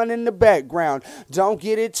going on in the background. Don't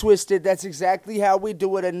get it twisted. That's exactly how we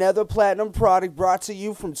do it. Another platinum product brought to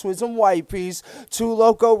you from TWIZMWHYTEPIECE,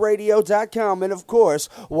 2locoradio.com, and of course,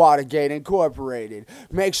 Watergate Incorporated.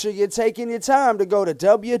 Make sure you're taking your time to go to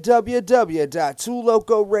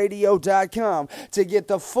www.2locoradio.com to get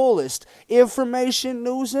the fullest information,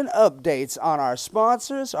 news, and updates on our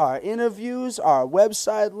sponsors, our interviews, our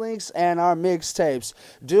website links, and our mixtapes.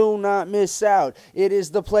 Do not miss out. It is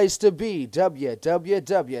the place to be,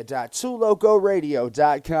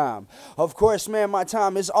 www.2locoradio.com. Of course, man, my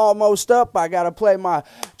time is almost up. I got to play my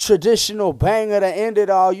traditional banger to end it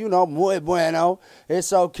all. You know, muy bueno.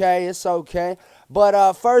 It's okay, it's okay.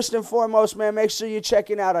 But first and foremost, man, make sure you're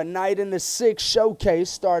checking out A Night in the Six showcase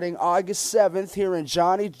starting August 7th here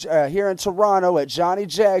in Toronto at Johnny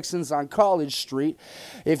Jackson's on College Street.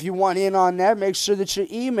 If you want in on that, make sure that you're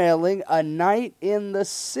emailing A Night in the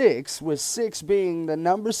Six, with 6 being the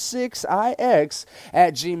number 6ix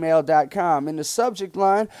at gmail.com. In the subject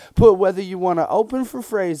line, put whether you want to open for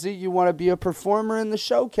Frazee, you want to be a performer in the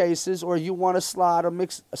showcases, or you want to slot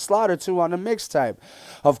or two on the mixtape.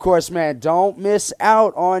 Of course, man, don't miss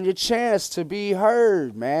out on your chance to be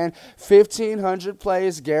heard, man. 1,500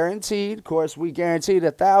 plays guaranteed. Of course, we guaranteed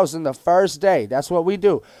 1,000 the first day. That's what we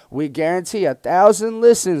do. We guarantee 1,000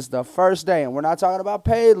 listens the first day. And we're not talking about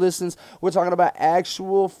paid listens. We're talking about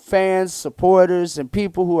actual fans, supporters, and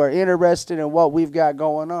people who are interested in what we've got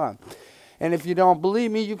going on. And if you don't believe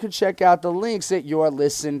me, you can check out the links at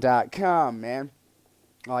yourlisten.com, man.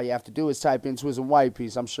 All you have to do is type in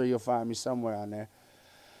TWIZMWHYTEPIECE. I'm sure you'll find me somewhere on there.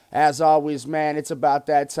 As always, man, it's about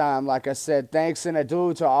that time. Like I said, thanks and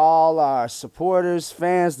adieu to all our supporters,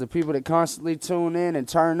 fans, the people that constantly tune in and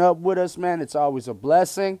turn up with us, man. It's always a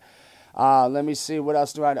blessing. Let me see, what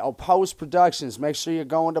else do I do? Oh, Post Productions. Make sure you're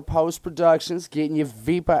going to Post Productions, getting your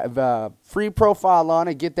free profile on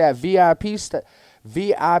it, get that VIP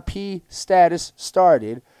status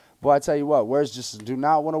started. Boy, I tell you what, words just do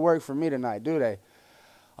not want to work for me tonight, do they?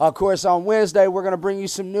 Of course, on Wednesday, we're going to bring you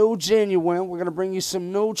some new Genuine. We're going to bring you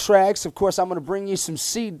some new tracks. Of course, I'm going to bring you some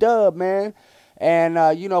C-Dub, man.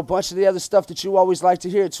 And, you know, a bunch of the other stuff that you always like to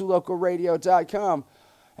hear at 2locoradio.com.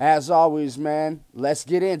 As always, man, let's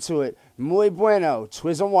get into it. Muy bueno,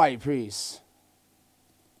 TWIZMWHYTEPIECE.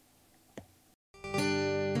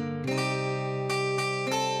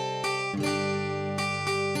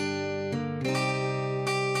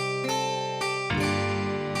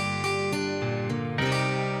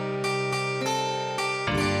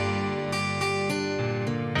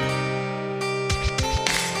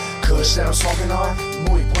 Kush that I'm smoking on,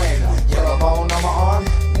 muy bueno. Yellow bone on my arm,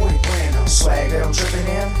 muy bueno. Swag that I'm dripping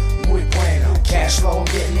in, muy bueno. Cash flow I'm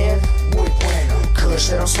getting in, muy bueno. Kush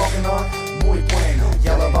that I'm smoking on, muy bueno.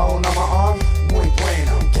 Yellow bone on my arm, muy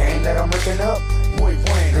bueno. Game that I'm ripping up, muy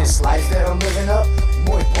bueno. This life that I'm living up,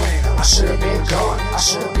 muy bueno. I should've been gone, I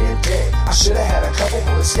should've been dead. I should've had a couple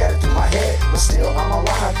bullets scattered through my head, but still I'm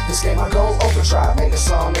alive. This game I go overdrive, make a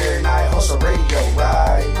song every night, host a radio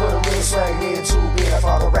ride. Put a real swag into being a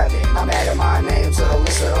father rapping. I'm adding my name to the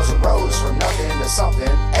list of those roads from nothing to something.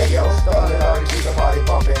 Ayo, the underdog keep the party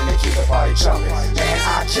bumping, they keep the party jumping. Man,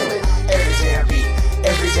 I kill it every damn beat,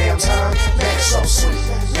 every damn time. Man, it's so sweet,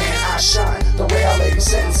 man, I shine. The way I lay these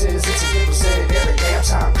sentences, it's a good percentage every damn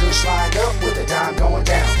time. Kush lined up with the dime going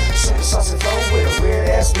down. Super saucy flow with a weird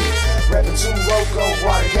ass beat. Reppin' 2Loco,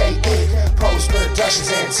 Watergate Inc. Post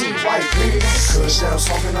Productions and TWIZMWHYTEPIECE. Kush that I'm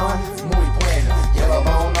smoking on, muy bueno. Yellow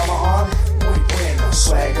bone on my arm, muy bueno.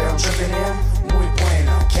 Swag that I'm dripping in, muy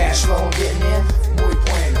bueno. Cash flow I'm getting in, muy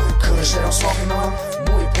bueno. Kush that I'm smoking on,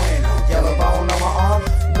 muy bueno. Yellow bone on my arm,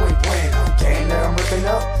 muy bueno. Game that I'm ripping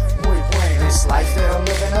up, muy bueno. This life that I'm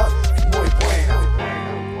living up, muy bueno.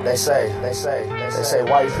 They say,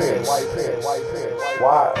 Whitepiece.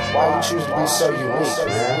 Why you choose to be so unique,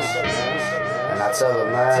 man? And I tell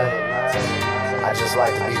them, man, I just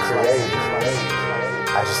like to be creative.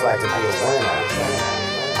 I just like to be a winner.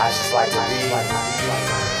 I just like to be.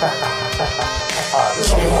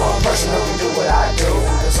 There's only one person who can do what I do.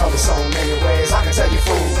 There's only so many ways I can tell you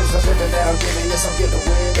fools. The feeling that I'm giving, yes, I'm giving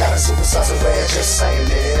win. Got a super saucy way of just saying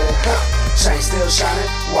it. Chain still shining,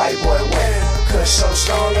 white boy winning. Kush so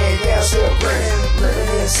strong, and yeah, I'm still grinning. Living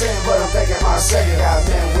in sin, but I'm thinking my savior. I've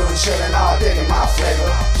been with him chilling, all digging my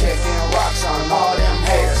flavor. Kicking rocks on all them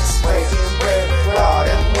haters. Breaking bread with all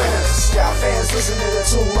them winners. Got fans listening to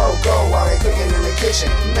Two Loco while they cooking in the kitchen.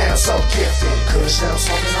 Man, I'm so gifted. Kush that I'm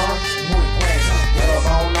smoking on, muy bueno. Yellow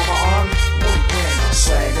bone on my arm, muy bueno.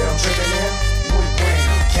 Swag that I'm dripping in, muy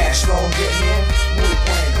bueno. Cash flow I'm getting in, muy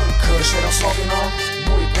bueno. Kush that I'm smoking on,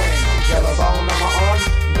 muy bueno. Yellow bone on my arm,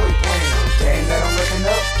 muy bueno. Game that I'm ripping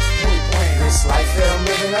up, muy bueno. This life that I'm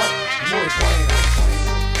living up, muy bueno.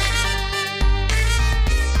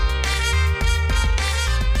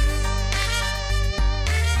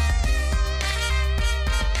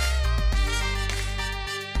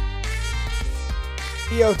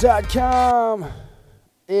 Radio.com.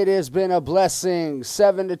 It has been a blessing.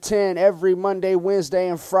 7 to 10 every Monday, Wednesday,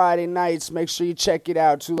 and Friday nights. Make sure you check it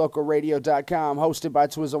out. TwoLocalRadio.com, hosted by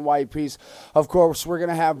TWIZMWHYTEPIECE. Of course, we're going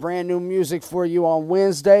to have brand new music for you on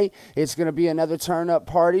Wednesday. It's going to be another turn-up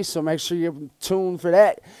party, so make sure you're tuned for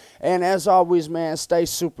that. And as always, man, stay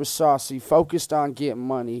super saucy, focused on getting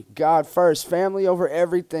money. God first, family over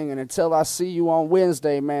everything. And until I see you on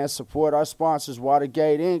Wednesday, man, support our sponsors,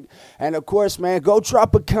 Watergate Inc. And of course, man, go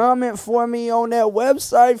drop a comment for me on that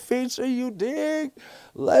website feature, you dig?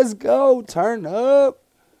 Let's go, turn up.